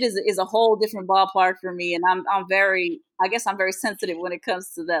 man. Shit is a whole different ballpark for me, and I'm very sensitive when it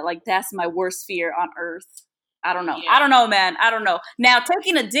comes to that. Like, that's my worst fear on earth. I don't know. Yeah. I don't know, man. I don't know. Now,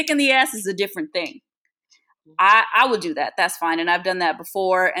 taking a dick in the ass is a different thing. I would do that. That's fine, and I've done that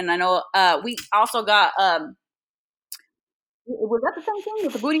before. And I know we also got was that the same thing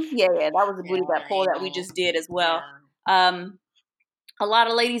with the booty? Yeah, that was the booty that pull that we just did as well. Yeah. A lot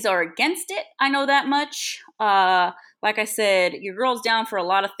of ladies are against it. I know that much. Like I said, your girl's down for a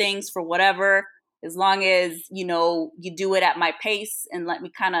lot of things, for whatever, as long as, you do it at my pace and let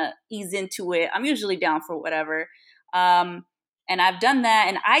me kind of ease into it. I'm usually down for whatever. And I've done that,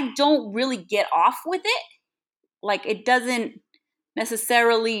 and I don't really get off with it. Like, it doesn't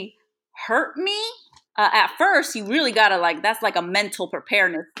necessarily hurt me. At first, you really gotta, that's like a mental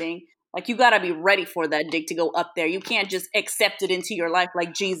preparedness thing. Like, you gotta be ready for that dick to go up there. You can't just accept it into your life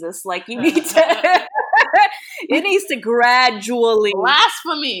like Jesus. Like, you need to, it needs to gradually.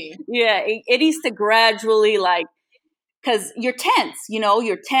 Blasphemy. Yeah, it needs to gradually, because you're tense,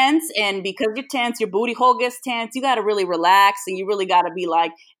 you're tense. And because you're tense, your booty hole gets tense. You gotta really relax, and you really gotta be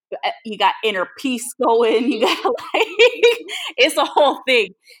like, you got inner peace going. You got it's a whole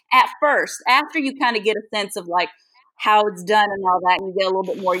thing. At first, after you kind of get a sense of how it's done and all that, and you get a little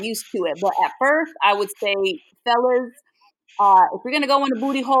bit more used to it. But at first, I would say, fellas, If you're gonna go in a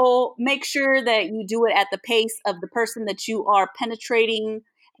booty hole, make sure that you do it at the pace of the person that you are penetrating.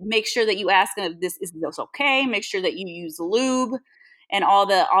 Make sure that you ask them if this is this okay. Make sure that you use lube and all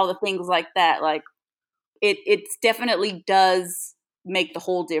the things like that. Like it definitely does make the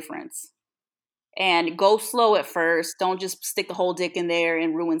whole difference. And go slow at first. Don't just stick the whole dick in there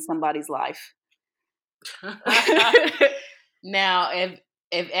and ruin somebody's life. Now,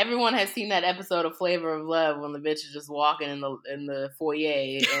 if everyone has seen that episode of Flavor of Love when the bitch is just walking in the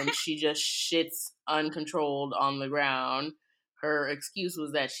foyer and she just shits uncontrolled on the ground, her excuse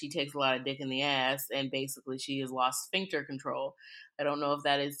was that she takes a lot of dick in the ass and basically she has lost sphincter control. I don't know if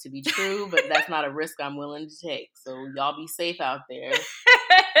that is to be true, but that's not a risk I'm willing to take. So y'all be safe out there.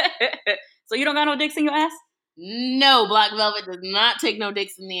 So you don't got no dicks in your ass? No, Black Velvet does not take no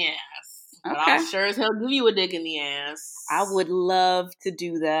dicks in the ass. But Okay. I'll sure as hell give you a dick in the ass. I would love to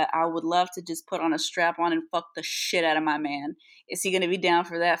do that. I would love to just put on a strap on and fuck the shit out of my man. Is he gonna be down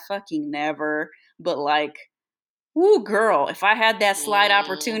for that? Fucking never. But like, woo, girl, if I had that slide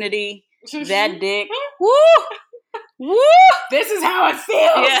opportunity, that dick, woo, woo. This is how it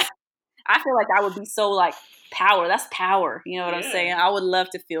feels. Yeah. I feel like I would be so like power. That's power. You know what I'm saying? I would love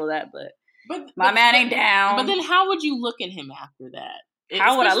to feel that, but my man ain't down. But then how would you look at him after that?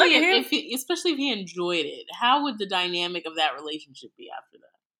 How would I look at him? Especially if he enjoyed it. How would the dynamic of that relationship be after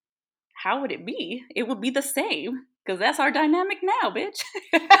that? How would it be? It would be the same. Because that's our dynamic now, bitch.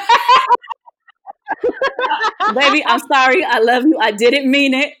 Baby, I'm sorry. I love you. I didn't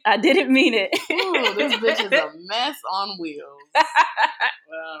mean it. Ooh, this bitch is a mess on wheels.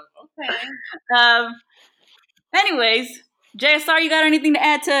 Okay. Anyways, JSR, you got anything to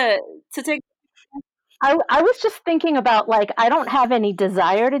add to take? I was just thinking about, like, I don't have any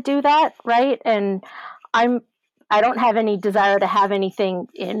desire to do that, right? And I don't have any desire to have anything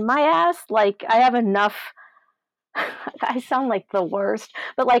in my ass. Like, I have enough. I sound like the worst,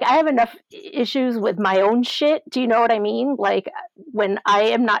 but like I have enough issues with my own shit. Do you know what I mean? Like when I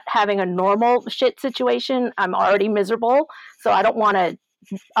am not having a normal shit situation, I'm already miserable. So I don't want to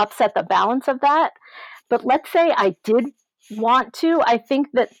upset the balance of that. But let's say I did want to. I think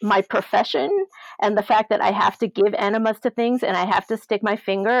that my profession and the fact that I have to give enemas to things and I have to stick my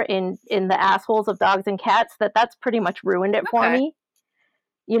finger in the assholes of dogs and cats, that's pretty much ruined it for me.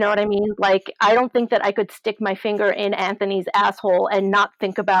 You know what I mean? Like, I don't think that I could stick my finger in Anthony's asshole and not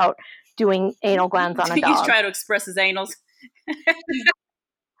think about doing anal glands on a dog. He's trying to express his anals.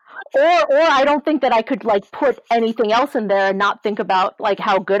 Or I don't think that I could, like, put anything else in there and not think about, like,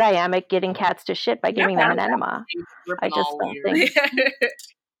 how good I am at getting cats to shit by giving them an enema. I just don't think.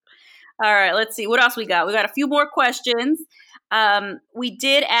 All right, let's see. What else we got? We got a few more questions. We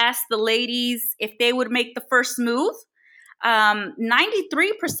did ask the ladies if they would make the first move.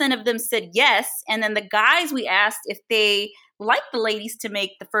 93% of them said yes. And then the guys, we asked if they like the ladies to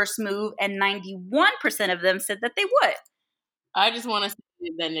make the first move, and 91% of them said that they would. I just want to say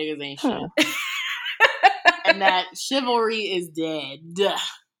that niggas ain't shit. And that chivalry is dead.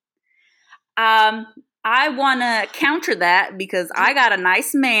 I want to counter that because I got a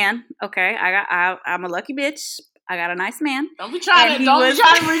nice man. Okay, I'm a lucky bitch. I got a nice man. Don't be trying to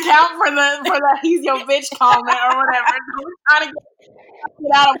recount for the he's your bitch comment or whatever. Don't be trying to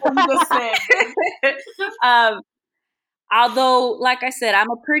get out of what you just said. Although, like I said, I'm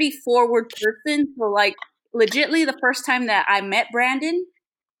a pretty forward person. So, like, legitly, the first time that I met Brandon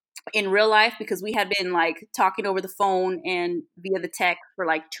in real life, because we had been like talking over the phone and via the text for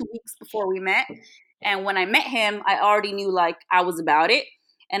like 2 weeks before we met. And when I met him, I already knew like I was about it.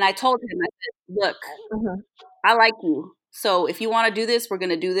 And I told him, I said, look, I like you. So if you want to do this, we're going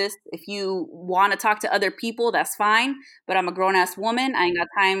to do this. If you want to talk to other people, that's fine. But I'm a grown-ass woman. I ain't got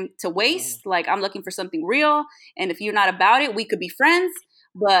time to waste. Like, I'm looking for something real. And if you're not about it, we could be friends.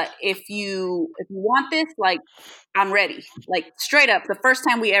 But if you want this, like, I'm ready. Like, straight up, the first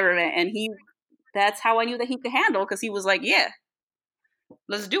time we ever met. And that's how I knew that he could handle, because he was like, yeah,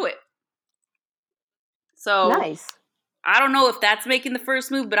 let's do it. So nice. I don't know if that's making the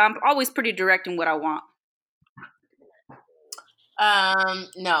first move, but I'm always pretty direct in what I want.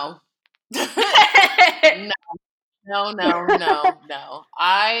 No. No.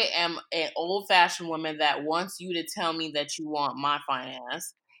 I am an old-fashioned woman that wants you to tell me that you want my fine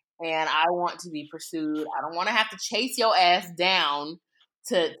ass, and I want to be pursued. I don't want to have to chase your ass down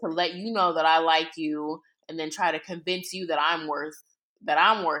to let you know that I like you, and then try to convince you that I'm worth it, that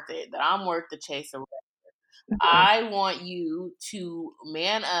I'm worth the chase or whatever. I want you to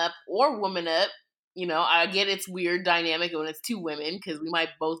man up or woman up. You know, I get it's weird dynamic when it's two women because we might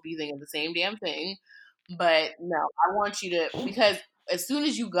both be thinking the same damn thing. But no, I want you to, because as soon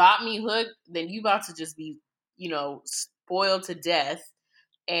as you got me hooked, then you about to just be, you know, spoiled to death,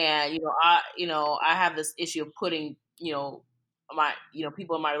 and I have this issue of putting my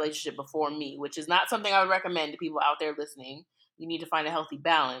people in my relationship before me, which is not something I would recommend to people out there listening. You need to find a healthy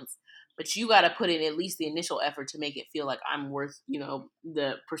balance, but you got to put in at least the initial effort to make it feel like I'm worth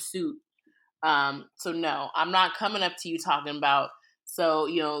the pursuit. So no, I'm not coming up to you talking about, so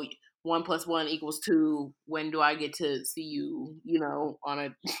 1 + 1 = 2. When do I get to see you? On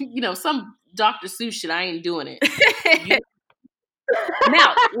a some Dr. Seuss shit. I ain't doing it.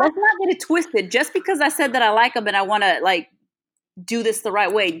 Now, let's not get it twisted. Just because I said that I like him and I want to do this the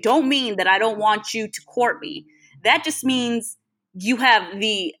right way, don't mean that I don't want you to court me. That just means you have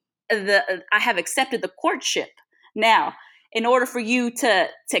I have accepted the courtship. Now, in order for you to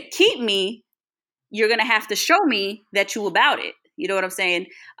keep me, you're going to have to show me that you about it. You know what I'm saying?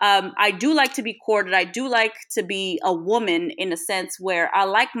 I do like to be courted. I do like to be a woman in a sense where I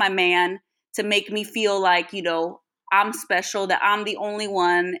like my man to make me feel like, I'm special, that I'm the only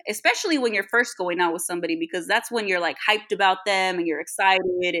one, especially when you're first going out with somebody, because that's when you're hyped about them and you're excited.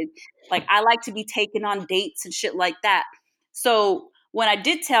 And I like to be taken on dates and shit like that. So when I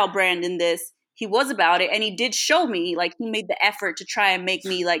did tell Brandon this, he was about it. And he did show me, he made the effort to try and make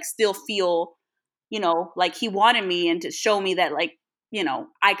me still feel, like he wanted me, and to show me that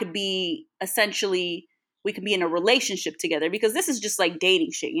I could be essentially, we could be in a relationship together, because this is just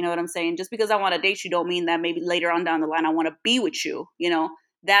dating shit. You know what I'm saying? Just because I want to date you don't mean that maybe later on down the line I want to be with you.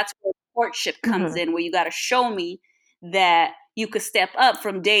 That's where courtship comes in, where you got to show me that you could step up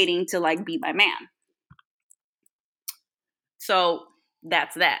from dating to be my man. So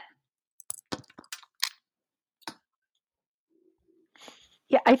that's that.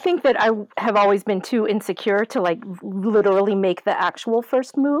 Yeah, I think that I have always been too insecure to literally make the actual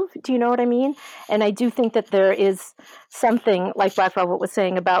first move. Do you know what I mean? And I do think that there is something, like Black Velvet was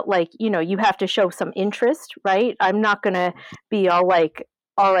saying, about you have to show some interest, right? I'm not going to be all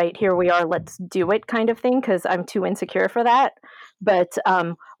all right, here we are, let's do it kind of thing, because I'm too insecure for that. But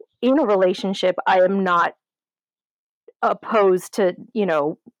in a relationship, I am not opposed to,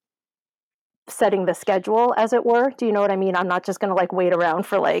 setting the schedule, as it were. Do you know what I mean? I'm not just going to wait around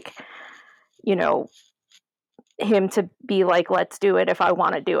for him to be let's do it. If I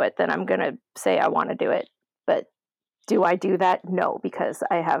want to do it, then I'm going to say I want to do it. But do I do that? No, because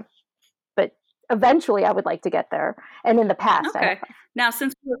but eventually I would like to get there. And in the past, okay. Now,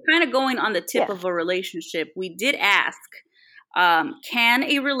 since we're kind of going on the tip of a relationship, we did ask, can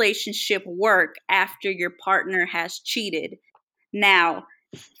a relationship work after your partner has cheated? Now,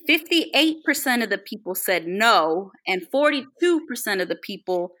 58% of the people said no, and 42% of the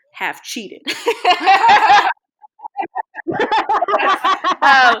people have cheated. So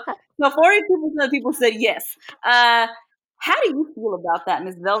 42% of the people said yes. How do you feel about that,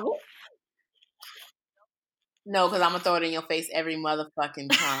 Ms. Velvet? No, because I'm going to throw it in your face every motherfucking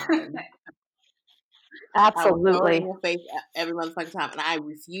time. Absolutely. I will throw it in your face every motherfucking time. And I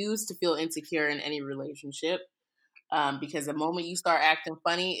refuse to feel insecure in any relationship. Because the moment you start acting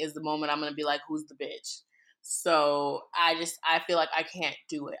funny is the moment I'm going to be like, who's the bitch? So I feel like I can't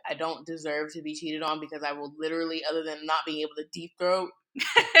do it. I don't deserve to be cheated on, because I will literally, other than not being able to deep throat,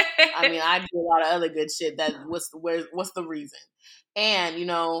 I mean, I do a lot of other good shit. What's the reason? And ain't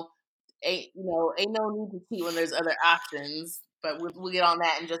no need to cheat when there's other options. But we'll get on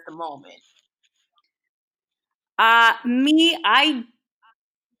that in just a moment.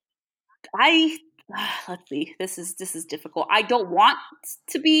 Let's see. This is difficult. I don't want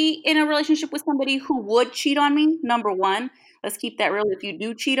to be in a relationship with somebody who would cheat on me. Number one, let's keep that real. If you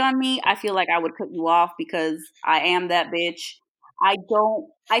do cheat on me, I feel like I would cut you off, because I am that bitch. I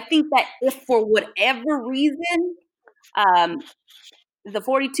think that if for whatever reason, the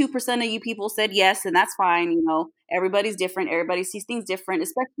 42% of you people said yes, and that's fine. Everybody's different. Everybody sees things different,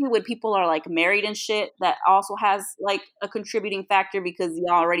 especially when people are married and shit. That also has a contributing factor, because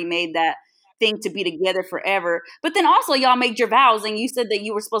y'all already made that thing to be together forever. But then also y'all made your vows, and you said that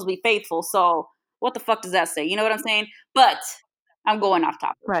you were supposed to be faithful. So what the fuck does that say? You know what I'm saying? But I'm going off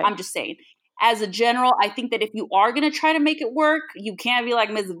topic. Right. I'm just saying, as a general, I think that if you are going to try to make it work, you can't be like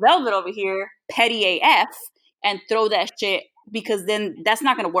Ms. Velvet over here, petty AF, and throw that shit, because then that's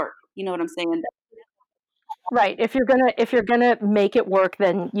not going to work. You know what I'm saying? Right. If you're gonna make it work,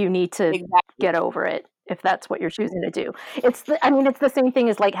 then you need to get over it, if that's what you're choosing to do. It's the same thing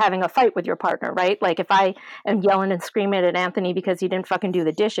as having a fight with your partner, right? If I am yelling and screaming at Anthony because he didn't fucking do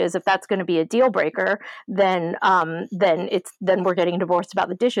the dishes, if that's going to be a deal breaker, then we're getting divorced about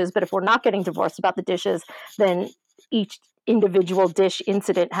the dishes. But if we're not getting divorced about the dishes, then each individual dish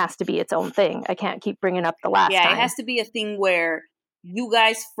incident has to be its own thing. I can't keep bringing up the last time. Yeah, it has to be a thing where you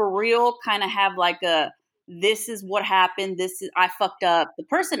guys for real kind of have this is what happened. I fucked up. The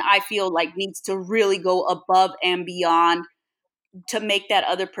person I feel like needs to really go above and beyond to make that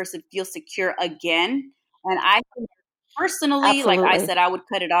other person feel secure again. And I think personally, like I Absolutely. said, I would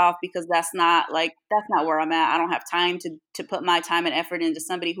cut it off because that's not where I'm at. I don't have time to put my time and effort into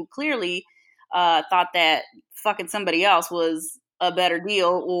somebody who clearly thought that fucking somebody else was a better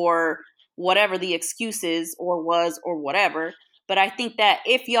deal, or whatever the excuse is, or was, or whatever. But I think that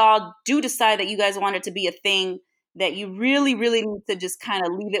if y'all do decide that you guys want it to be a thing, that you really, really need to just kind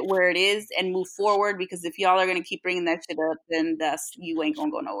of leave it where it is and move forward. Because if y'all are going to keep bringing that shit up, then you ain't going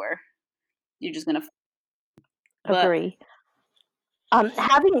to go nowhere. You're just going to, but Agree.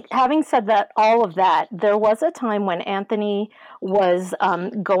 Having said that, all of that, there was a time when Anthony was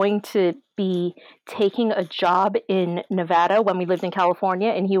going to be taking a job in Nevada when we lived in California,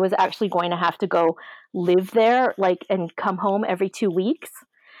 and he was actually going to have to go live there, like, and come home every 2 weeks.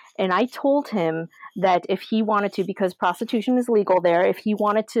 And I told him that if he wanted to, because prostitution is legal there, if he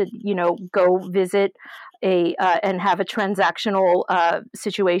wanted to, go visit and have a transactional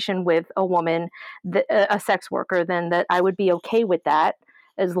situation with a woman, a sex worker, then that I would be okay with that,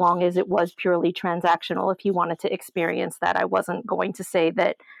 as long as it was purely transactional. If he wanted to experience that, I wasn't going to say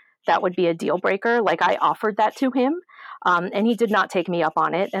that that would be a deal breaker. Like, I offered that to him, and he did not take me up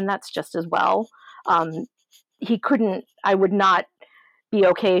on it, and that's just as well. He couldn't. I would not be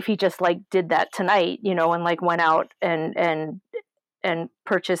okay if he just like did that tonight, and like went out and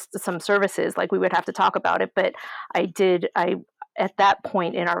purchased some services. Like, we would have to talk about it. But I at that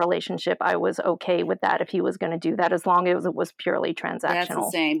point in our relationship, I was okay with that if he was going to do that, as long as it was purely transactional. That's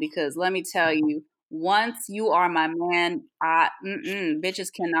insane, because let me tell you, once you are my man,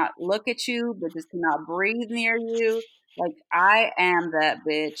 bitches cannot look at you, bitches cannot breathe near you. Like, I am that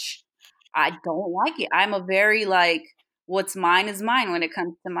bitch. I don't like it. I'm a very like, what's mine is mine when it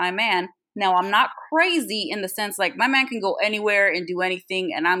comes to my man. Now, I'm not crazy in the sense like my man can go anywhere and do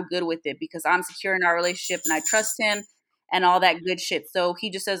anything and I'm good with it because I'm secure in our relationship and I trust him and all that good shit. So he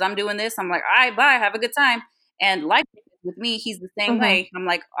just says, I'm doing this. I'm like, all right, bye, have a good time. And like with me, he's the same Mm-hmm. way. I'm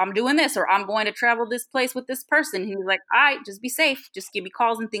like, I'm doing this, or I'm going to travel this place with this person. He's like, all right, just be safe. Just give me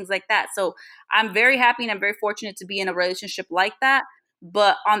calls and things like that. So I'm very happy and I'm very fortunate to be in a relationship like that.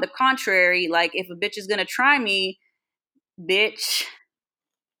 But on the contrary, like if a bitch is gonna try me, bitch,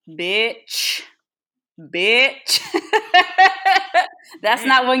 bitch, bitch, that's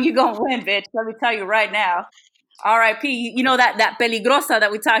not when you gonna win, bitch. Let me tell you right now. R.I.P. You know that peligrosa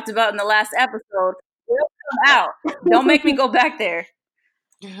that we talked about in the last episode. It'll come out. Don't make me go back there.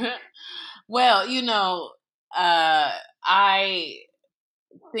 Well, I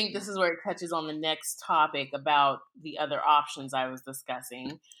think this is where it touches on the next topic about the other options I was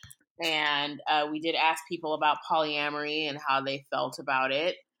discussing. And we did ask people about polyamory and how they felt about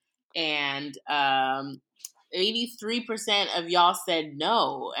it. And 83% of y'all said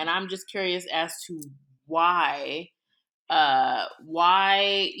no. And I'm just curious as to why. I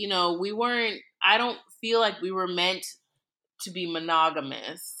don't feel like we were meant to be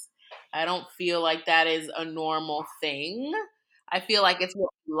monogamous. I don't feel like that is a normal thing. I feel like it's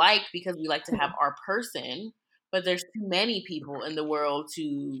what we like because we like to have our person, but there's too many people in the world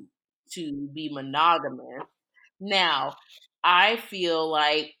to be monogamous. Now, I feel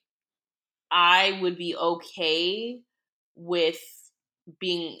like I would be okay with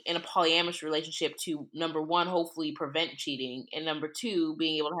being in a polyamorous relationship to, number one, hopefully prevent cheating, and number two,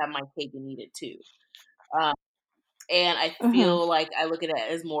 being able to have my cake and eat it too. And I Mm-hmm. feel like I look at it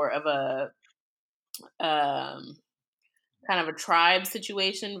as more of a kind of a tribe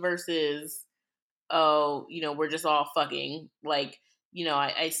situation versus, oh, we're just all fucking. Like,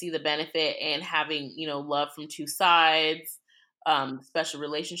 I see the benefit in having, love from two sides, special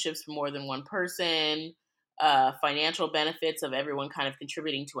relationships for more than one person, financial benefits of everyone kind of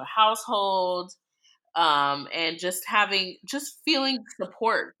contributing to a household, and just feeling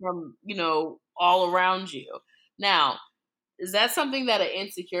support from, all around you. Now, is that something that an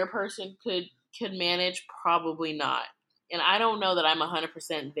insecure person could manage? Probably not. And I don't know that I'm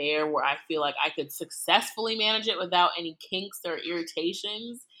 100% there where I feel like I could successfully manage it without any kinks or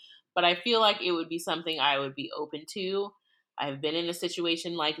irritations. But I feel like it would be something I would be open to. I've been in a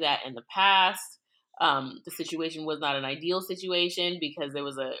situation like that in the past. The situation was not an ideal situation because there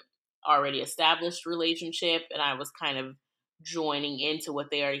was a already established relationship and I was kind of joining into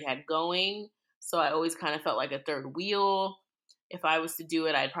what they already had going. So I always kind of felt like a third wheel. If I was to do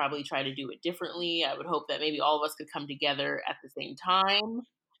it, I'd probably try to do it differently. I would hope that maybe all of us could come together at the same time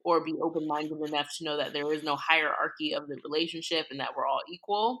or be open minded enough to know that there is no hierarchy of the relationship and that we're all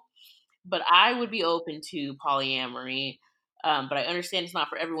equal. But I would be open to polyamory. But I understand it's not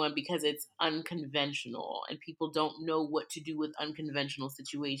for everyone because it's unconventional and people don't know what to do with unconventional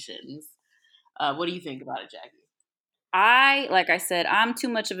situations. What do you think about it, Jackie? Like I said, I'm too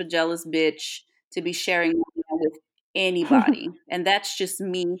much of a jealous bitch to be sharing with anybody. And that's just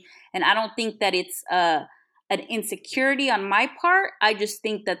me. And I don't think that it's an insecurity on my part. I just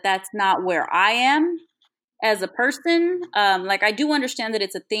think that that's not where I am as a person. Like, I do understand that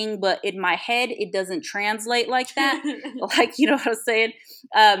it's a thing, but in my head, it doesn't translate like that. Like, you know what I'm saying?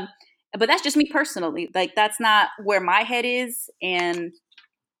 But that's just me personally. Like, that's not where my head is. And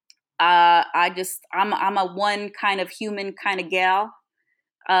I'm a one kind of human kind of gal.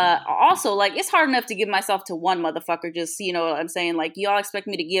 Also, like, it's hard enough to give myself to one motherfucker. Just, you know what I'm saying? Like, y'all expect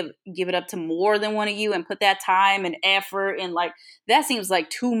me to give it up to more than one of you and put that time and effort, and like, that seems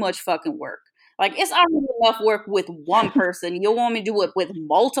like too much fucking work. Like, it's already enough work with one person. You want me to do it with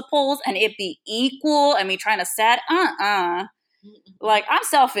multiples and it be equal? I mean, trying to like, I'm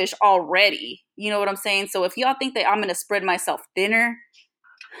selfish already. You know what I'm saying? So if y'all think that I'm gonna spread myself thinner,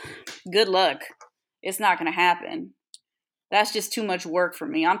 good luck. It's not gonna happen. That's just too much work for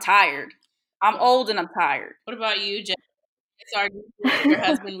me. I'm tired. I'm old and I'm tired. What about you, Jackie? Sorry, your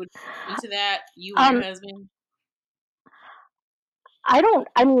husband would into that. You and your husband. I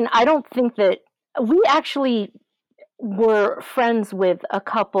don't think that we actually were friends with a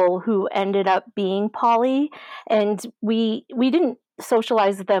couple who ended up being poly, and we didn't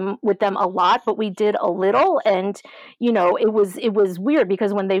socialize with them a lot, but we did a little. And it was weird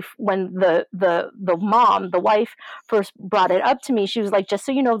because when the wife first brought it up to me, she was like, just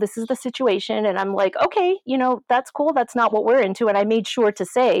so you know, this is the situation. And I'm like, okay, that's cool, that's not what we're into. And I made sure to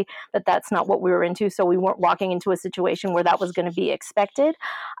say that that's not what we were into, so we weren't walking into a situation where that was going to be expected.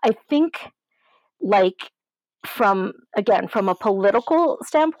 I think, like, from a political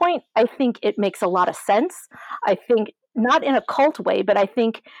standpoint, I think it makes a lot of sense. I think not in a cult way, but I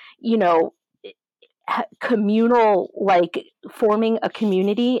think, communal, like, forming a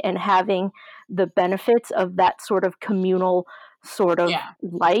community and having the benefits of that sort of communal sort of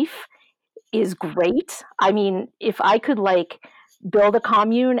life is great. I mean, if I could, like, build a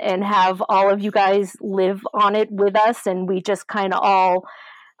commune and have all of you guys live on it with us, and we just kind of all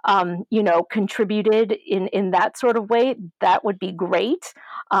contributed in that sort of way, that would be great.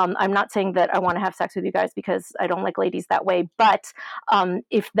 I'm not saying that I want to have sex with you guys because I don't like ladies that way, but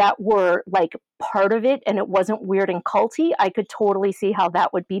if that were, like, part of it and it wasn't weird and culty, I could totally see how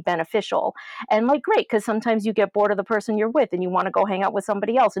that would be beneficial. And, like, great, because sometimes you get bored of the person you're with and you want to go hang out with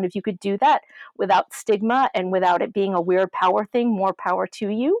somebody else. And if you could do that without stigma and without it being a weird power thing, more power to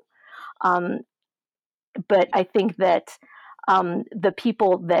you. But I think that the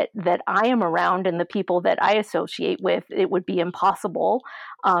people that I am around and the people that I associate with, it would be impossible,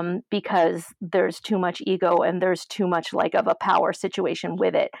 because there's too much ego and there's too much, like, of a power situation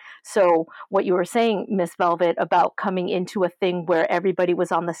with it. So what you were saying, Miss Velvet, about coming into a thing where everybody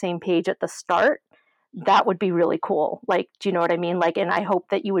was on the same page at the start, that would be really cool. Like, do you know what I mean? Like, and I hope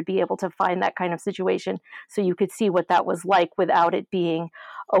that you would be able to find that kind of situation so you could see what that was like without it being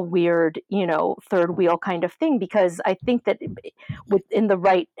a weird, third wheel kind of thing. Because I think that within the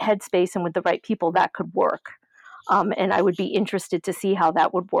right headspace and with the right people, that could work. And I would be interested to see how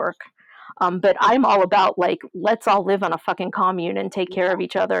that would work. But I'm all about, like, let's all live on a fucking commune and take care of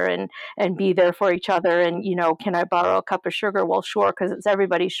each other and be there for each other. And, can I borrow a cup of sugar? Well, sure, because it's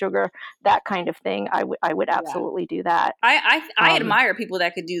everybody's sugar, that kind of thing. I would absolutely do that. I admire people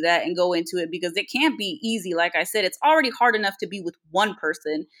that could do that and go into it, because it can't be easy. Like I said, it's already hard enough to be with one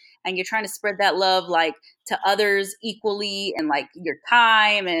person, and you're trying to spread that love, like, to others equally, and, like, your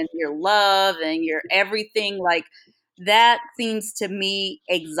time and your love and your everything. Like, that seems to me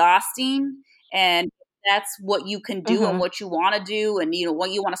exhausting. And that's what you can do and what you want to do, and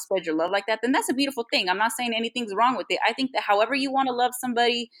when you want to spread your love like that, then that's a beautiful thing. I'm not saying anything's wrong with it. I think that however you want to love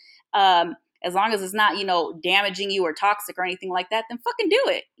somebody, as long as it's not damaging you or toxic or anything like that, then fucking do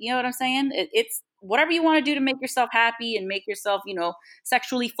it. You know what I'm saying? It's whatever you want to do to make yourself happy and make yourself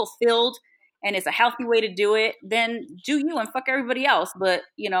sexually fulfilled, and it's a healthy way to do it, then do you and fuck everybody else. But,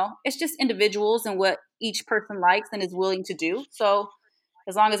 it's just individuals and what each person likes and is willing to do. So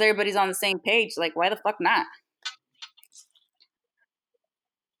as long as everybody's on the same page, like, why the fuck not?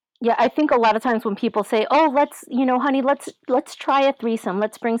 Yeah, I think a lot of times when people say, "Oh, honey, let's try a threesome.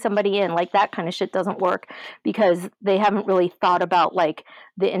 Let's bring somebody in," like, that kind of shit doesn't work because they haven't really thought about, like,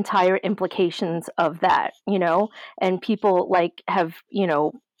 the entire implications of that, and people, like, have,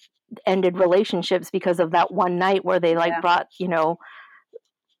 ended relationships because of that one night where they, like, brought,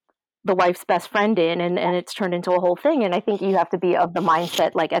 the wife's best friend in, and it's turned into a whole thing. And I think you have to be of the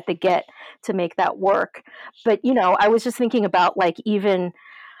mindset like at the get to make that work. But I was just thinking about like even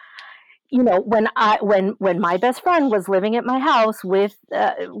when my best friend was living at my house with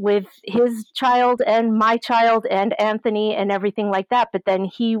his child and my child and Anthony and everything like that, but then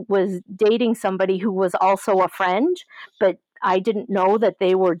he was dating somebody who was also a friend, but I didn't know that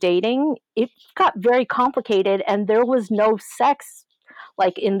they were dating. It got very complicated, and there was no sex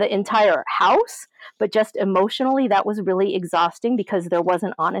like in the entire house, but just emotionally that was really exhausting because there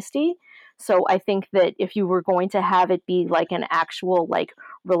wasn't honesty. So I think that if you were going to have it be like an actual like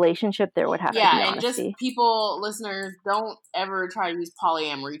relationship, there would have to be and just honesty. people, listeners, don't ever try to use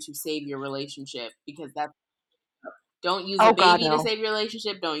polyamory to save your relationship, because don't use a Oh God, baby to no. save your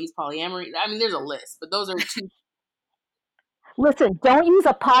relationship. Don't use polyamory. I mean, there's a list, but those are two. Listen, don't use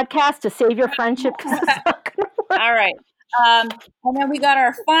a podcast to save your friendship because it's not going to work. All right. And then we got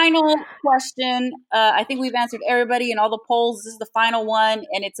our final question. I think we've answered everybody in all the polls. This is the final one,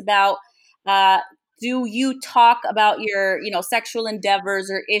 and it's about do you talk about your sexual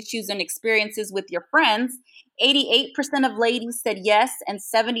endeavors or issues and experiences with your friends? 88% of ladies said yes, and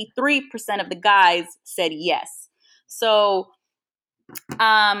 73% of the guys said yes. So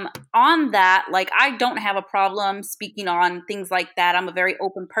on that, like, I don't have a problem speaking on things like that. I'm a very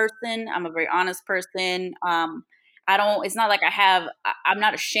open person. I'm a very honest person. I don't, it's not like I'm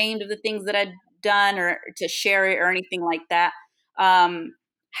not ashamed of the things that I've done or to share it or anything like that.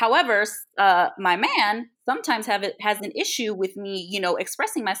 However, my man sometimes has an issue with me,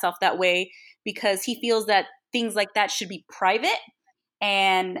 expressing myself that way because he feels that things like that should be private.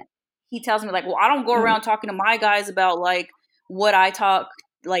 And he tells me like, well, I don't go around talking to my guys about like what I talk,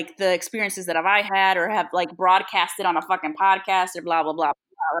 like the experiences that I had or have like broadcasted on a fucking podcast or blah, blah, blah.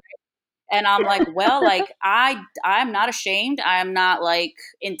 Blah. And I'm like, well, like I'm not ashamed. I'm not like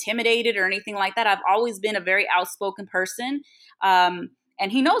intimidated or anything like that. I've always been a very outspoken person.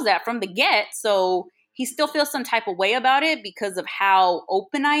 And he knows that from the get. So he still feels some type of way about it because of how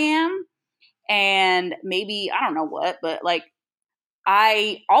open I am. And maybe, I don't know what, but like,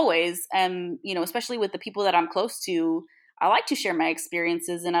 I always am, especially with the people that I'm close to, I like to share my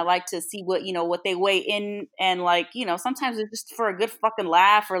experiences and I like to see what they weigh in. And like, sometimes it's just for a good fucking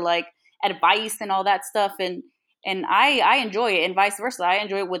laugh or like advice and all that stuff. And I enjoy it, and vice versa. I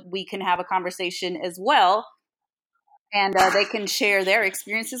enjoy it when we can have a conversation as well, and they can share their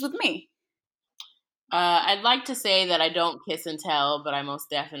experiences with me. I'd like to say that I don't kiss and tell, but I most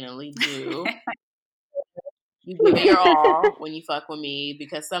definitely do. You give it your all when you fuck with me,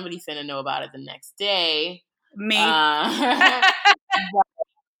 because somebody's finna know about it the next day. Me. If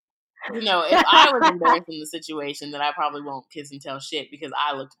I was embarrassed in the situation, then I probably won't kiss and tell shit because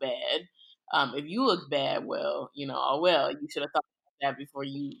I looked bad. If you looked bad, well, oh well, you should have thought about that before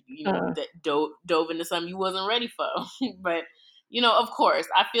you dove into something you wasn't ready for. But of course,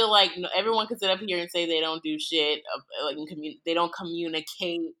 I feel like everyone can sit up here and say they don't do shit, like they don't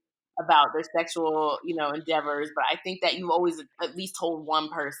communicate about their sexual endeavors. But I think that you've always at least told one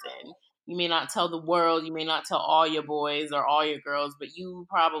person. You may not tell the world, you may not tell all your boys or all your girls, but you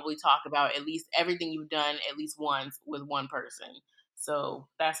probably talk about at least everything you've done at least once with one person. So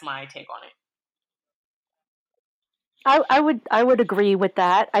that's my take on it. I would agree with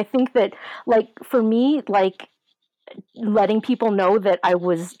that. I think that like for me, like letting people know that I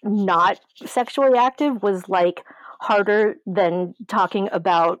was not sexually active was like harder than talking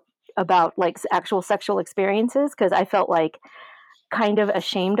about like actual sexual experiences, because I felt like kind of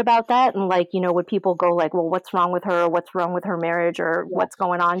ashamed about that. And like, would people go like, well, what's wrong with her? What's wrong with her marriage? Or what's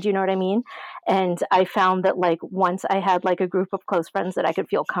going on? Do you know what I mean? And I found that like once I had like a group of close friends that I could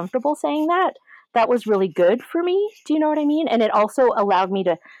feel comfortable saying that, that was really good for me. Do you know what I mean? And it also allowed me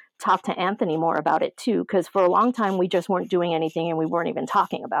to talk to Anthony more about it too, because for a long time we just weren't doing anything and we weren't even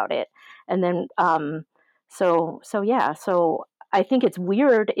talking about it. And then so yeah, so I think it's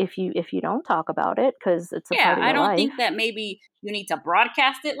weird if you don't talk about it because it's a part of your I don't life. think that maybe you need to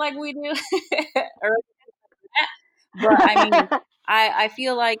broadcast it like we do, or but I mean, I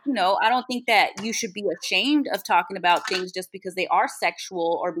feel like, I don't think that you should be ashamed of talking about things just because they are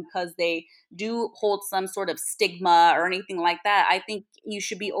sexual or because they do hold some sort of stigma or anything like that. I think you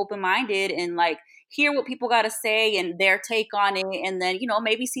should be open-minded and like hear what people got to say and their take on it, and then,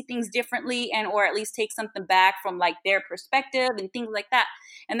 maybe see things differently, and or at least take something back from like their perspective and things like that.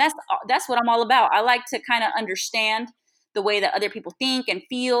 And that's what I'm all about. I like to kind of understand the way that other people think and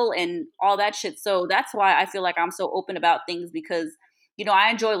feel and all that shit. So that's why I feel like I'm so open about things, because,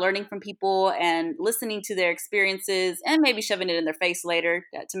 I enjoy learning from people and listening to their experiences and maybe shoving it in their face later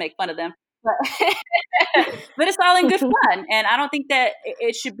to make fun of them. but, but it's all in good fun. And I don't think that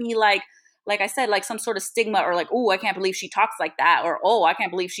it should be like I said, like some sort of stigma or like, oh, I can't believe she talks like that, or oh, I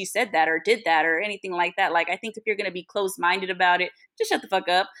can't believe she said that or did that or anything like that. Like, I think if you're going to be closed-minded about it, just shut the fuck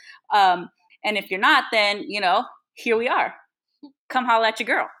up. And if you're not, then, here we are. Come holla at your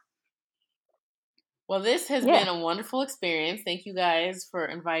girl. Well, this has been a wonderful experience. Thank you guys for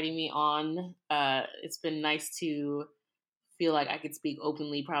inviting me on. It's been nice to feel like I could speak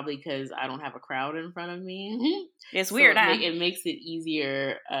openly, probably because I don't have a crowd in front of me. It's weird, huh? It makes it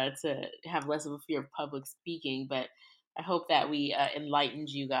easier to have less of a fear of public speaking, but I hope that we enlightened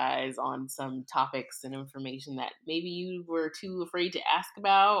you guys on some topics and information that maybe you were too afraid to ask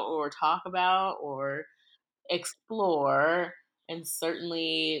about or talk about or explore. And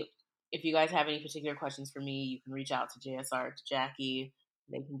certainly, if you guys have any particular questions for me, you can reach out to JSR, to Jackie.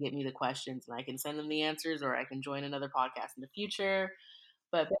 They can get me the questions and I can send them the answers, or I can join another podcast in the future.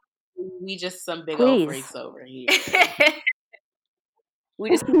 But we just some big old freaks over here. We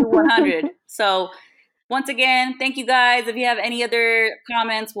just keep it 100. So once again, thank you guys. If you have any other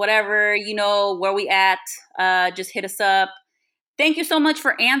comments, whatever, where we at, just hit us up. Thank you so much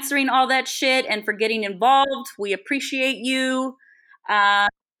for answering all that shit and for getting involved. We appreciate you.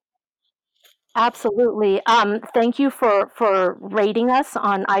 Absolutely. Thank you for rating us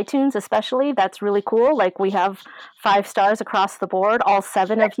on iTunes, especially. That's really cool. Like, we have 5 stars across the board, all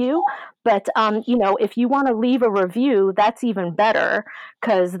 7 of you. But if you want to leave a review, that's even better,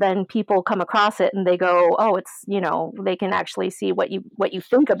 because then people come across it and they go, oh, it's, they can actually see what you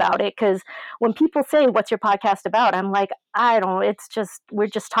think about it. Because when people say, what's your podcast about? I'm like, I don't know. It's just, we're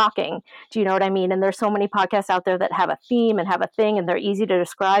just talking. Do you know what I mean? And there's so many podcasts out there that have a theme and have a thing, and they're easy to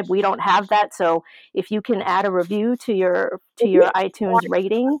describe. We don't have that. So if you can add a review to your iTunes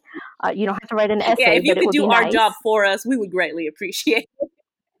rating, you don't have to write an essay. Yeah, if you but could it would do be our nice. job for us, we would greatly appreciate it.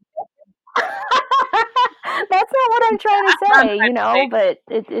 That's not what I'm trying to say, but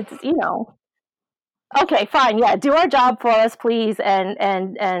it's Okay, fine. Yeah, do our job for us, please, and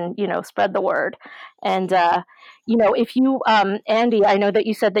spread the word. And if you, Andy, I know that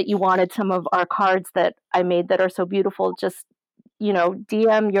you said that you wanted some of our cards that I made that are so beautiful. Just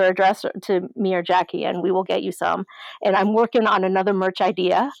DM your address to me or Jackie, and we will get you some. And I'm working on another merch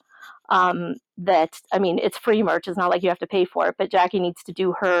idea. It's free merch. It's not like you have to pay for it. But Jackie needs to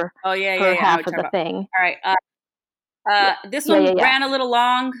do her half of the thing. All right. This one ran a little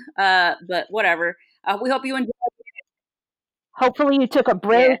long, but whatever. We hope you enjoyed it. Hopefully you took a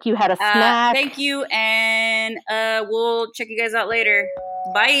break. You had a snack. Thank you, and we'll check you guys out later.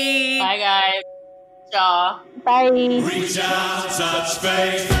 Bye. Bye, guys. Y'all. Bye. Reach out, touch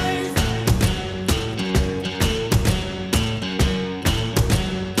faith.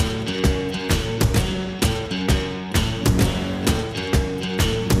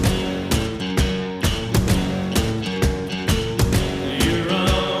 You're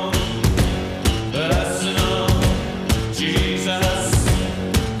wrong.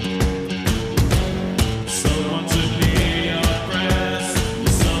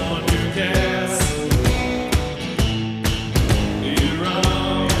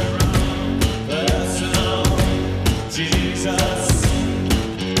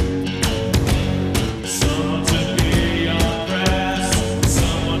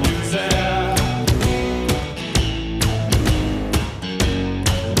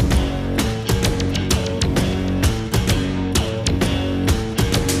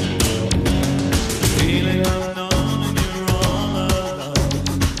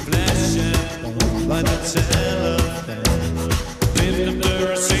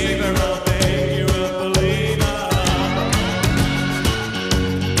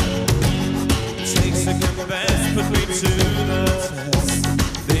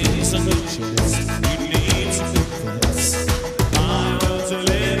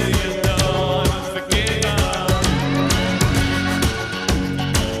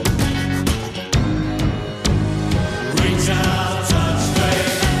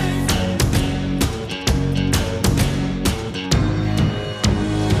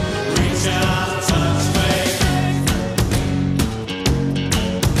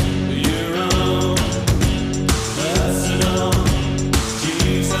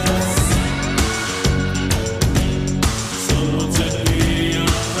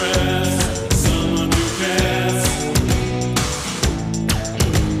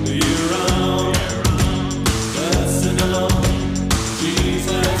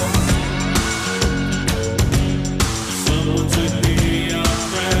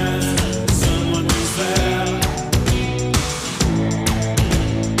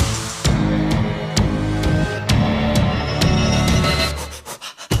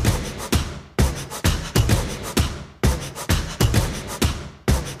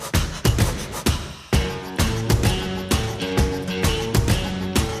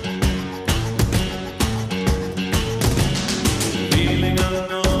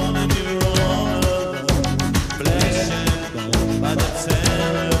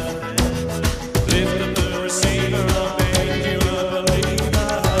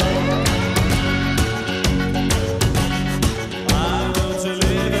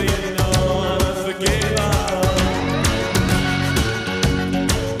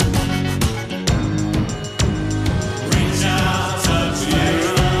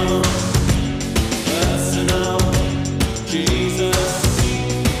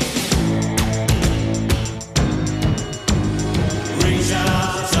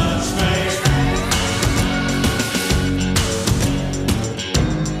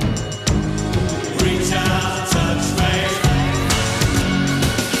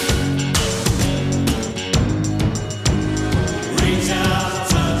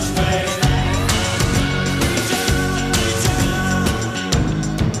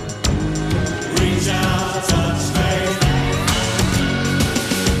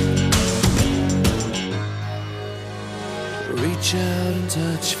 Reach out and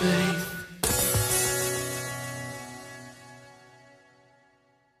touch faith.